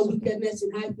spiritual wickedness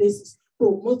in high places,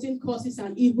 promoting curses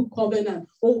and evil covenant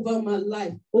over my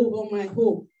life, over my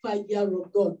home. Fire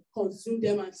of God, consume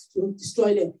them and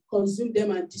destroy them. Consume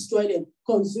them and destroy them.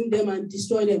 Consume them and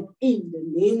destroy them in the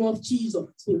name of Jesus.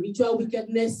 Spiritual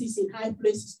wickednesses in high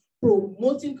places,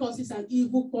 promoting curses and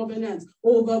evil covenants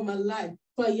over my life.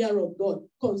 Fire of God,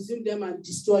 consume them and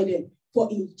destroy them. For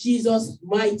in Jesus'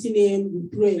 mighty name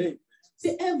we pray.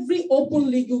 See, every open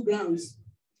legal grounds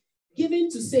given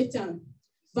to Satan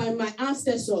by my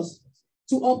ancestors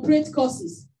to operate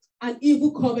curses and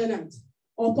evil covenants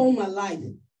upon my life.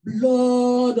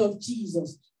 Blood of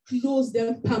Jesus, close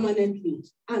them permanently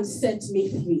and set me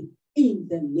free. In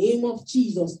the name of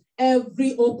Jesus,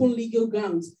 every open legal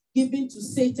grounds given to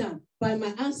Satan by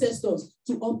my ancestors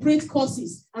to operate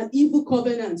curses and evil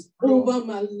covenants over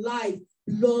my life.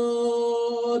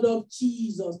 Blood of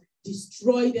Jesus,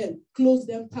 destroy them, close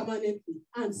them permanently,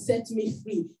 and set me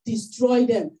free. Destroy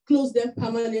them, close them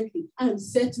permanently, and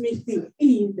set me free.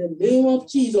 In the name of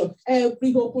Jesus,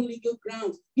 every open legal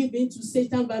ground given to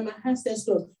Satan by my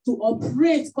ancestors to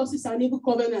operate curses and evil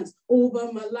covenants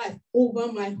over my life,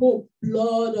 over my home.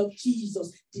 Blood of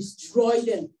Jesus, destroy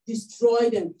them, destroy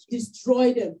them,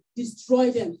 destroy them,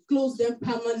 destroy them, close them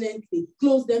permanently,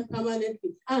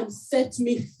 and set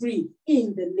me free.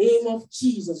 In the name of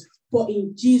Jesus. For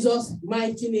in Jesus'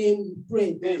 mighty name we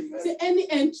pray. Amen. Say any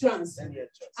entrance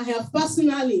I have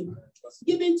personally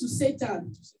given to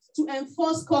Satan to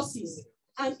enforce curses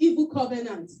and evil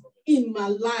covenants in my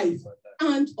life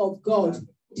and of God,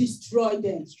 destroy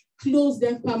them, close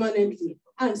them permanently,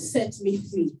 and set me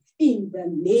free. In the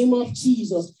name of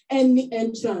Jesus, any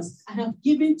entrance I have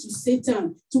given to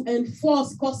Satan to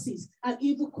enforce curses and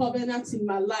evil covenants in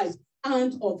my life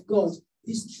and of God,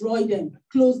 destroy them,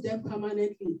 close them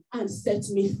permanently, and set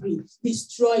me free.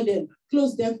 Destroy them,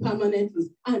 close them permanently,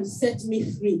 and set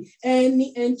me free.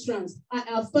 Any entrance I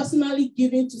have personally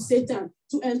given to Satan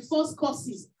to enforce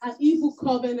curses and evil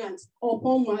covenants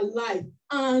upon my life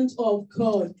and of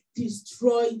God,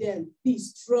 destroy them,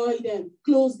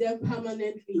 close them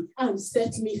permanently, and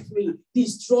set me free.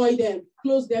 Destroy them,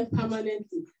 close them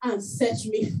permanently, and set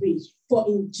me free. For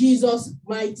in Jesus'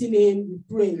 mighty name we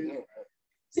pray.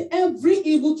 See, every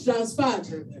evil transferred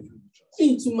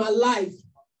into my life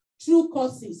through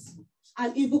curses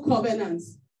and evil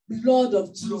covenants, blood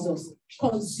of Jesus,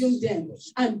 consume them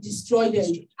and destroy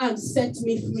them and set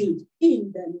me free.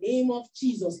 In the name of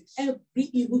Jesus, every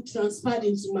evil transferred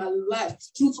into my life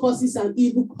through curses and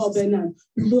evil covenants,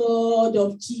 blood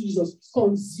of Jesus,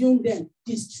 consume them,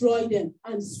 destroy them,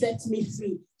 and set me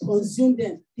free. Consume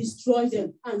them, destroy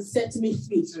them, and set me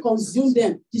free. Consume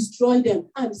them, destroy them,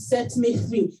 and set me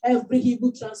free. Every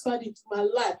evil transferred into my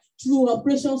life through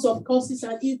operations of curses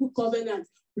and evil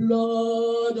covenants,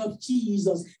 blood of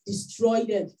Jesus, destroy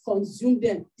them, consume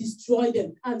them, destroy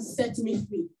them, and set me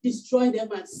free. Destroy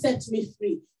them and set me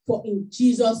free. For in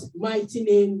Jesus' mighty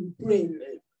name we pray.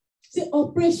 See,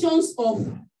 operations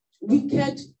of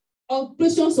the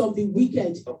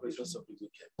wicked,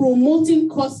 promoting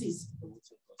curses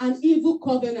and evil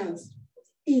covenants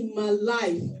in my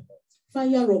life,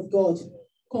 fire of God,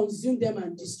 consume them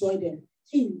and destroy them.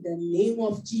 In the name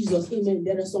of Jesus, amen.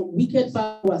 There are some wicked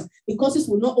powers. The curses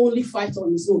will not only fight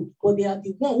on its own, but they are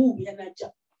the one who will be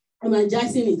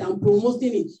energizing it and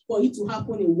promoting it for it to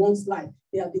happen in one's life.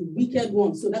 They are the wicked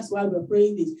ones. So that's why we're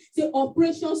praying this. Say,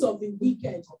 operations of the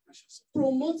wicked,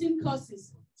 promoting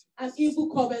curses and evil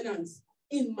covenants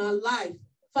in my life,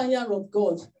 fire of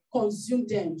God, consume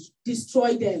them,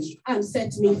 destroy them, and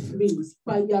set me free.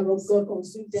 Fire of God,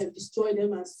 consume them, destroy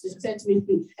them, and set me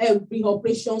free. Every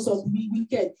operations of the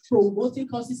wicked, promoting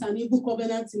curses and evil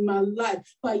covenants in my life,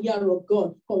 fire of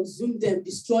God, consume them,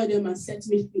 destroy them, and set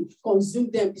me free.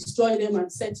 Consume them, destroy them, and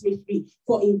set me free.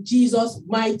 For in Jesus'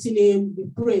 mighty name we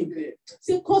pray.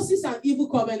 Say, curses and evil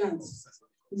covenants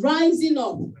rising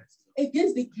up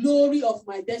against the glory of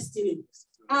my destiny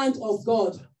and of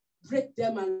God, break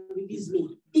them and release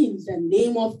me. In the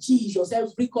name of Jesus,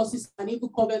 every curses and evil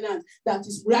covenant that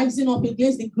is rising up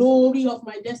against the glory of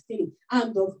my destiny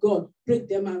and of God, break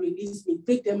them and release me.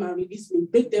 Break them and release me.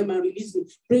 Break them and release me.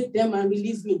 Break them and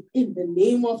release me. In the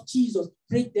name of Jesus,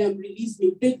 break them, release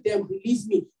me. Break them, release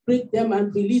me. Break them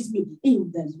and release me. In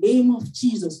the name of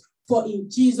Jesus. For in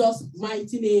Jesus'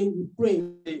 mighty name we pray.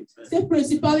 Say,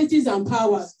 principalities and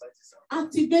powers,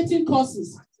 activating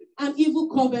curses and evil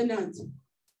covenants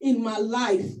in my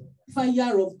life,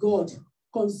 fire of God,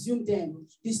 consume them,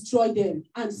 destroy them,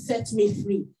 and set me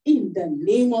free. In the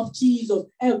name of Jesus,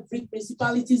 every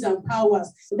principalities and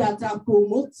powers that are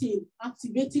promoting,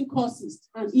 activating curses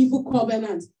and evil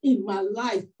covenants in my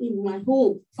life, in my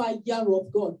home, fire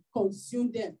of God,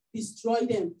 consume them, destroy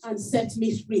them, and set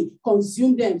me free.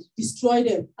 Consume them, destroy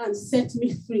them, and set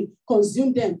me free.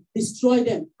 Consume them, destroy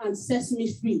them, and set me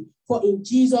free. For in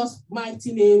Jesus'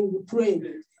 mighty name we pray.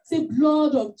 Say,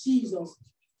 blood of Jesus,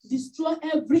 destroy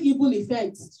every evil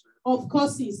effect of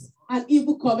curses and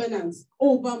evil covenants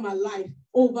over my life,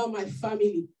 over my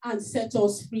family, and set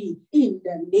us free. In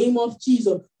the name of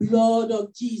Jesus, blood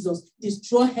of Jesus,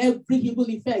 destroy every evil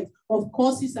effect of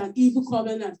curses and evil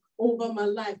covenants over my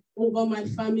life, over my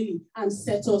family, and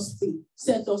set us free.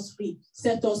 Set us free.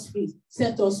 Set us free.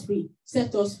 Set us free.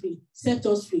 Set us free. Set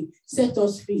us free. Set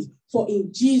us free. For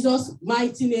in Jesus'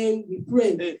 mighty name we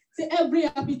pray. Say, every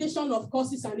habitation of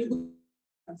curses and evil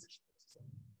covenants,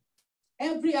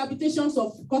 every habitation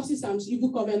of curses and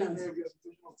evil covenants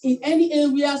in any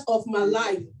areas of my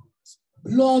life,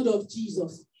 blood of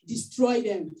Jesus, destroy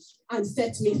them and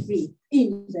set me free.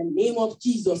 In the name of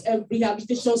Jesus, every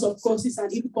habitation of curses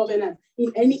and evil covenants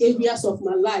in any areas of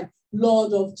my life,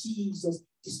 blood of Jesus,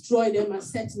 destroy them and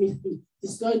set me free.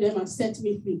 Destroy them and set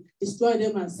me free. Destroy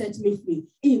them and set me free.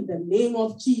 In the name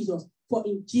of Jesus, for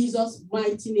in Jesus'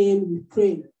 mighty name we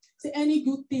pray. Say, any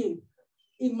good thing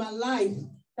in my life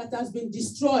that has been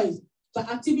destroyed by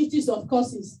activities of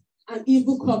curses and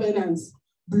evil covenants,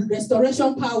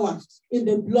 restoration power in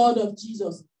the blood of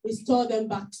Jesus, restore them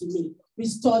back to me.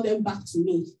 Restore them back to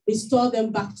me. Restore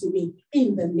them back to me.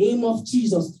 In the name of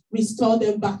Jesus, restore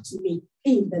them back to me.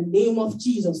 In the name of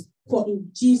Jesus, for in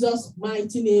Jesus'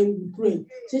 mighty name we pray.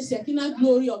 Say, Shekinah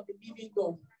glory of the living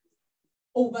God,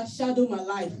 overshadow my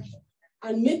life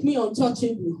and make me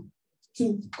untouchable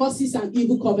to curses and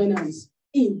evil covenants.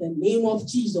 In the name of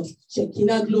Jesus,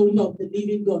 Shekinah glory of the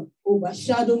living God,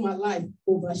 overshadow my life,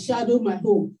 overshadow my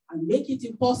home, and make it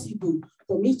impossible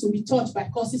for me to be touched by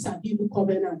curses and evil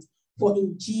covenants. For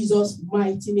in Jesus'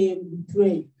 mighty name we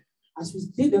pray. As we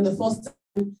did in the first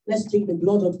time, let's drink the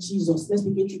blood of Jesus. Let's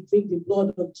begin to drink the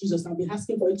blood of Jesus and be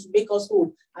asking for it to make us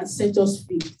whole and set us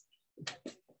free.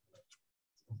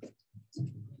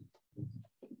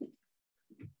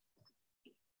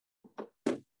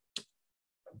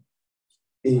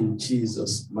 In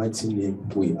Jesus' mighty name,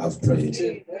 we have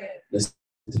prayed. Let's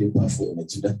take a for a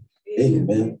today.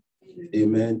 Amen.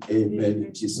 Amen. Amen.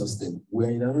 In Jesus' name. We're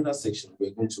in another section.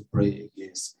 We're going to pray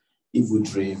against evil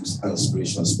dreams and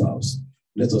spiritual spouse.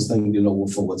 Let us thank the Lord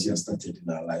for what He has started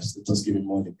in our lives. Let us give Him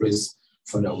all the praise.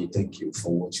 Father, we thank You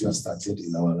for what You have started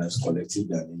in our lives,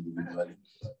 collectively and individually.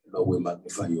 Lord, we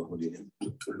magnify Your holy name.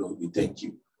 Lord, we thank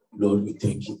You. Lord, we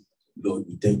thank You. Lord,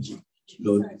 we thank You.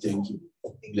 Lord, we thank You.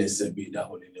 Blessed be the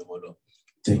holy name, O Lord.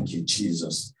 Thank You,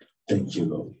 Jesus. Thank You,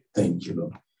 Lord. Thank You,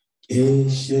 Lord.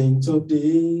 Ancient of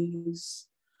days,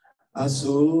 as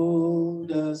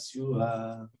old as You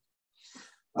are,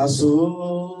 as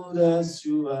old as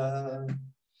You are,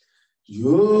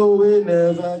 You will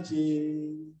never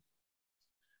change.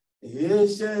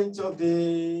 Ancient of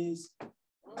days,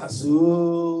 as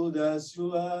old as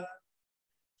You are,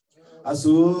 as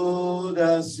old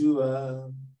as You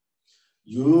are,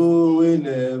 You will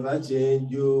never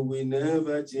change. You will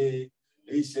never change.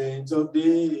 Ancient of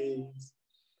days,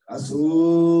 as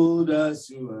old as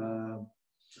You are,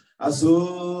 as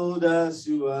old as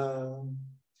You are,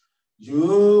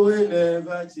 You will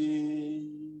never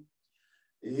change.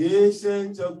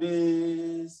 Ancient of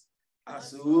days,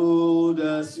 as old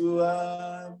as You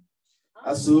are,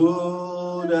 as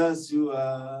old as You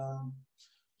are,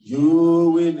 You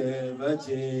will never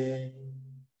change.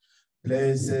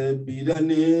 Blessed be the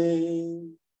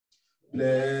name,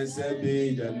 blessed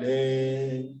be the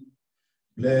name,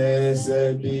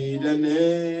 blessed be the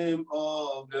name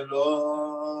of the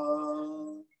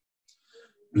Lord.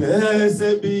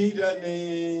 Blessed be the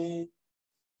name,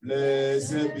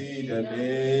 blessed be the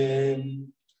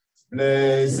name,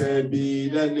 blessed be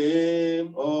the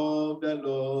name of the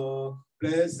Lord.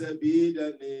 Blessed be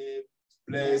the name,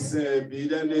 blessed be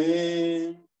the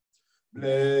name,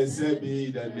 blessed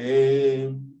be the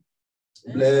name,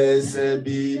 blessed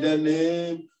be the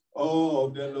name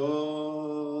of the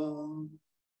Lord.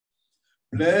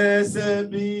 Blessed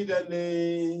be the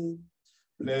name,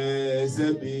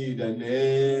 blessed be the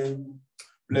name,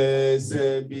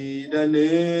 blessed be the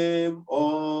name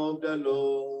of the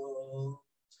Lord.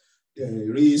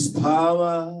 There is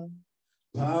power,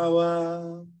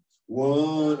 power,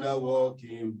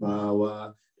 wonder-working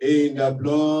power in the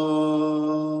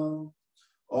blood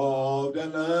of the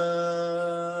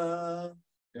Lamb.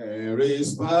 There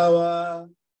is power,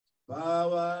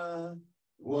 power,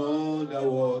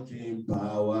 wonder-working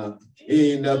power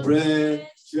in the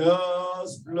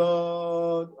precious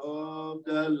blood of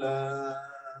the Lamb.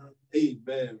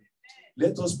 Amen.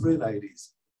 Let us pray like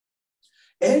this.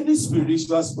 Any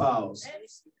spiritual spouse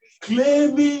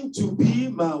claiming to be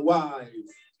my wife,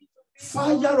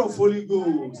 fire of Holy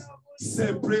Ghost,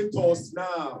 separate us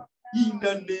now. In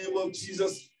the name of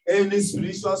Jesus, any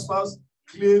spiritual spouse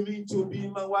claiming to be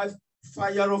my wife,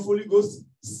 fire of Holy Ghost,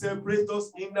 separate us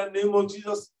in the name of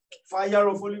Jesus. Fire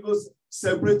of Holy Ghost,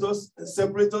 separate us,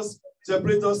 separate us,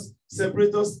 separate us,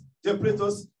 separate us, separate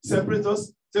us, separate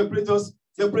us, separate us,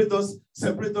 separate us,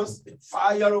 separate us.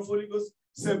 Fire of Holy Ghost,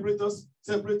 separate us,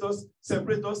 separate us,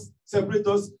 separate us, separate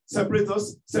us, separate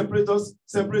us, separate us,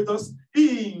 separate us.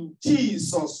 In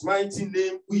Jesus' mighty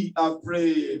name, we have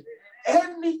prayed.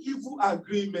 Any evil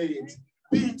agreement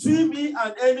between me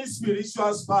and any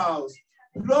spiritual spouse,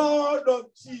 blood of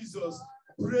Jesus,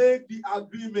 break the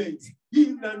agreement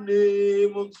in the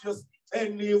name of Jesus.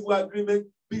 Any evil agreement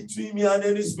between me and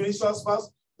any spiritual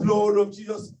spouse, blood of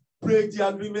Jesus, break the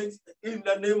agreement in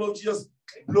the name of Jesus.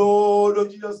 Blood of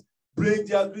Jesus, break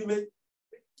the agreement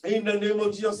in the name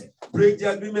of Jesus. Break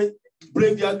the agreement,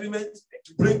 break the agreement,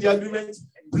 break the agreement,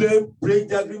 break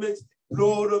the agreement.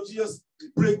 Blood of Jesus,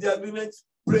 break the agreement,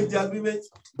 break the agreement,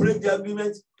 break the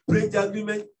agreement, break the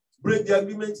agreement, break the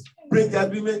agreement, break the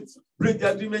agreement, break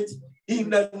the agreement. In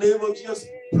the name of Jesus,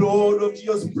 blood of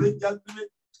Jesus, break the agreement,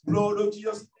 blood of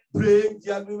Jesus, break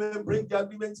the agreement, break the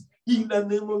agreement. In the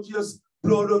name of Jesus,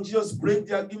 blood of Jesus, break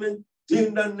the agreement.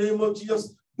 In the name of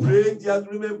Jesus, break the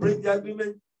agreement, break the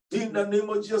agreement. In the name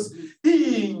of Jesus,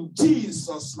 in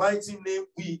Jesus' mighty name,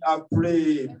 we are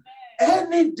praying.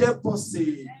 Any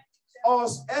deposit or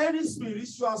any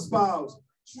spiritual spouse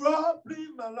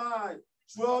troubling my life,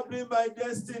 troubling my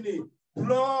destiny,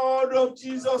 Blood of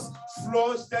Jesus,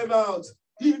 flush them out.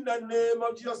 In the name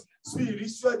of Jesus,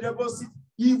 spiritual deposit,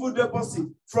 evil deposit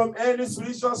from any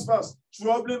spiritual spouse,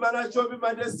 troubling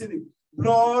my destiny.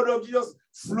 Blood of Jesus,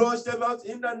 flush them out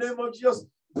in the name of Jesus.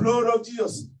 Blood of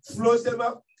Jesus, flush them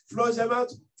out, flush them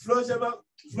out, flush them out,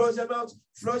 flush them out,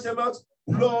 flush them out.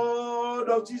 Blood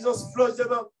of Jesus, flush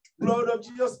them out. Blood of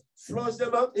Jesus, flush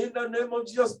them out in the name of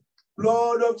Jesus.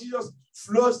 Blood of Jesus,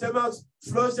 flush them out,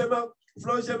 flush them out,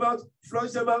 flush them out,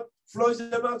 flush them out, flush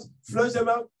them out, flush them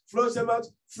out, flush them out,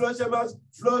 flush them out,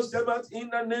 flush them out in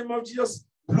the name of Jesus.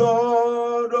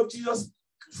 Blood of Jesus,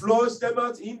 flush them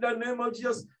out in the name of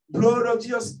Jesus. Blood of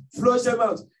Jesus, flush them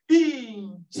out.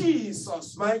 In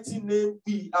Jesus' mighty name,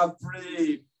 we have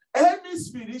prayed. Any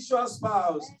spiritual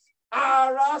spouse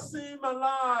harassing my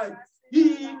life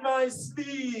in my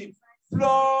sleep,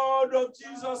 blood of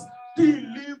Jesus,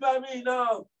 deliver me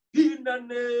now. In the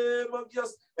name of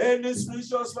Jesus, any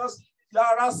spiritual spouse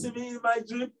harassing me in my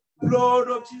dream, blood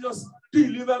of Jesus,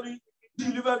 deliver me,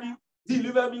 deliver me,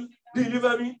 deliver me,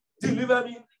 deliver me, deliver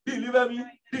me, deliver me,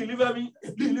 deliver me,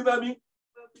 deliver me,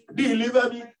 deliver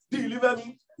me, deliver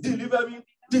me, deliver me,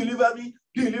 deliver me,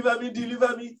 deliver me,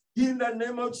 deliver me, in the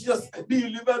name of Jesus,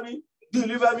 deliver me,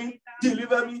 deliver me,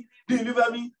 deliver me,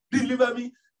 deliver me, deliver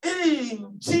me.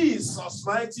 In Jesus'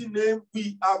 mighty name,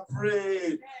 we are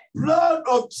prayed. Blood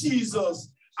of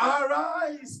Jesus,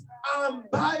 arise and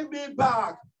buy me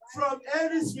back from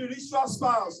any spiritual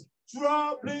spouse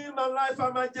troubling my life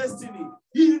and my destiny.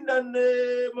 In the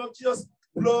name of Jesus,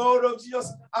 blood of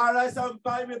Jesus, arise and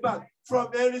buy me back from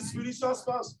any spiritual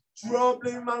spouse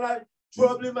troubling my life,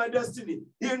 troubling my destiny.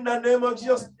 In the name of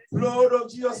Jesus, blood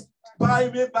of Jesus, buy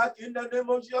me back. In the name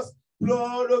of Jesus,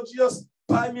 blood of Jesus,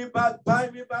 buy me back, buy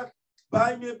me back,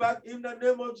 buy me back. In the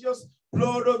name of Jesus,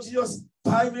 blood of Jesus,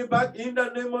 buy me back. In the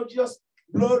name of Jesus,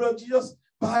 blood of Jesus,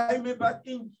 buy me back.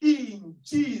 In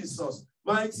Jesus'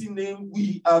 mighty name,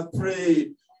 we have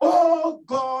prayed. Oh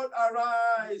God,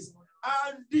 arise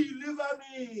and deliver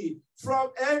me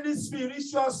from any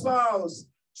spiritual spouse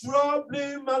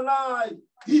troubling my life.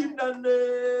 In the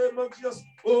name of Jesus,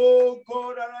 oh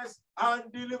God, arise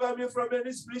and deliver me from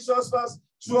any spiritual spouse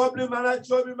troubling my life,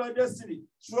 troubling my destiny,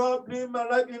 troubling my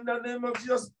life. In the name of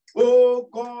Jesus, oh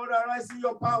God, arise in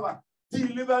your power.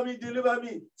 Deliver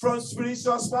me from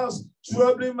spiritual spouse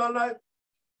troubling my life,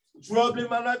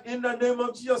 in the name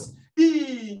of Jesus.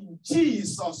 In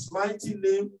Jesus' mighty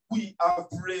name, we are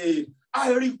prayed.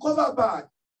 I recover back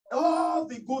all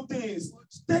the good things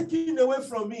taken away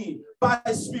from me by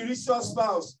a spiritual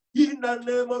spouse. In the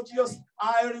name of Jesus,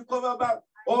 I recover back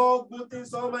all good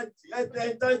things, all my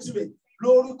entitlement.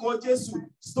 Lord God Jesus,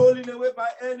 stolen away by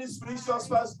any spiritual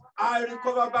spouse. I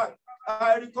recover back.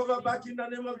 I recover back in the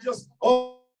name of Jesus.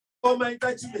 All my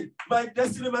entitlement, my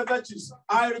destiny, my virtues,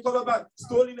 I recover back.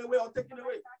 Stolen away or taken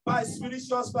away by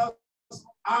spiritual spouse.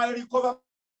 I recover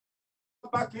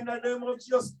back in the name of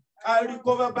Jesus. I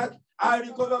recover back. I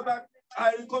recover back.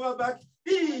 I recover back.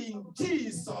 In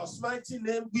Jesus' mighty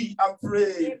name, we are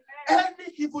praying.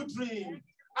 Any evil dream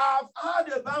I've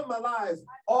heard about my life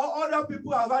or other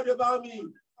people have heard about me,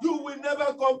 you will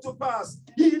never come to pass.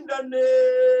 In the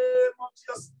name of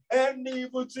Jesus, any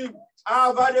evil dream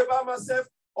I've heard about myself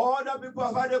or other people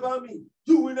have heard about me,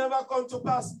 you will never come to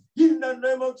pass. In the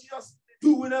name of Jesus,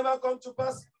 you will never come to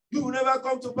pass. You will never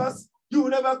come to pass. You will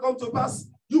never come to pass.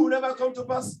 You will never come to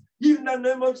pass. In the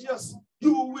name of Jesus,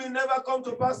 you will never come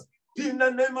to pass. In the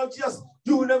name of Jesus,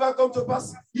 you will never come to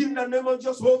pass. In the name of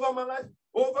Jesus, over my life,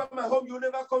 over my home, you will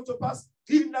never come to pass.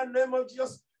 In the name of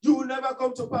Jesus, you will never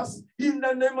come to pass. In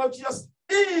the name of Jesus,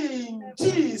 in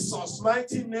Jesus'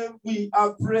 mighty name, we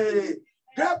are praying.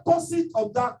 Deposit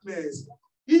of darkness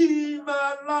in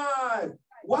my life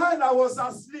while I was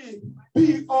asleep,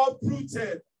 be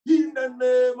uprooted. In the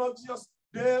name of Jesus,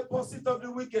 deposit of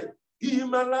the wicked in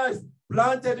my life,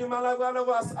 planted in my life while I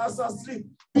was asleep,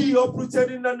 be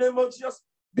uprooted in the name of Jesus.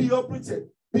 Be uprooted.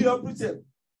 Be uprooted.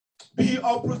 Be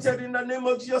uprooted in the name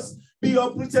of Jesus. Be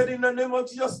uprooted in the name of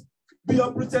Jesus. Be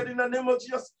uprooted in the name of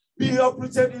Jesus. Be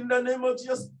uprooted in the name of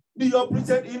Jesus. Be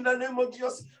uprooted in the name of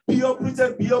Jesus. Be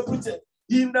uprooted. Be uprooted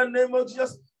in the name of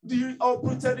Jesus. Be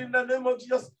uprooted in the name of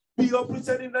Jesus. Be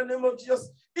uprooted in the name of Jesus.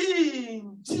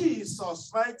 In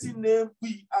Jesus' mighty name,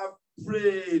 we have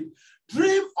prayed.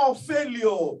 Dream of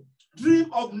failure, dream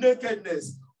of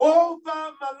nakedness over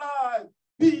my life,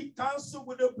 be cancelled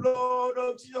with the blood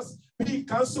of Jesus. Be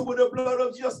cancelled with the blood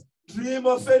of Jesus. Dream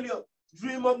of failure,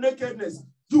 dream of nakedness.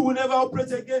 You will never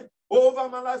operate again over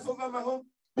my life, over my home.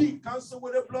 Be cancelled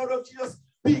with the blood of Jesus.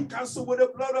 Be cancelled with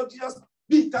the blood of Jesus.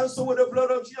 Be cancelled with the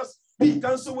blood of Jesus. Be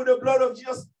cancelled with the blood of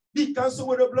Jesus. Be cancelled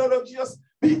with the blood of Jesus.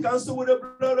 Be cancelled with the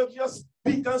blood of Jesus.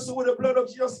 Be cancelled with the blood of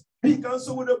Jesus. Be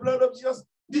cancelled with the blood of Jesus.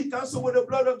 Be cancelled with the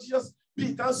blood of Jesus.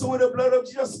 Be cancelled with the blood of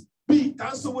Jesus. Be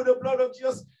cancelled with the blood of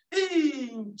Jesus.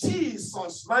 In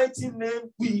Jesus' mighty name,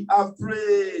 we have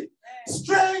prayed.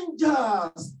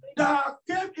 Strangers that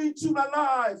came into my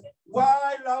life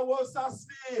while I was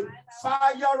asleep,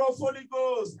 fire of Holy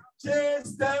Ghost,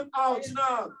 chase them out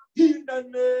now. In the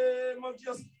name of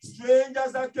Jesus,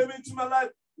 strangers that came into my life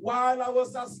while I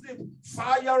was asleep,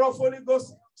 fire of Holy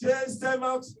Ghost, chase them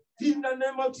out. In the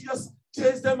name of Jesus,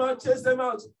 chase them out, chase them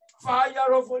out.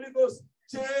 Fire of Holy Ghost,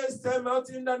 chase them out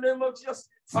in the name of Jesus.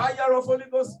 Fire of Holy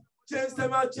Ghost, chase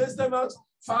them out, chase them out.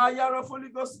 Fire of Holy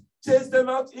Ghost, chase them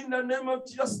out in the name of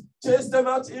Jesus. Chase them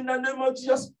out in the name of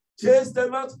Jesus. Chase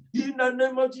them out in the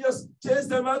name of Jesus. Chase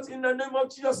them out in the name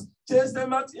of Jesus. Chase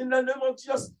them out in the name of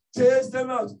Jesus. Chase them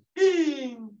out.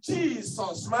 In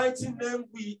Jesus' mighty name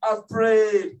we have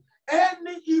prayed.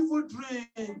 Any evil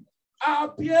dream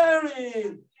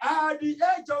appearing at the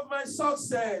edge of my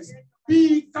success,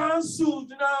 be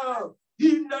cancelled now.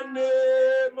 In the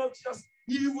name of Jesus.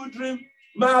 Evil dream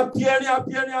appearing at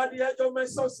the edge of my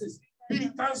success, be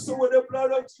cancelled with the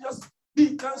blood of Jesus.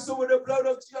 Be cancelled with the blood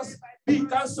of Jesus. Be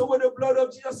cancelled with the blood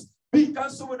of Jesus. Be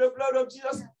cancelled with the blood of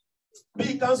Jesus.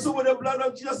 Be cancelled with the blood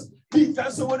of Jesus. Be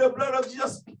cancelled with the blood of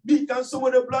Jesus. Be cancelled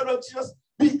with the blood of Jesus.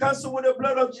 Be cancelled with the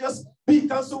blood of Jesus. Be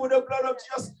cancelled with the blood of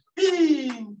Jesus.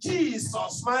 In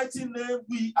Jesus' mighty name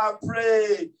we are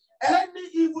praying. Any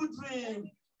evil dream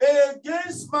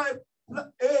against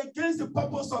the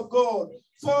purpose of God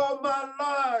for my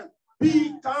life,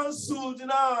 be cancelled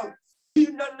now.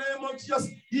 In the name of Jesus,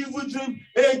 evil dream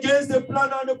against the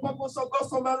plan and the purpose of God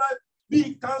for my life,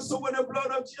 be cancelled with the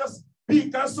blood of Jesus.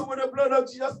 Be cancelled with the blood of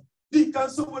Jesus. Be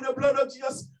cancelled with the blood of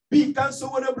Jesus. Be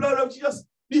cancelled with the blood of Jesus.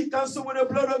 Be cancelled with the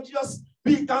blood of Jesus.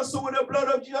 Be cancelled with the blood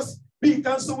of Jesus. Be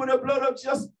cancelled with the blood of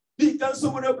Jesus. Be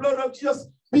cancelled with the blood of Jesus.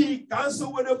 Be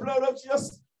cancelled with the blood of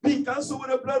Jesus. Be cancelled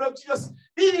with the blood of Jesus.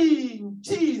 In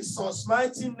Jesus'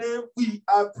 mighty name we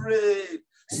are prayed.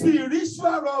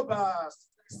 Spiritual robbers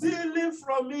stealing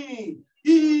from me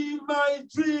in my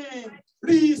dream,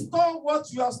 restore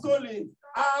what you have stolen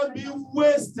and be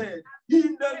wasted.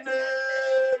 In the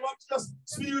name of Jesus,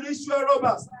 spiritual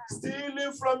robbers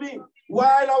stealing from me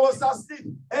while I was asleep.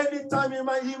 Anytime in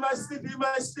my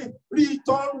sleep,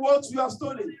 return what you have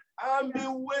stolen and be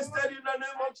wasted in the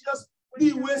name of Jesus.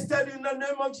 Be wasted in the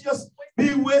name of Jesus.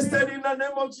 Be wasted in the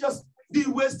name of Jesus. Be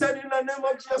wasted in the name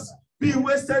of Jesus. Be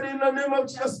wasted in the name of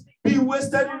Jesus. Be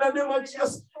wasted in the name of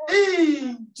Jesus.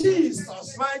 In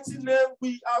Jesus' mighty name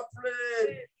we are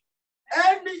praying.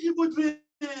 Any evil dream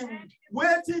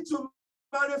waiting to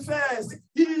manifest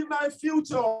in my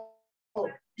future,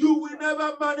 you will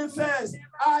never manifest.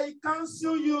 I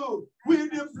cancel you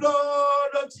with the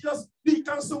blood of Jesus. Be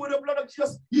cancelled with the blood of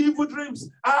Jesus. Evil dreams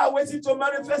are waiting to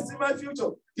manifest in my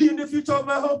future. In the future of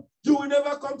my home, you will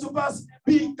never come to pass.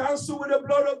 Be cancelled with the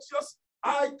blood of Jesus.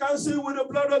 I cancel you with the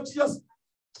blood of Jesus.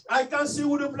 I cancel you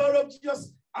with the blood of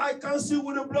Jesus. I cancel you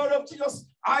with the blood of Jesus.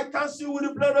 I cancel you with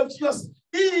the blood of Jesus.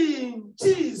 In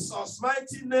Jesus'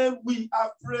 mighty name we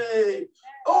are praying.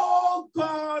 Oh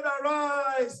God,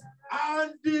 arise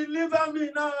and deliver me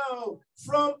now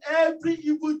from every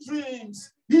evil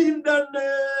dreams. In the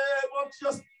name of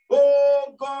Jesus.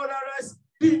 Oh God, arise.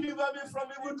 Deliver me from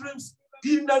evil dreams.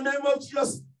 In the name of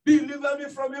Jesus. Deliver me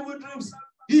from evil dreams.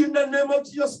 In the name of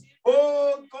Jesus.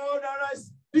 Oh God,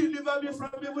 arise. Deliver me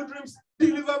from evil dreams.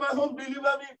 Deliver my home.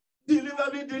 Deliver me.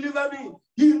 Deliver me. Deliver me.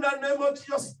 In the name of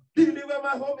Jesus. Deliver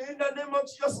my home in the name of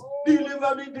Jesus.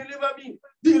 Deliver me. Deliver me.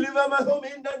 Deliver my home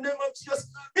in the name of Jesus.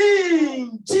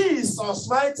 In Jesus'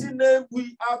 mighty name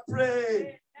we are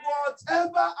praying.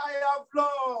 Whatever I have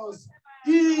lost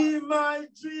in my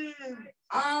dream,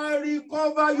 I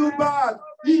recover you back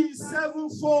in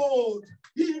sevenfold.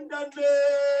 In the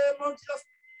name of Jesus.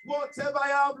 Whatever I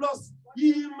have lost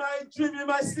in my dream, in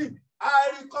my sleep,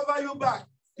 I recover you back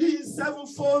in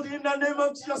sevenfold. In the name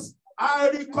of Jesus, I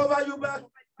recover you back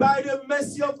by the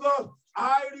mercy of God.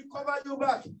 I recover you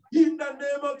back in the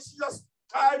name of Jesus.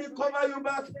 I recover you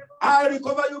back. I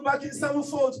recover you back in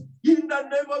sevenfold. In the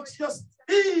name of Jesus.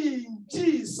 In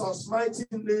Jesus' mighty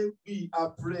name, we are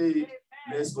praying.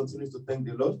 Let's continue to thank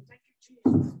the Lord.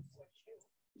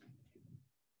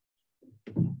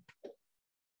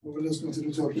 Let's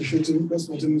continue to appreciate him. Let's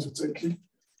continue to thank him.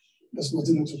 Let's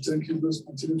continue to thank him. Let's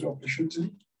continue to appreciate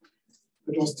him.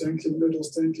 Let us thank him. Let us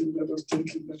thank him. Let us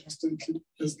thank him. Let us thank him.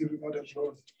 Let's give him all the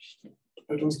glory.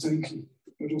 Let us thank him.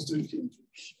 Let us thank him.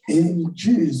 In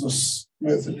Jesus'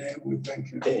 mighty name, we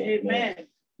thank you. Amen.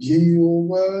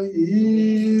 Jehovah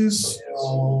is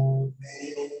your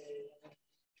name.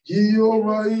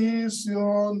 Jehovah is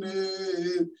your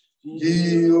name.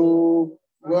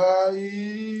 Jehovah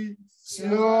is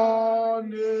your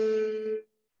name.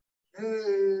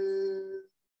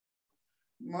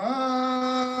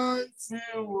 Mighty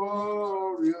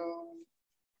warrior,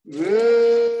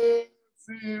 great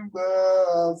in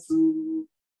battle,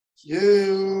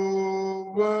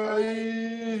 Jehovah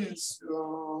is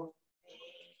your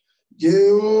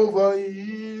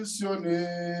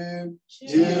name.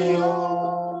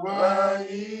 Jehovah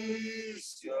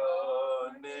is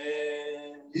your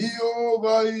name.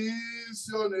 Jehovah is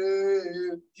your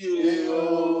name.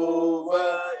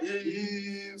 Jehovah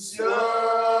is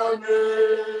your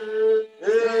name.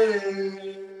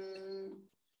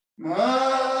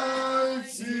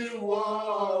 Mighty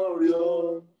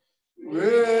warrior,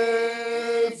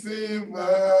 great in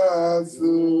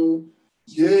battle,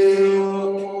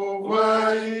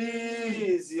 Jehovah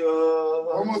is your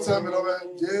name. One more time,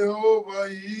 beloved. Jehovah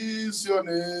is your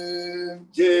name.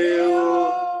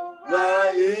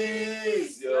 Jehovah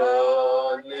is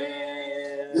your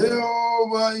name.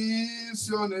 Jehovah is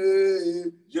your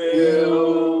name.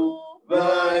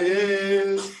 Jehovah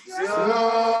is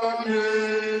your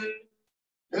name.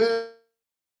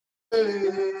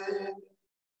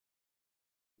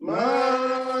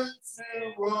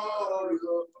 Mighty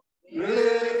warrior,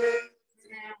 great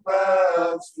in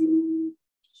battle,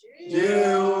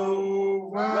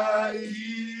 Jehovah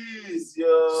is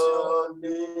your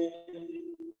name.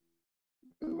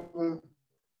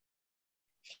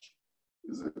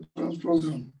 It's a trans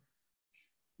program.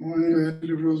 When you're in the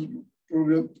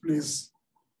program, please.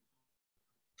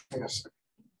 Yes.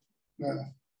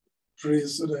 Pray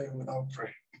so that you will not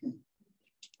pray.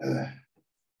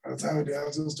 By the time they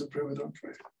ask us to pray, we don't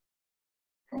pray.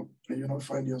 And you don't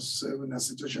find yourself in a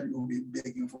situation you will be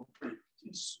begging for prayer.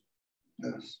 Yes.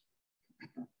 Yes.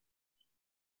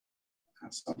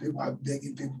 And some people are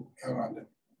begging people around them.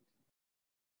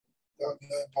 That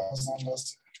person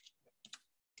last year.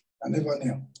 I never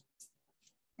knew.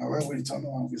 Now when we return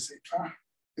home, we say,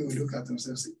 they will look at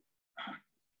themselves and say,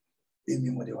 they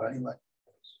mean what they worry about.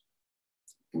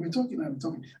 We'll be talking.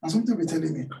 And something will be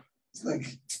telling me, it's like,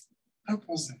 that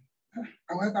person.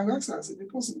 I will ask her, I said, the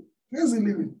person, where's he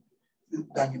living? He's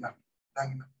danging up.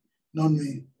 Not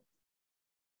me.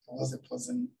 It was a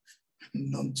person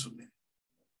known to me.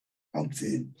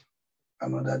 Until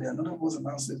another day, another person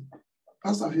now said,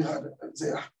 Pastor, have you heard? I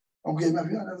say, okay, have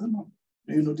you heard? I said, no.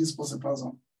 Do you know this person?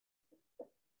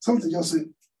 Something just said,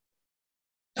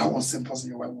 that was the same person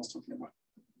your wife was talking about.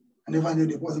 I never knew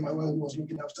the person my wife was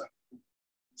looking after.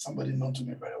 Somebody known to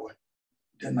me very well.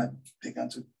 Then I began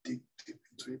to dig deep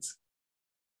into it.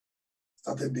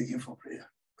 Started begging for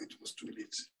prayer, but it was too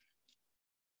late.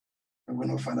 We will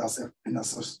not find ourselves in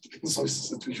such a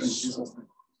situation in Jesus'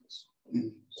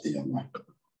 name. A young man.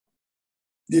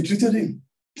 They treated him.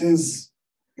 Things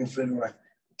were very right.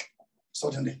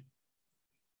 Suddenly,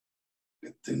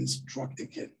 the things struck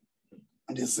again.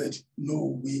 And they said,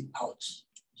 no way out.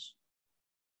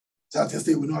 So they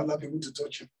say, we don't allow people to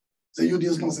touch you. Say, you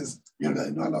this nonsense. You're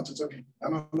not allowed to talk.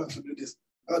 I'm not allowed to do this.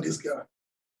 Oh, this guy.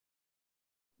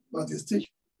 But they still,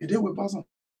 the day will pass on.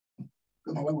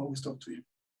 Because my wife will always talk to him.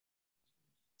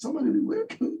 Somebody,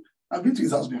 I've been to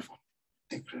his house before.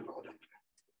 They pray, Lord, and pray.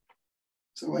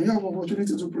 So when you have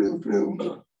opportunity to pray.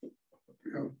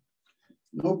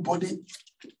 Nobody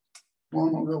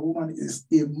born of a woman is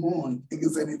immune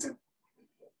against anything.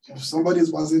 If somebody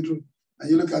is passing through and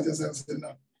you look at yourself and say,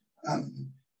 no, and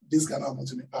this can happen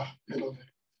to me.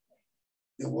 Beloved,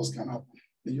 the worst can happen.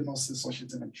 May you not say such a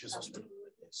thing in Jesus' name.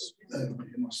 May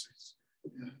you not say it.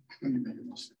 May you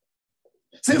not say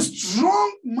it. Say,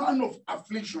 strong man of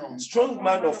affliction. Strong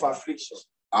man of affliction.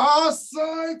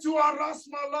 Assigned to harass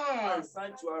my life.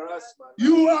 Assigned to harass my life.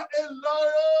 You are a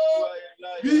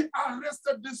liar. Be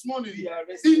arrested this morning.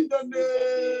 In the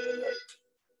name.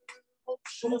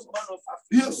 Strong man of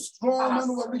affliction. Yes, strong man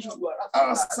of affliction.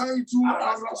 Assigned to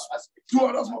harass my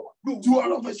children.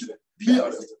 Be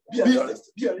arrested. Be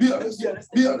arrested. Be arrested. Be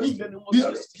arrested. Be arrested. Be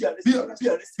arrested. Be arrested.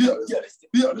 Be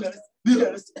arrested. Be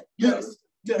arrested. Be arrested.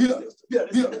 Be arrested. Be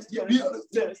arrested. Be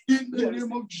arrested. In the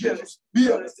name of Jesus. Be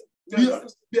arrested. Be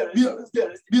arrested. Be arrested. Be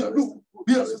arrested. Be arrested.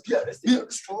 Be arrested. Be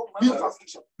arrested. Strong man of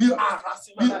affliction. Be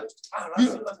arrested. Be arrested.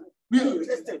 Be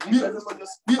arrested. Be arrested.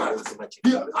 Be arrested.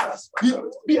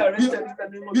 Be arrested. In the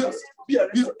name of Jesus. Be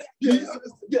arrested. Be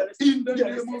arrested. Be arrested. In the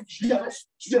name of Jesus.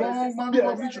 Strong man of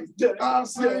affliction.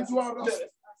 Assigned to arrest.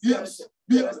 Yes.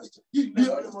 Be arrested. Be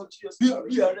arrested. Be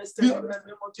arrested. In the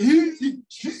name of Jesus. In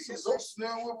Jesus'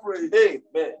 name we pray.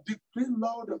 Amen. Decree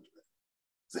loud and clear.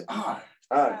 Say, I.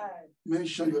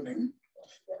 Mention your name.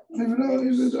 If you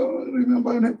don't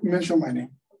remember your name, mention my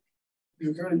name.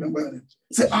 You can't remember your name.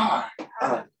 Say,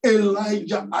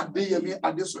 Elijah Adeyemi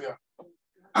Adesoya.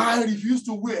 I refuse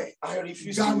to wear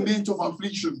garment of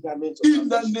affliction. In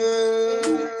the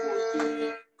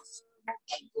name.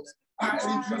 I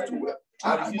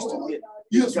refuse to wear.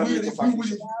 Yes, we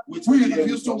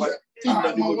refuse to wear.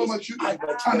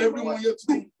 And everyone here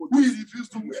today, we refuse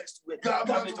to wear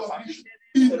garment of affliction.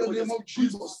 In the name of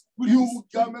Jesus, you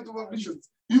garment of affliction,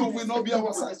 you will not be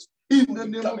our size. In the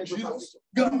name of Jesus,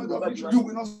 garment of affliction, you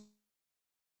will not.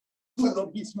 You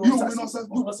will not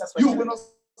satisfy. You will not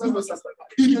satisfy.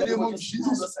 In the name of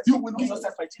Jesus, you will not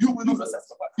satisfy. You will not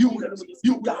satisfy. You will not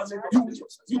satisfy.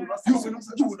 You will not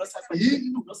satisfy.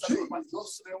 In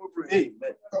Jesus' name we pray.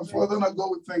 Amen. And Father and God,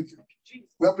 we thank you.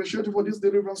 We appreciate you for this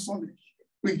Deliverance Sunday.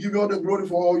 We give you all the glory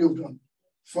for all you've done.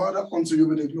 Father, unto you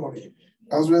be the glory.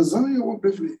 As we examine your word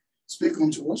briefly, speak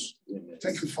unto us.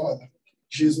 Thank you, Father.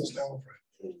 Jesus' name we pray.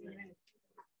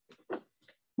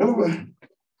 Beloved,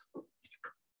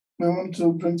 I want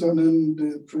to bring to an end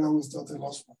the prayer we started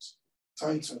last month,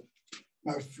 titled,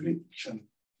 My Affliction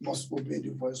Must Obey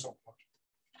the Voice of God.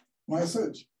 When I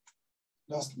said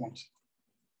last month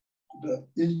that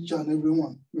each and every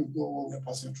one will go what we're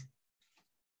passing through.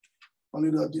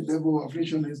 Only that the level of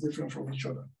affliction is different from each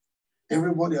other.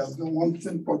 Everybody has got one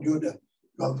thing or the other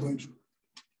you are going through.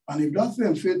 And if that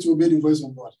thing fails to obey the voice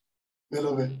of God,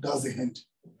 beloved, that's the hint.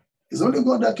 It's only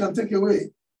God that can take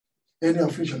away any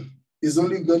affliction. It's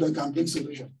only God that can bring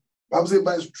solution. Bible says,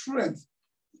 by strength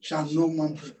shall no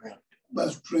man prevail. By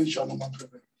strength shall no man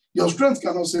prevail. Your strength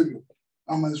cannot save you.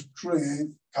 And my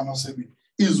strength cannot save you.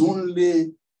 It's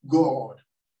only God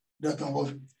that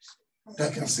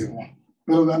can save one.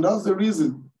 And that's the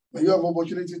reason when you have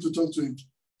opportunity to talk to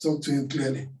him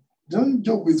clearly. Don't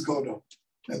joke with God.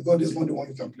 God is not the one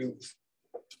you can play with.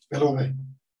 Beloved,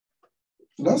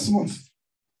 last month,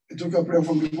 I took a prayer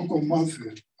from the book of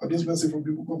Matthew, or this message from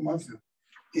the book of Matthew,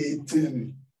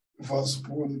 18, verse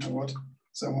 1 to what?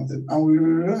 17. And we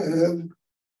read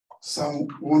Psalm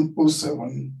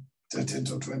 107, 13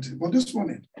 to 20. But this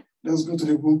morning, let's go to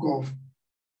the book of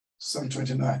Psalm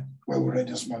 29, where we read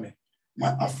this morning.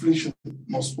 My affliction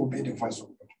must obey the voice of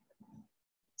God.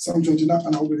 Psalm 29,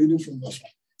 and I'll be reading from verse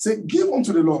 1. Say, give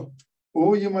unto the Lord,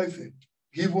 O ye my faith,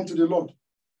 give unto the Lord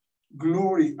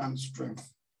glory and strength.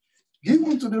 Give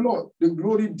unto the Lord the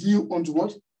glory due unto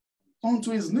what? Unto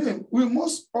his name. We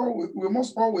must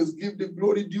always give the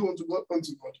glory due unto God,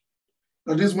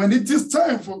 That is, when it is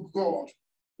time for God,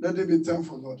 let it be time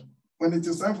for God. When it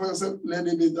is time for yourself, let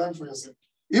it be time for yourself.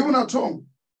 Even at home,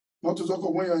 not to talk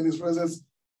of when you're in his presence,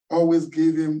 always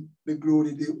give him the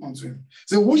glory due unto him.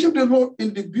 Say, worship the Lord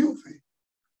in the beauty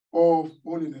of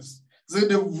holiness. Say,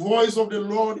 the voice of the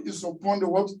Lord is upon the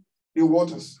what? The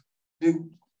waters. The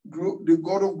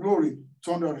God of glory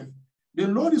thundereth. The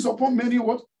Lord is upon many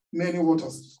what? Many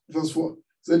waters. Verse 4.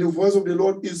 Say, the voice of the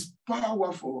Lord is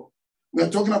powerful. We are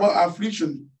talking about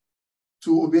affliction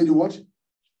to obey the what?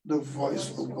 The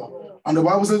voice of God. And the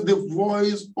Bible says the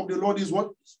voice of the Lord is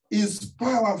what? Is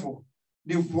powerful.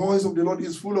 The voice of the Lord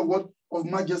is full of what? Of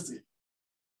majesty.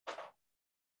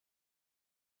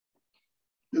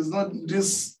 It's not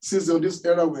this season or this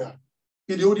era where,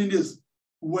 in the olden days,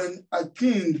 when a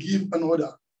king gives an order,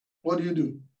 what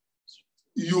do?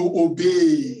 You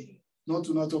obey, not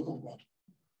to not talk of God.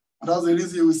 And that's the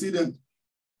reason you will see them.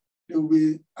 They will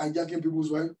be hijacking people's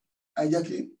wife,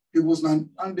 hijacking people's land.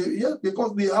 And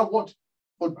because they have what?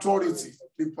 Authority,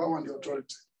 the power and the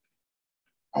authority.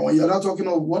 And when you're not talking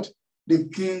of what? The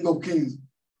King of Kings.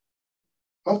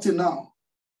 Up till now,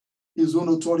 his own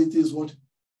authority is what?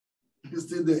 He's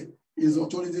still there. His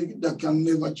authority that can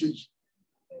never change.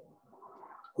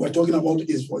 We're talking about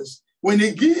his voice. When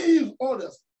he gives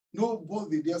orders,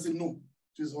 nobody dare say no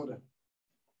to his order.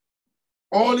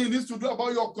 All he needs to do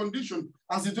about your condition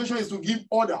and situation is to give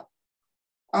order.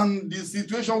 And the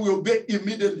situation will obey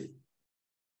immediately.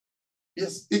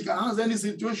 Yes, he can ask any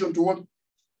situation to what?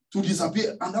 To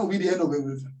disappear, and that will be the end of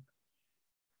everything.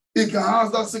 He can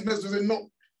ask that sickness to say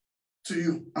no to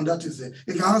you, and that is it.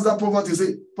 He can ask that poverty,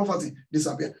 say, poverty,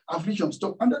 disappear. Affliction,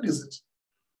 stop, and that is it.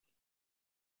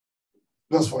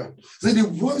 Verse 5. Say, the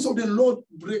voice of the Lord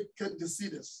breaketh the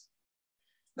cedars.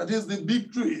 That is the big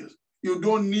trees. You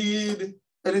don't need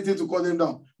anything to cut them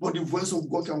down, but the voice of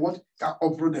God can what? Can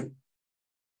uproot them.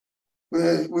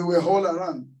 We were all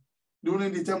around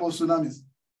during the time of tsunamis.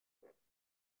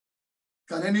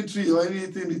 Can any tree or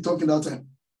anything be talking that time?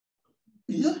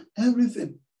 Yeah,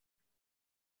 everything.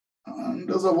 And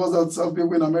those of us that serve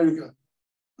people in America,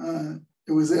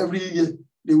 it was every year,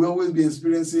 they will always be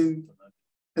experiencing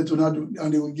a tornado,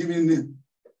 and they will give it a name.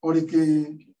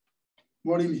 Orike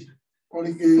Morili,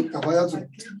 Orike Kabayatu.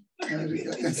 Amen.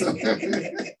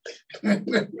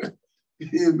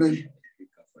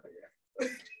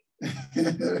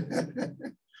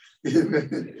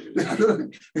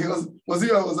 Because was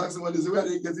I was asking what is where are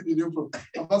they getting the name from?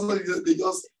 And pastor, they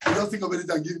just think of it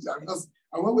and give it. Because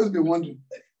I've always been wondering,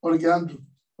 okay, Andrew,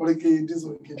 okay, this,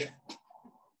 okay, that.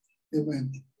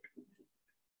 Amen.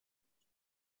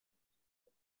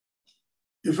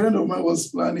 A friend of mine was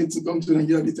planning to come to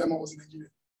Nigeria the time I was in Nigeria.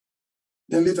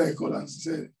 Then later I called and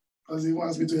said, because he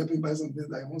wants me to help him buy something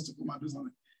that he wants to come and do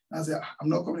something. And I said, I'm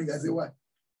not coming. I said, why?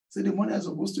 So the money I'm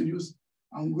supposed to use,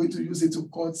 I'm going to use it to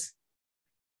cut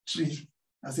tree.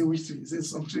 I said, which tree? He said,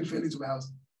 some tree fell into my house.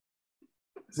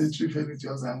 I said, tree fell into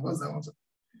your house. And what's that one?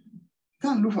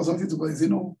 Can't look for something to cut. He said,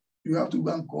 no, you have to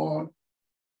go and call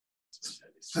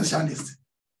specialists.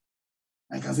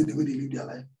 I can see the way they live their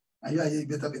life. And you are here,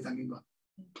 better give back.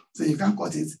 So you can't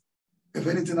cut it. If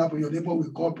anything happens, your neighbor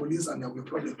will call police and there will be a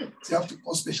problem. So you have to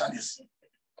call specialists.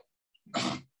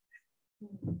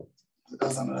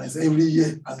 That's another. I say every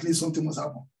year, at least something must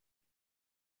happen.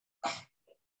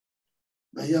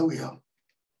 But here we are.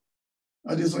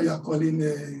 And this one you are calling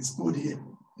is code here.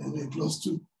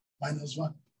 +2,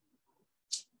 -1,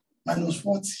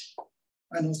 -40,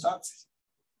 -30.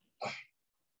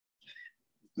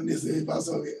 When they say,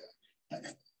 Pastor,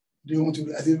 do you want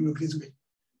to? I say, look this way.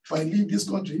 If I leave this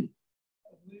country,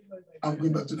 I'm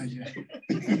going back to Nigeria.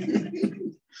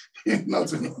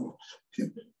 Not anymore.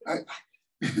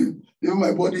 Even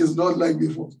my body is not like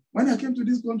before. When I came to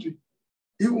this country,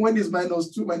 even when it's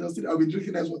 -2, -3, I'll be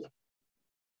drinking ice water.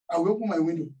 I will open my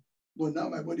window. But now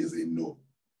my body is saying, no,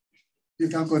 you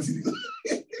can't continue.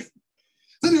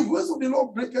 So the voice of the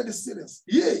Lord breaketh the cedars.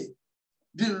 Yea,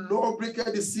 the Lord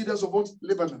breaketh the cedars of what?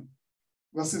 Lebanon.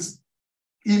 Verse 6.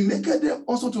 He maketh them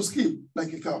also to skip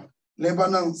like a calf.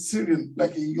 Lebanon, Syrian,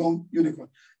 like a young unicorn.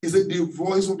 He said, the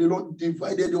voice of the Lord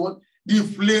divided the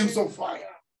flames of fire.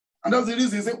 And that's the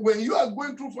reason he said, when you are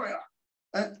going through fire,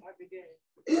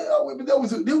 we'll be there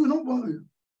with you. They will not bother you.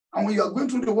 And when you are going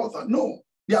through the water, no,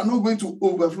 they are not going to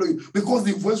overflow you because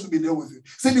the voice will be there with you.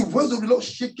 Say the voice of the Lord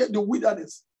shaketh the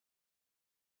wilderness.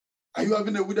 Are you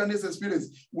having a wilderness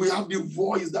experience? We have the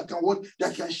voice that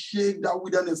can shake that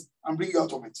wilderness and bring you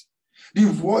out of it. The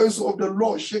voice of the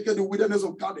Lord shaketh the wilderness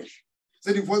of Kadesh.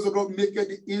 Say the voice of the Lord maketh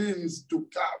the inns to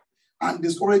calve and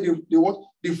destroy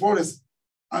the forest.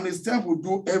 And his temple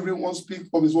do everyone speak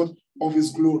of his what? Of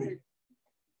his glory.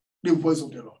 The voice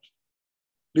of the Lord.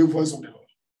 The voice of the Lord.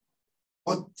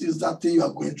 What is that thing you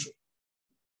are going through?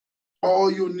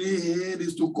 All you need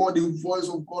is to call the voice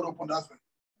of God upon that thing.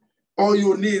 All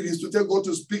you need is to tell God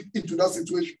to speak into that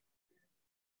situation.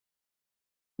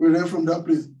 We read from that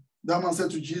place. That man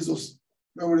said to Jesus,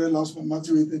 when we read last from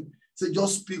Matthew 18, say,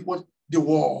 just speak what? The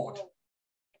word.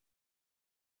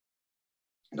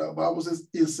 The Bible says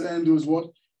he sent his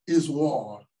what? His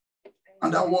word.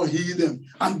 And that word healed them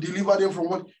and delivered them from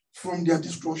what? From their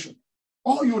destruction.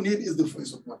 All you need is the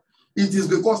voice of God. It is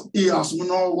because he has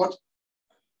known what?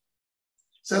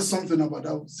 Says something about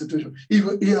that situation.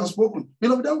 He has spoken.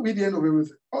 Beloved, that will be the end of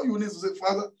everything. All you need is to say,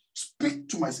 Father, speak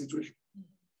to my situation.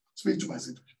 Speak to my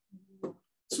situation.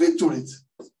 Speak to it.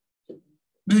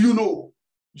 Do you know?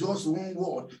 Just one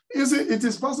word. You see, it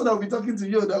is pastor that will be talking to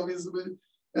you that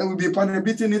will be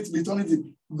beating it, be turning it.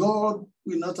 God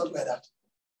will not talk like that.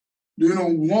 Do you know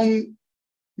 1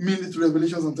 minute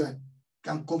revelation sometimes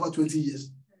can cover 20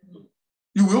 years?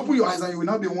 You will open your eyes and you will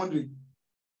not be wondering,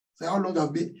 say, how long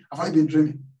have I been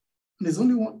dreaming? And it's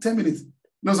only 10 minutes.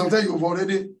 No, sometimes you've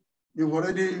already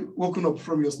woken up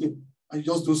from your sleep and you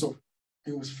just do so.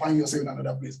 And you will find yourself in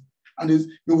another place. And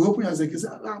you will open your eyes and say,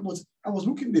 but I was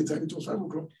looking at the time, it was 5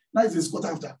 o'clock. Now it's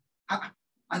 1:15.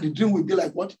 And the dream will be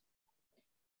like what?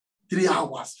 3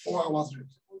 hours, 4 hours dream.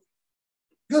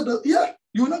 Yeah,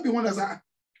 you will not be one that's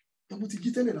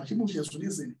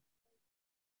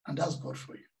and that's God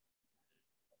for you.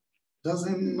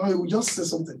 Doesn't know, he will just say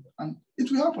something and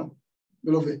it will happen.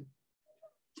 Beloved,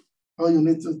 all you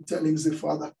need to tell him is, say,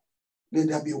 Father, let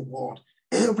there be a word.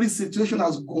 Every situation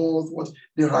has got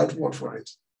the right word for it.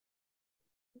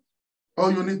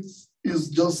 All you need is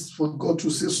just for God to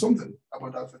say something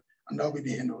about that thing, and that will be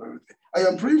the end of everything. I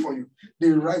am praying for you.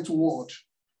 The right word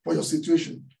for your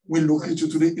situation will locate you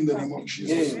today in the name of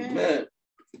Jesus. Amen.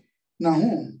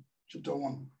 Nahum, chapter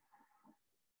 1,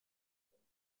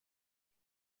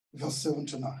 verse 7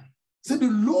 to 9. Say, the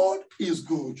Lord is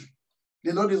good.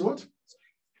 The Lord is what?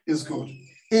 Is good.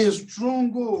 A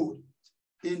stronghold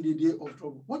in the day of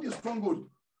trouble. What is stronghold?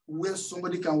 Where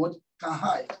somebody can what? Can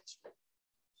hide.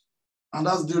 And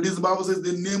that's the reason the Bible says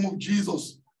the name of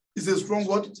Jesus is a strong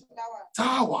what?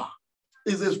 Tower.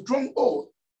 Is a stronghold.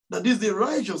 That is the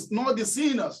righteous, not the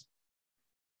sinners,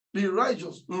 The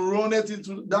righteous run it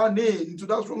into that name, into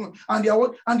that strong, and they are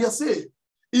what? And they say,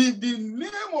 if the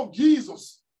name of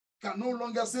Jesus can no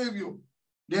longer save you,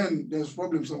 then there's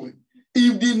problem somewhere.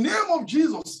 If the name of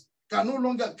Jesus can no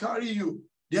longer carry you,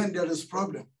 then there is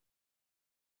problem.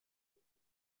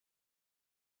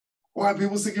 Why are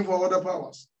people seeking for other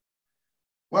powers?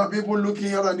 Why are people looking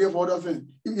here and there for other things?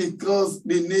 Because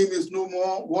the name is no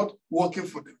more what? Working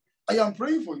for them. I am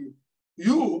praying for you.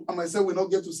 You and myself will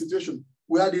not get to a situation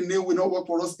where the name will not work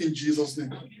for us in Jesus'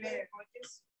 name.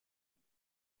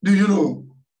 Do you know?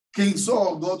 King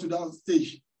Saul got to that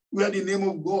stage where the name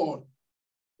of God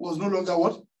was no longer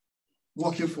what?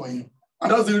 Working for him.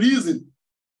 And that's the reason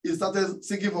he started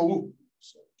seeking for who?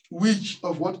 Witch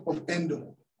of what? Of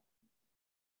Endor.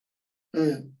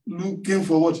 Looking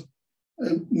for what?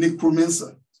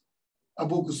 Necromancer.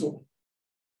 Abokuso.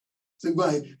 Say, go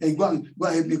ahead,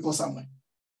 make us somewhere.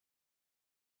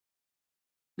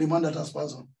 The man that has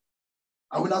passed on.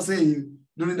 I will not say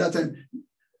during that time,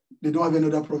 they don't have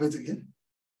another prophet again.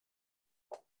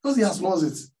 Because he has lost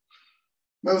it.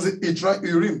 But he tried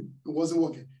Urim, it wasn't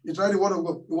working. He tried the word of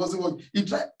God, it wasn't working. He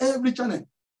tried every channel,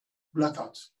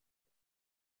 blackout.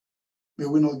 They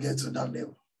will not get to that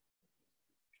level.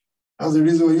 That's the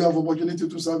reason when you have opportunity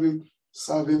to serve him,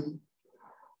 serve him,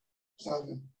 serve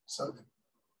him, serve him.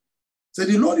 So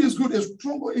the Lord is good, is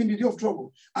stronger in the day of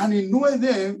trouble. And he knows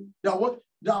them that what?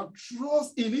 That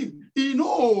trust in him. He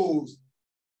knows.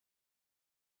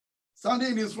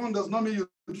 Standing in his front does not mean you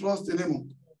trust in him.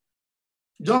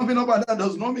 Jumping up and down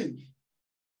does not mean.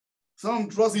 Some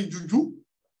trust in juju.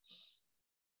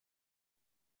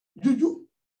 Juju.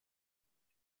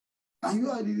 And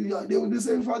they will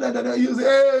say, Father, that you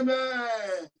say, amen.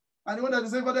 And the one that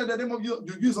is saying, Father, the name of you,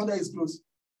 juju is under his clothes.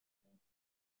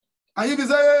 And if he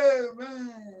say,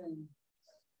 amen,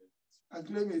 I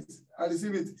claim it, I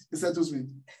receive it, he settles me.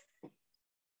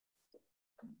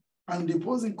 And the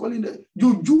person calling the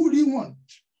juju one.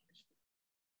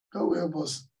 God will help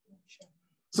us.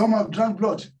 Some have drank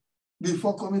blood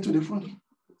before coming to the front.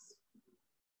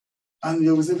 And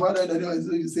you will say, Father,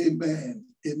 you say, amen,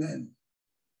 amen.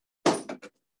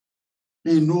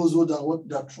 He knows what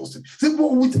that trust him. See,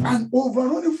 but with an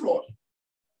overrunning flood,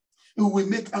 he will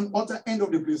make an utter end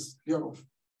of the place thereof.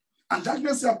 And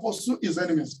darkness shall pursue his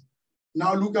enemies.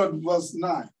 Now look at verse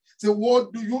 9. Say,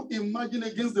 what do you imagine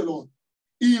against the Lord?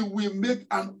 He will make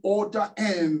an utter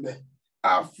end.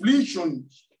 Affliction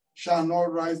shall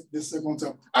not rise the second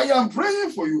time. I am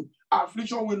praying for you.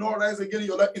 Affliction will not rise again in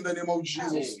your life in the name of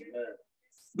Jesus. Amen.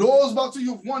 Those battles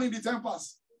you've won in the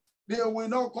tempest, they will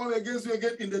not come against you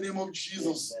again in the name of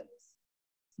Jesus. Amen.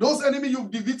 Those enemies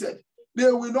you've defeated,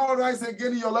 they will not rise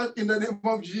again in your life in the name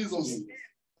of Jesus.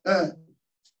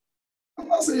 I'm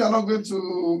not saying you're not going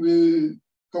to be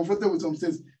confronted with some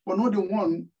things, but not the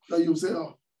one that you say,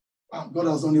 oh, God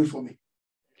has done it for me.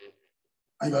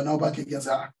 And you are now back against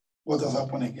what has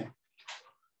happened again.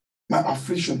 My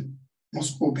affliction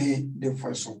must obey the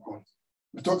voice of God.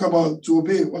 We talk about to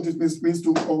obey, what it means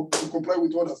to comply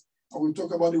with others. And we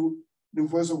talk about the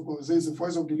voice of God. It's the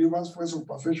voice of deliverance, voice of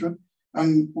perfection.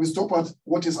 And we stop at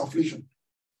what is affliction.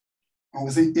 And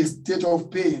we say a state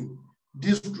of pain,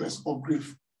 distress, or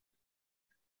grief.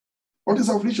 What is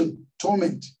affliction?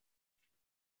 Torment.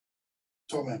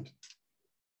 Torment.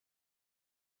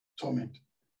 Torment.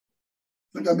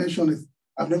 I think I mentioned it.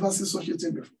 I've never seen such a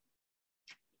thing before.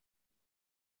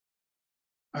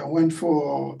 I went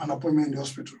for an appointment in the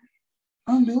hospital.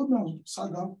 And the old man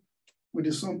sat down with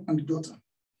the son and the daughter.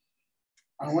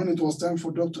 And when it was time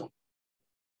for doctor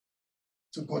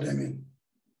to call them in,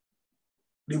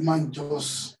 the man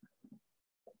just,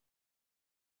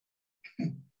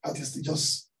 artist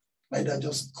just like that,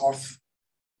 just cough,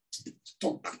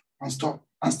 talk and stop,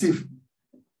 and stiff.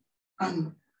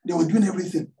 And they were doing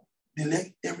everything. The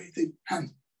leg, everything,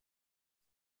 hand.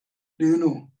 Do you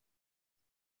know?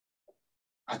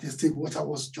 At this stage, water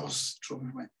was just thrown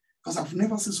away. Because I've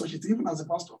never seen such a thing, even as a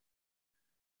pastor.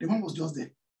 The man was just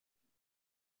there.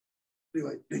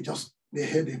 They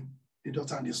heard him, the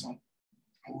daughter and the son.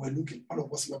 And we were looking, all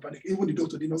of us were panicking. Even the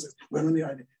doctor did not say, we're not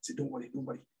there. He said, don't worry,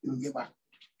 he will get back.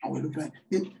 And we're looking at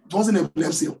it. It wasn't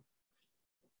epilepsy. It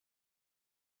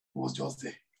was just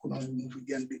there. He could not move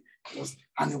again.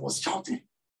 And he was shouting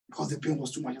because the pain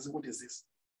was too much. I said, what is this?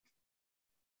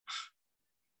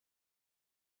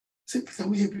 Can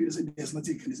we help you? He said, there's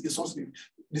nothing. It's so sleep.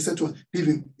 They said to us, leave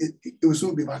him. It will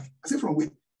soon be back. I said, from where?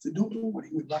 He said, don't worry,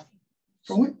 he'll be back.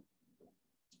 From where?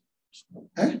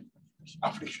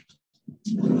 Affliction.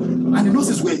 And the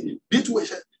nurses were, they too were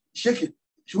shaking.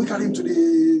 Should we carry him to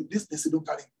this? They said, don't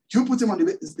carry him. Should we put him on the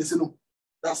bed? They said, no.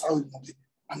 That's how it moved.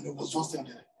 And it was just there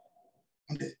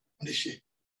on the chair.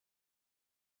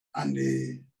 And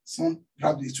the son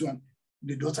grabbed the two, and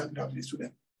the daughter grabbed the two,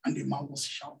 and the man was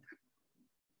shouting.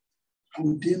 And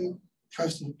within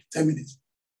 5 to 10 minutes,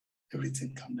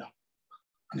 everything calmed down.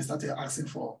 And they started asking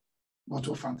for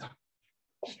bottle of Fanta.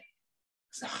 I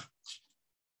said,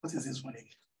 what is this one again?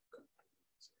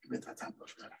 Better time for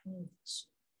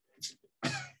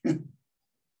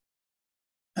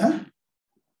huh?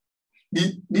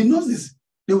 The nurses,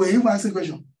 they were even asking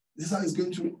questions. This is how it's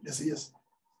going through. They say yes.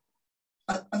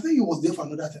 I think he was there for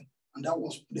another thing. And that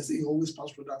was, they say he always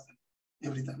passed through that thing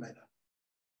every time like that.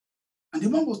 And the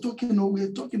man was talking,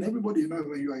 we're talking, everybody,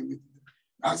 when you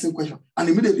are asking questions. And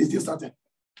immediately it started.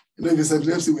 If it's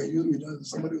epilepsy, we're using with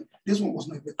somebody. This one was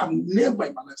not. I've never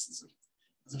in my life since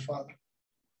as a father.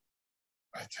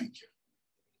 I thank you.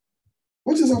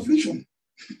 What is affliction?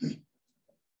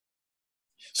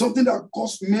 Something that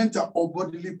causes mental or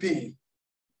bodily pain,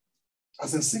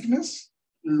 as in sickness,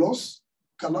 loss,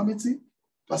 calamity,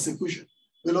 persecution.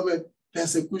 Beloved,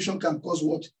 persecution can cause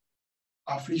what?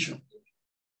 Affliction.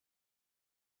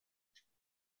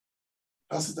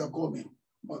 That's it that called me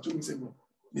about 2 weeks ago,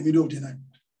 in the middle of the night.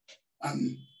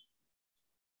 And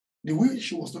the way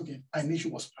she was talking, I knew she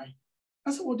was crying.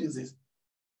 I said, what is this?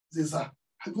 She says, I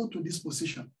go to this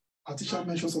position. Our teacher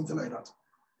mentioned something like that.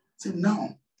 Say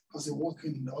now, as they work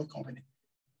in the oil company,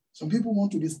 some people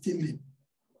want to be stealing,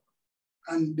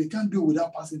 and they can't do it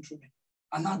without passing through me.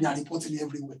 And now they are reporting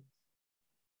everywhere.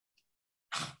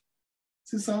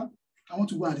 Sister, I want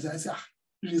to go and resign. I say,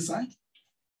 you resign?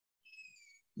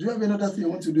 Do you have another thing you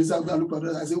want to do? So I go and look at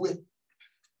it. I say, wait.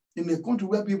 In a country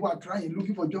where people are crying,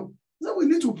 looking for a job, so we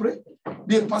need to pray.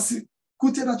 They persecuted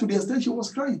her to the extent she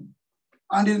was crying.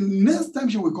 And the next time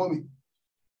she will call me,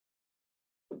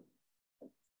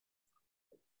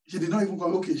 she did not even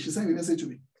call. Okay, she sent a message to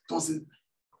me. It was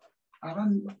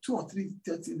around 2 or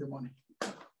 3:30 in the morning.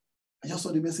 I just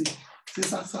saw the message. Say,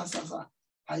 sir,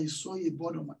 I saw a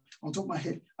bird on top of my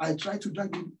head. I tried to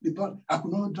drag the bird. I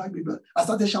could not drag the bird. I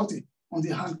started shouting on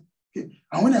the hand. Okay.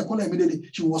 And when I called her immediately,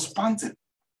 she was panting.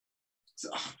 So,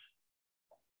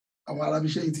 I will be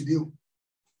sharing today.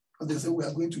 Because they said, we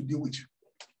are going to deal with you.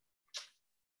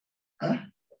 Huh?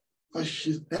 Because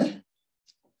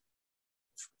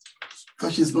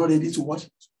she's not ready to what?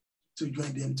 To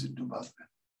join them to do bad.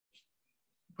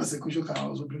 Persecution can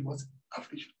also bring what?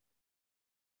 Affliction.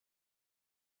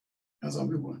 And some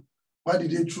people, why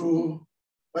did they throw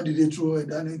a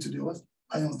Daniel into the what?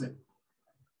 Lions then?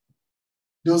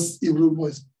 Those evil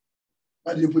boys,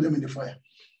 why did they put them in the fire?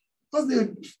 Because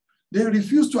they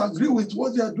refuse to agree with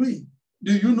what they are doing.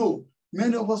 Do you know?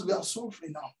 Many of us, we are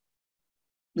suffering now.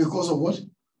 Because of what?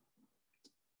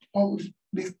 Of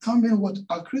becoming what?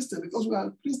 A Christian. Because we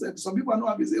are Christians. Some people are not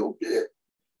happy. Say, okay,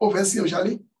 oversee, shall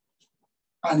we?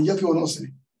 And yet you are not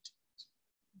sinning.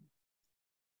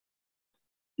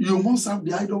 You must have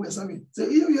the idol we're serving. Say,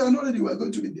 if you are not ready, we are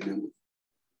going to be dealing with.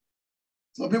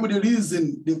 Some people, the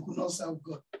reason they could not serve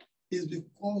God is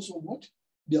because of what?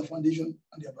 Their foundation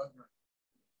and their background.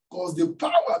 Because the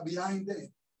power behind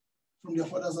them from their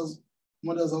father's house,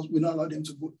 mother's house, will not allow them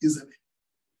to go easily.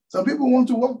 Some people want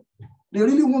to work, they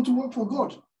really want to work for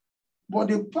God, but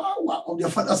the power of their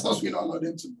father's house will not allow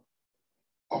them to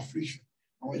go. Affliction.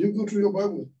 And when you go through your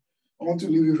Bible, I want to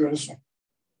leave you very soon.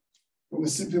 You will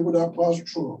see people that pass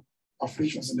through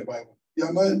afflictions in the Bible. You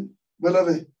are not,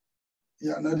 beloved,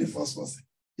 you are not the first person.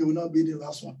 You will not be the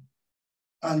last one.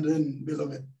 And then,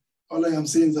 beloved, all I am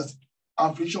saying is that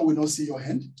affliction will not see your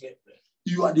hand.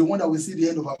 You are the one that will see the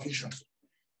end of affliction.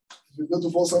 If you go to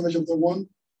 1 Samuel chapter 1,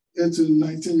 8 to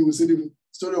 19, you will see the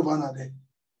story of Hannah there.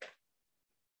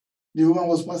 The woman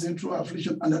was passing through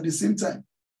affliction, and at the same time,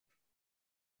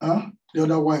 the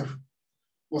other wife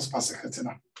was persecuting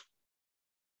her.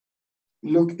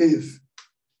 Luke 8,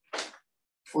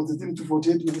 43 to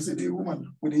 48, you will see the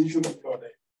woman with the issue of blood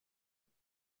there.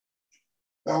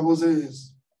 The Bible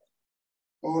says,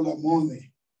 all her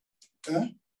money.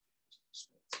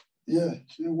 Yeah,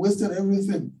 she wasted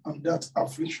everything on that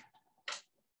affliction.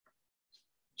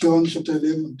 John chapter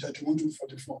 11, 31 to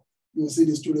 44. You will see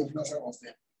the story of Lazarus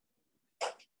there.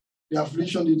 The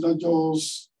affliction did not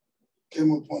just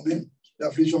come upon him, the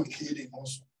affliction killed him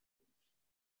also.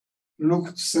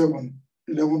 Luke 7,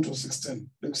 11 to 16.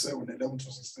 Luke 7, 11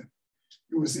 to 16.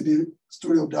 You will see the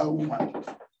story of that woman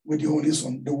with the only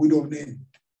son, the widow of Nain.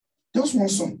 Just one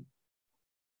son.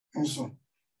 One son.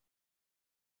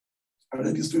 I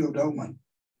read the story of that woman.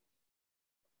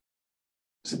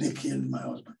 So they killed my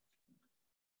husband.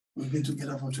 We've been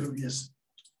together for 12 years.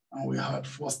 And we had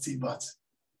 4 stillbirths.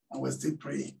 And we're still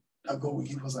praying that God will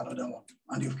give us another one.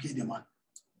 And they've killed a man.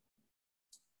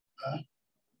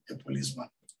 A policeman.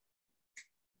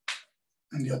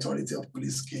 And the authority of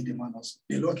police came the man also.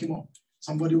 They lock him up.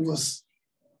 Somebody was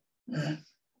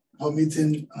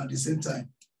vomiting at the same time,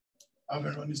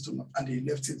 having run his stomach, and they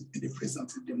left it in the prison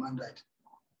until the man died.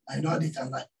 I know how they can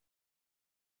lie.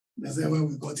 They said when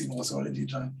we got him, he was already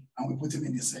drunk, and we put him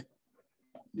in the cell.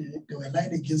 They were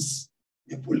lying against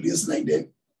the police like that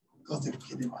because they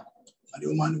killed the man. And the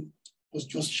woman was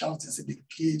just shouting, said, they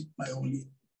killed my only.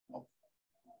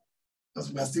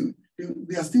 Because they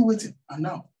are still waiting. And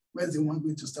now, where's the one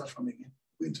going to start from again?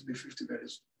 Going to be 50 very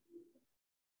soon.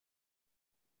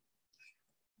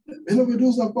 Beloved,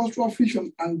 those are pastoral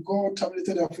affliction, and God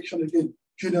terminated the affliction again,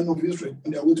 children of Israel,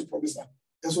 and they are going to promise that.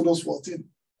 Exodus 14,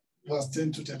 verse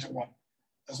 10 to 31.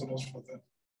 Exodus 14.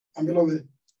 And beloved,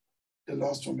 the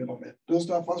last one, beloved, those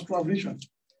are pastoral affliction.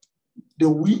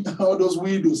 All those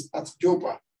widows at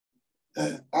Joppa,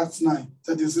 Acts 9,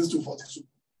 36 to 42.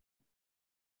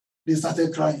 They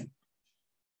started crying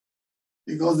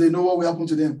because they know what will happen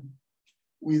to them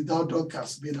without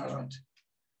Dorcas being around.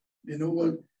 They know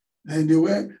what, and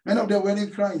many of them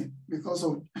weren't crying because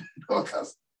of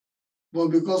Dorcas, but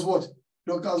because what?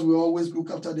 Dorcas will always look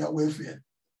after their welfare,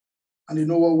 and they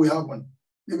know what will happen.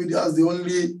 Maybe that's the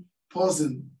only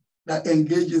person that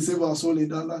engaged in save our soul in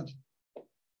that land.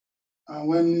 And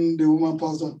when the woman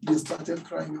passed on, they started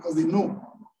crying because they know.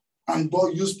 And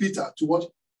God used Peter to what?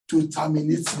 To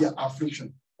terminate their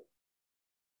affliction.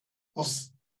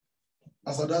 Because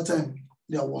as at that time,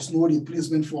 there was no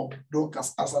replacement for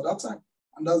Dorcas as at that time.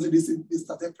 And that's the they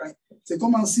started crying. Say,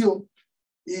 come and see,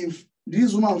 if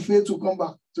this woman failed to come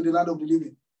back to the land of the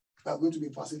living, we are going to be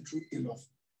passing through a lot.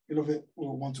 Beloved, we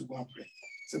want to go and pray.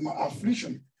 Say, my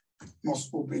affliction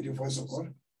must obey the voice of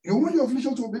God. You want your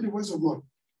affliction to obey the voice of God,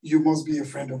 you must be a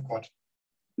friend of God.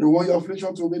 You want your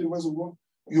affliction to obey the voice of God,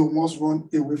 you must run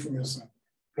away from your sin.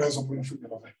 Rise up on your feet,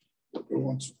 beloved. We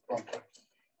want to pray.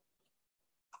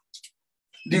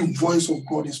 The voice of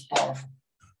God is powerful.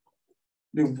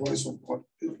 The voice of God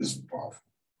is powerful.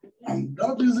 And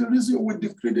that is the reason we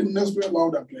decree the next very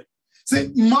loud and clear. Say,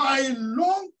 my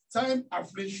long-time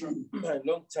affliction. My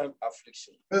long-time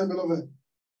affliction. Hey, beloved,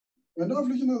 when the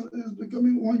affliction is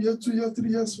becoming 1 year, 2 years, 3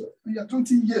 years,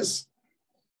 20 years,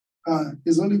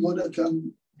 it's only God that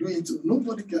can do it.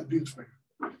 Nobody can do it for you.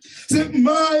 Say,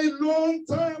 my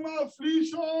long-time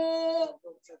affliction,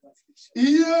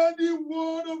 hear the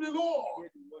word of the Lord,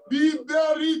 be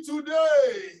buried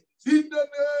today in the name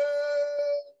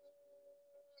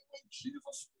of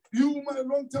Jesus. You, my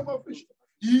long-time affliction,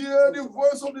 hear the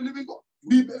voice of the living God,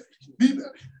 be buried, be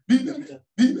buried, be buried,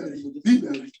 be buried, be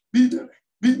buried, be buried,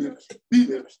 be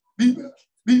buried, be buried,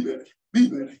 be buried, be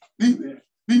buried, be buried,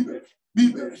 be buried,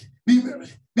 be buried, be buried, be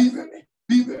buried, be buried,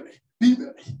 be buried, be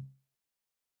buried.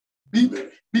 Be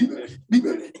buried, be buried, be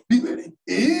buried, be buried.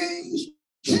 In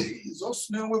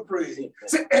Jesus' name we pray.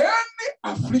 Say, any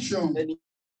affliction,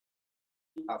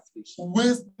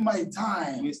 waste my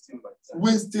time,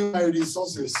 wasting my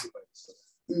resources.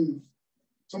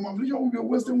 Some affliction will be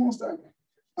wasting one's time,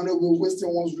 and it will be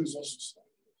wasting one's resources.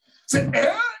 Say,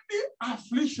 any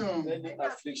affliction,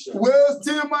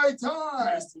 wasting my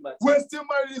time, wasting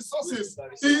my resources.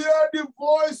 Hear the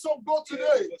voice of God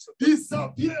today.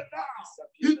 Disappear now.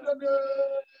 In the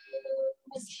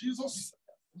name of Jesus.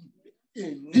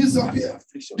 Disappear.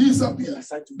 Disappear.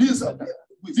 Disappear.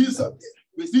 Disappear.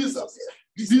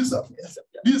 Disappear.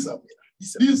 Disappear.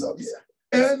 Disappear.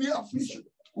 Any affliction,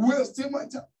 wasting my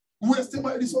time, wasting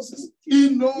my resources.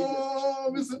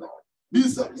 Enough is enough.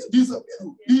 Disappear,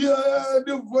 disappear. Hear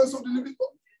the voice of the living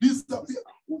God. Disappear,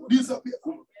 disappear,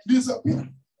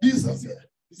 disappear, disappear,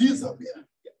 disappear.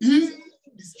 In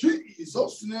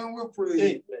Jesus' name we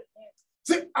pray.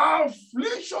 Say,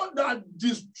 affliction that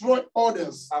destroy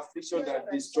others. Affliction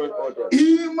that destroy others.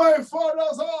 In my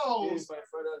father's house,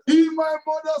 in my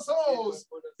mother's house,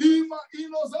 in my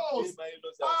in-laws house,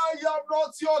 I am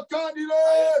not your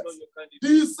candidate.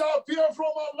 Disappear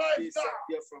from my life now.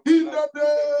 In the name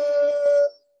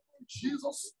of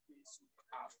Jesus.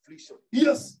 Affliction.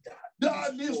 Yes,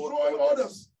 that destroy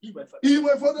others. In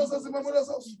my father's house, in my mother's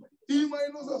house, in my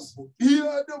in-laws house.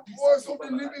 Hear the voice of the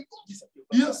living God.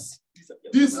 Yes.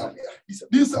 Disappear,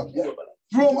 disappear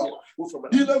from our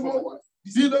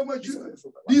deliver my children,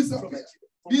 disappear,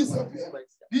 disappear,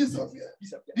 disappear,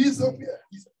 disappear,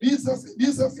 disappear,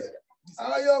 disappear.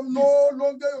 I am no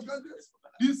longer your candidate.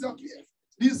 Disappear,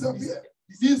 disappear,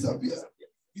 disappear.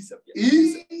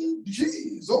 In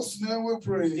Jesus' name we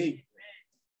pray.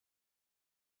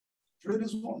 Pray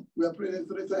this one. We are praying it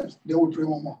 3 times. Then we pray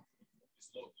one more.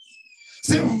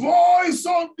 Say, voice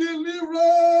of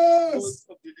deliverance. Voice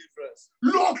of deliverance.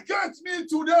 Locate me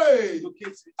today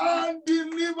and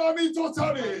deliver me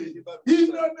totally.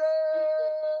 In the name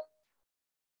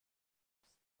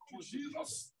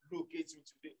Jesus. Locate me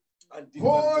today. And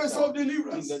Voice of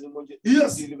deliverance.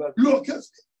 Yes. Locate.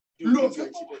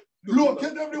 Locate.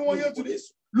 Locate everyone here today.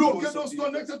 Locate those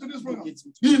connected to this program.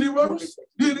 Deliverance.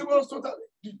 Deliverance totally.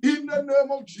 In the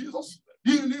name of Jesus.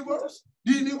 Deliverance.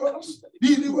 Deliverance.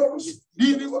 Deliverance.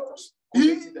 Deliverance.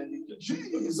 In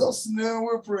Jesus' name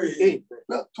we pray.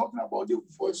 We are talking about the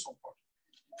voice of God.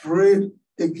 Pray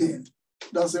again.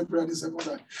 That's a prayer the second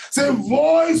time. Say,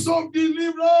 voice of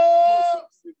deliverance.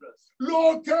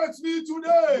 Locate me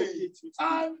today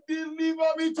and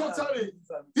deliver me totally.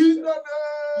 In the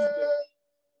name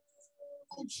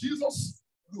of Jesus.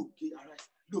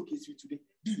 Locate me today.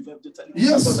 Deliver me totally.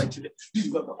 Yes.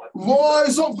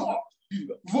 Voice of God.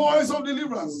 Voice of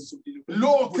deliverance.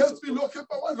 Locate me, locate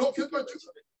my wife, locate my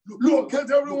children.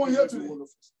 Locate everyone here today.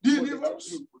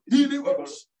 Deliverance.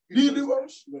 Deliverance.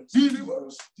 Deliverance.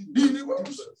 Deliverance.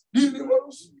 Deliverance.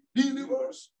 Deliverance.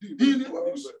 Deliverance.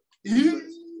 Deliverance.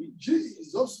 In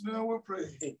Jesus' name we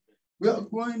pray. We are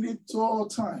going into all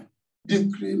time.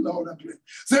 Decree loud and clear.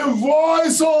 Say,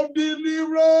 voice of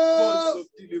deliverance. Voice of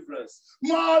deliverance.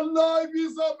 My life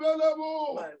is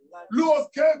available.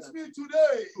 Locate me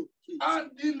today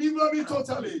and deliver me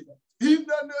totally. In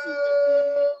the name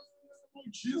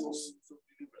of Jesus.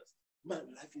 My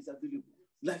life is available.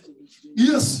 Life is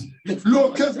yes.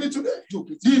 Locate me today.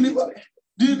 Deliver me.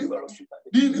 Deliver me.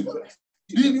 Deliver me.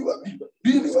 Deliver me.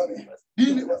 Deliver me.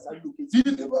 Deliver me.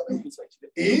 Deliver me.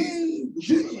 In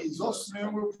Jesus'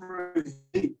 name we pray.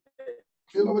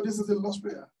 Lord, this is the last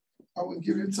prayer. I will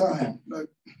give you time, like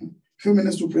a few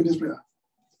minutes to pray this prayer.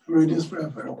 Pray this prayer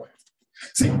very well.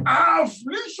 See,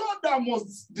 affliction that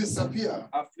must disappear.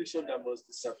 Affliction that must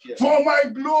disappear. For my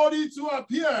glory to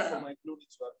appear. For my glory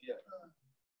to appear.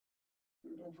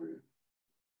 Pray.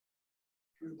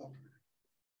 Pray that prayer.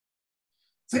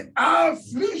 Say,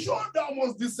 affliction that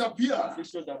must disappear.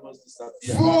 Affliction that must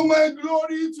disappear. For my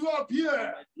glory to appear. For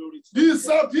my glory to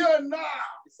disappear now.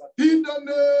 Disappear. In the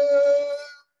name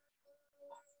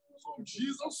of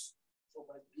Jesus. For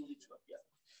my glory to appear.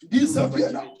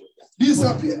 Disappear now.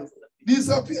 Disappear.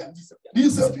 Disappear.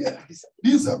 Disappear.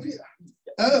 Disappear.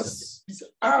 Yes.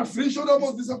 Affliction that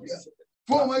must disappear.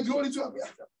 For my glory to appear.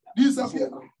 Disappear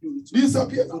now.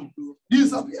 Disappear now.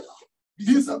 Disappear now.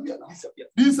 Disappear now.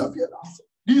 Disappear now.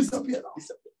 Disappear now.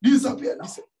 Disappear now.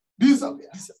 Disappear.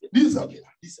 Disappear.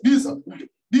 Disappear.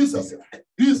 Disappear.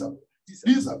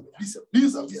 Disappear.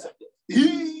 Disappear.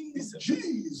 In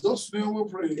Jesus' name we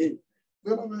pray.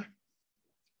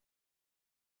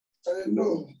 I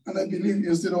know, and I believe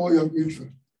you still know what you are going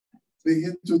through.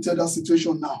 Begin to tell that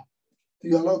situation now.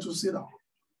 You are allowed to sit down.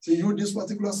 Say, you, this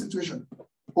particular situation,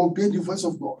 obey the voice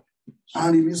of God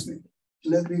and release me.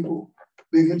 Let me go.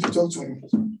 Begin to talk to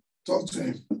him. Talk to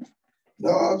him.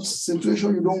 That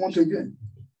situation you don't want again.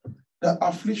 That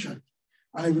affliction.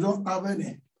 And if you don't have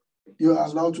any, you are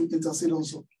allowed to intercede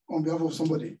also on behalf of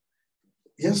somebody.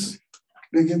 Yes.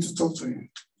 Begin to talk to him.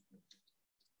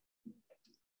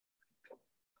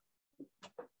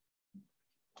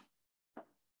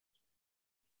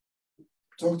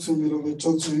 Talk to me, Lord.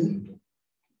 Talk to him.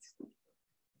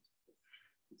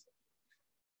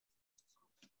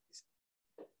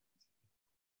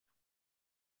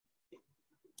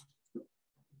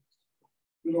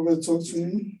 Beloved, talk to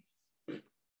him.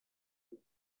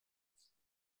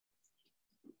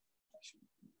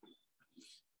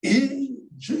 In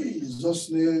Jesus'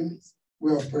 name,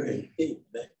 we are praying.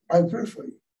 I pray for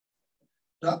you.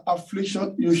 That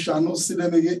affliction, you shall not see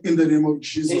them again in the name of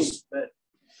Jesus. Amen.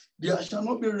 There shall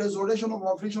not be a resurrection of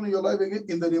affliction in your life again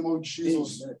in the name of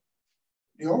Jesus. Amen.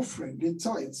 The offering, the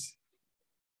tithes,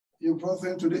 you brought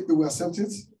them today, you will accept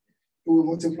it, you will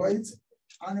multiply it,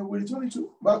 and it will return it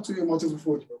back to you multiple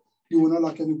fold. You will not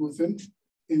lack any good thing.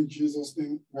 In Jesus'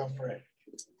 name, we have prayed.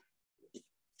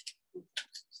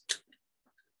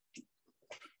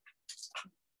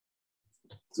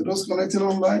 So those connecting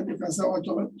online, you can see our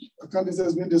account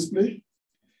has been displayed.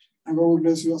 And God will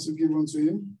bless you as you give unto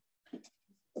him.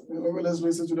 Let's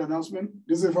listen to the announcement.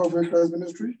 This is our Christ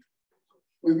ministry.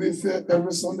 We meet here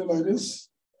every Sunday like this,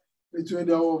 between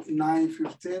the hour of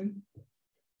 9:15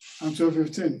 and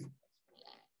 12:15.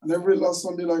 And every last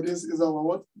Sunday like this is our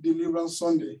what? Deliverance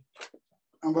Sunday.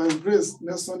 And by grace,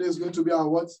 next Sunday is going to be our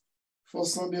what?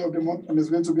 First Sunday of the month, and it's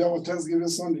going to be our Thanksgiving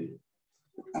Sunday.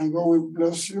 And God will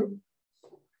bless you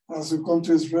as you come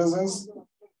to his presence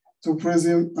to praise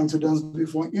him and to dance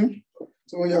before him.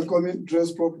 So when you are coming,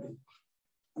 dress properly,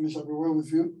 and it shall be well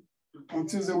with you. On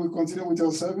Tuesday, we continue with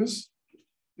our service,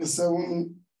 the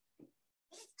 7th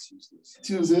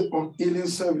Tuesday of healing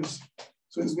service.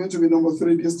 So it's going to be number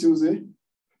 3 this Tuesday,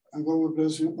 and God will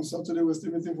bless you. On Saturday, we're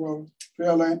still waiting for our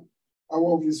prayer line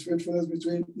hour of his faithfulness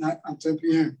between 9 and 10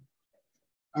 p.m.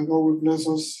 And God will bless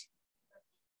us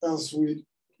as we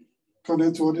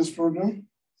connect to this program.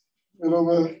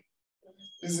 Beloved,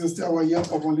 this is our year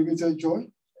of unlimited joy.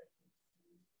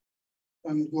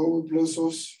 And God will bless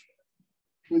us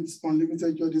with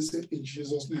unlimited joy this day in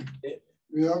Jesus' name.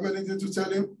 We have anything to tell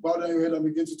him? Bow down your head and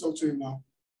begin to talk to him now.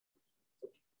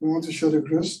 We want to share the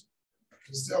grace.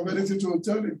 If you have anything to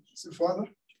tell him, say, Father,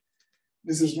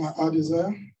 this is my heart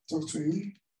desire. Talk to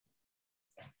him.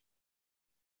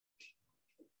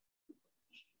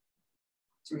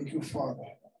 Thank you, Father.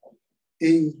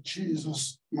 In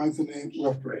Jesus' mighty name, we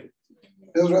have prayed.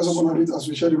 Let's rise up on our feet as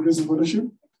we share the grace of fellowship.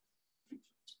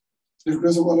 The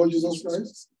grace of our Lord Jesus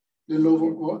Christ, the love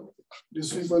of God, the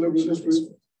sweet fellowship of the Holy Spirit,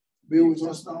 be with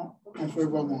us now and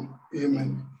forevermore.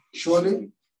 Amen.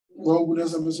 Surely, God,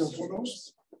 goodness and mercy follow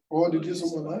us all the days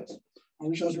of our life, and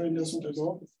we shall dwell in the house of the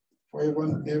Lord forever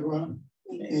and ever.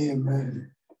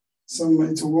 Amen. Psalm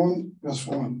 91, verse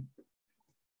 1.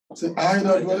 Say, I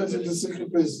that dwelleth in the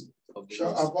secret place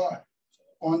shall abide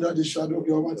under the shadow of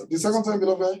the Almighty. The second time,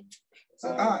 beloved, say,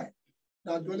 I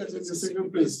that dwelleth in the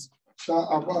secret place shall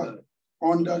abide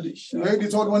under the. Make the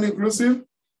third one inclusive.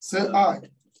 Say, I,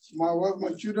 my wife,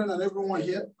 my children, and everyone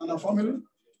here, and our family,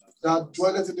 that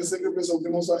dwelleth in the secret place of the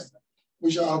Most High,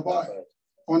 we shall abide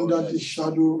under the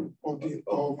shadow of the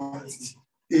Almighty.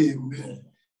 Amen.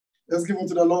 Let's give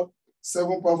unto the Lord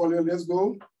 7 powerful. Let's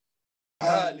go.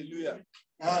 Hallelujah.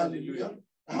 Hallelujah.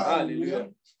 Hallelujah.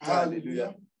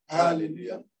 Hallelujah.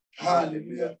 Hallelujah.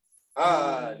 Hallelujah.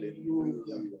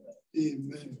 Hallelujah.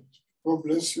 Amen. God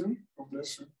bless you. God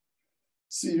bless you.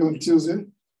 See you on Tuesday.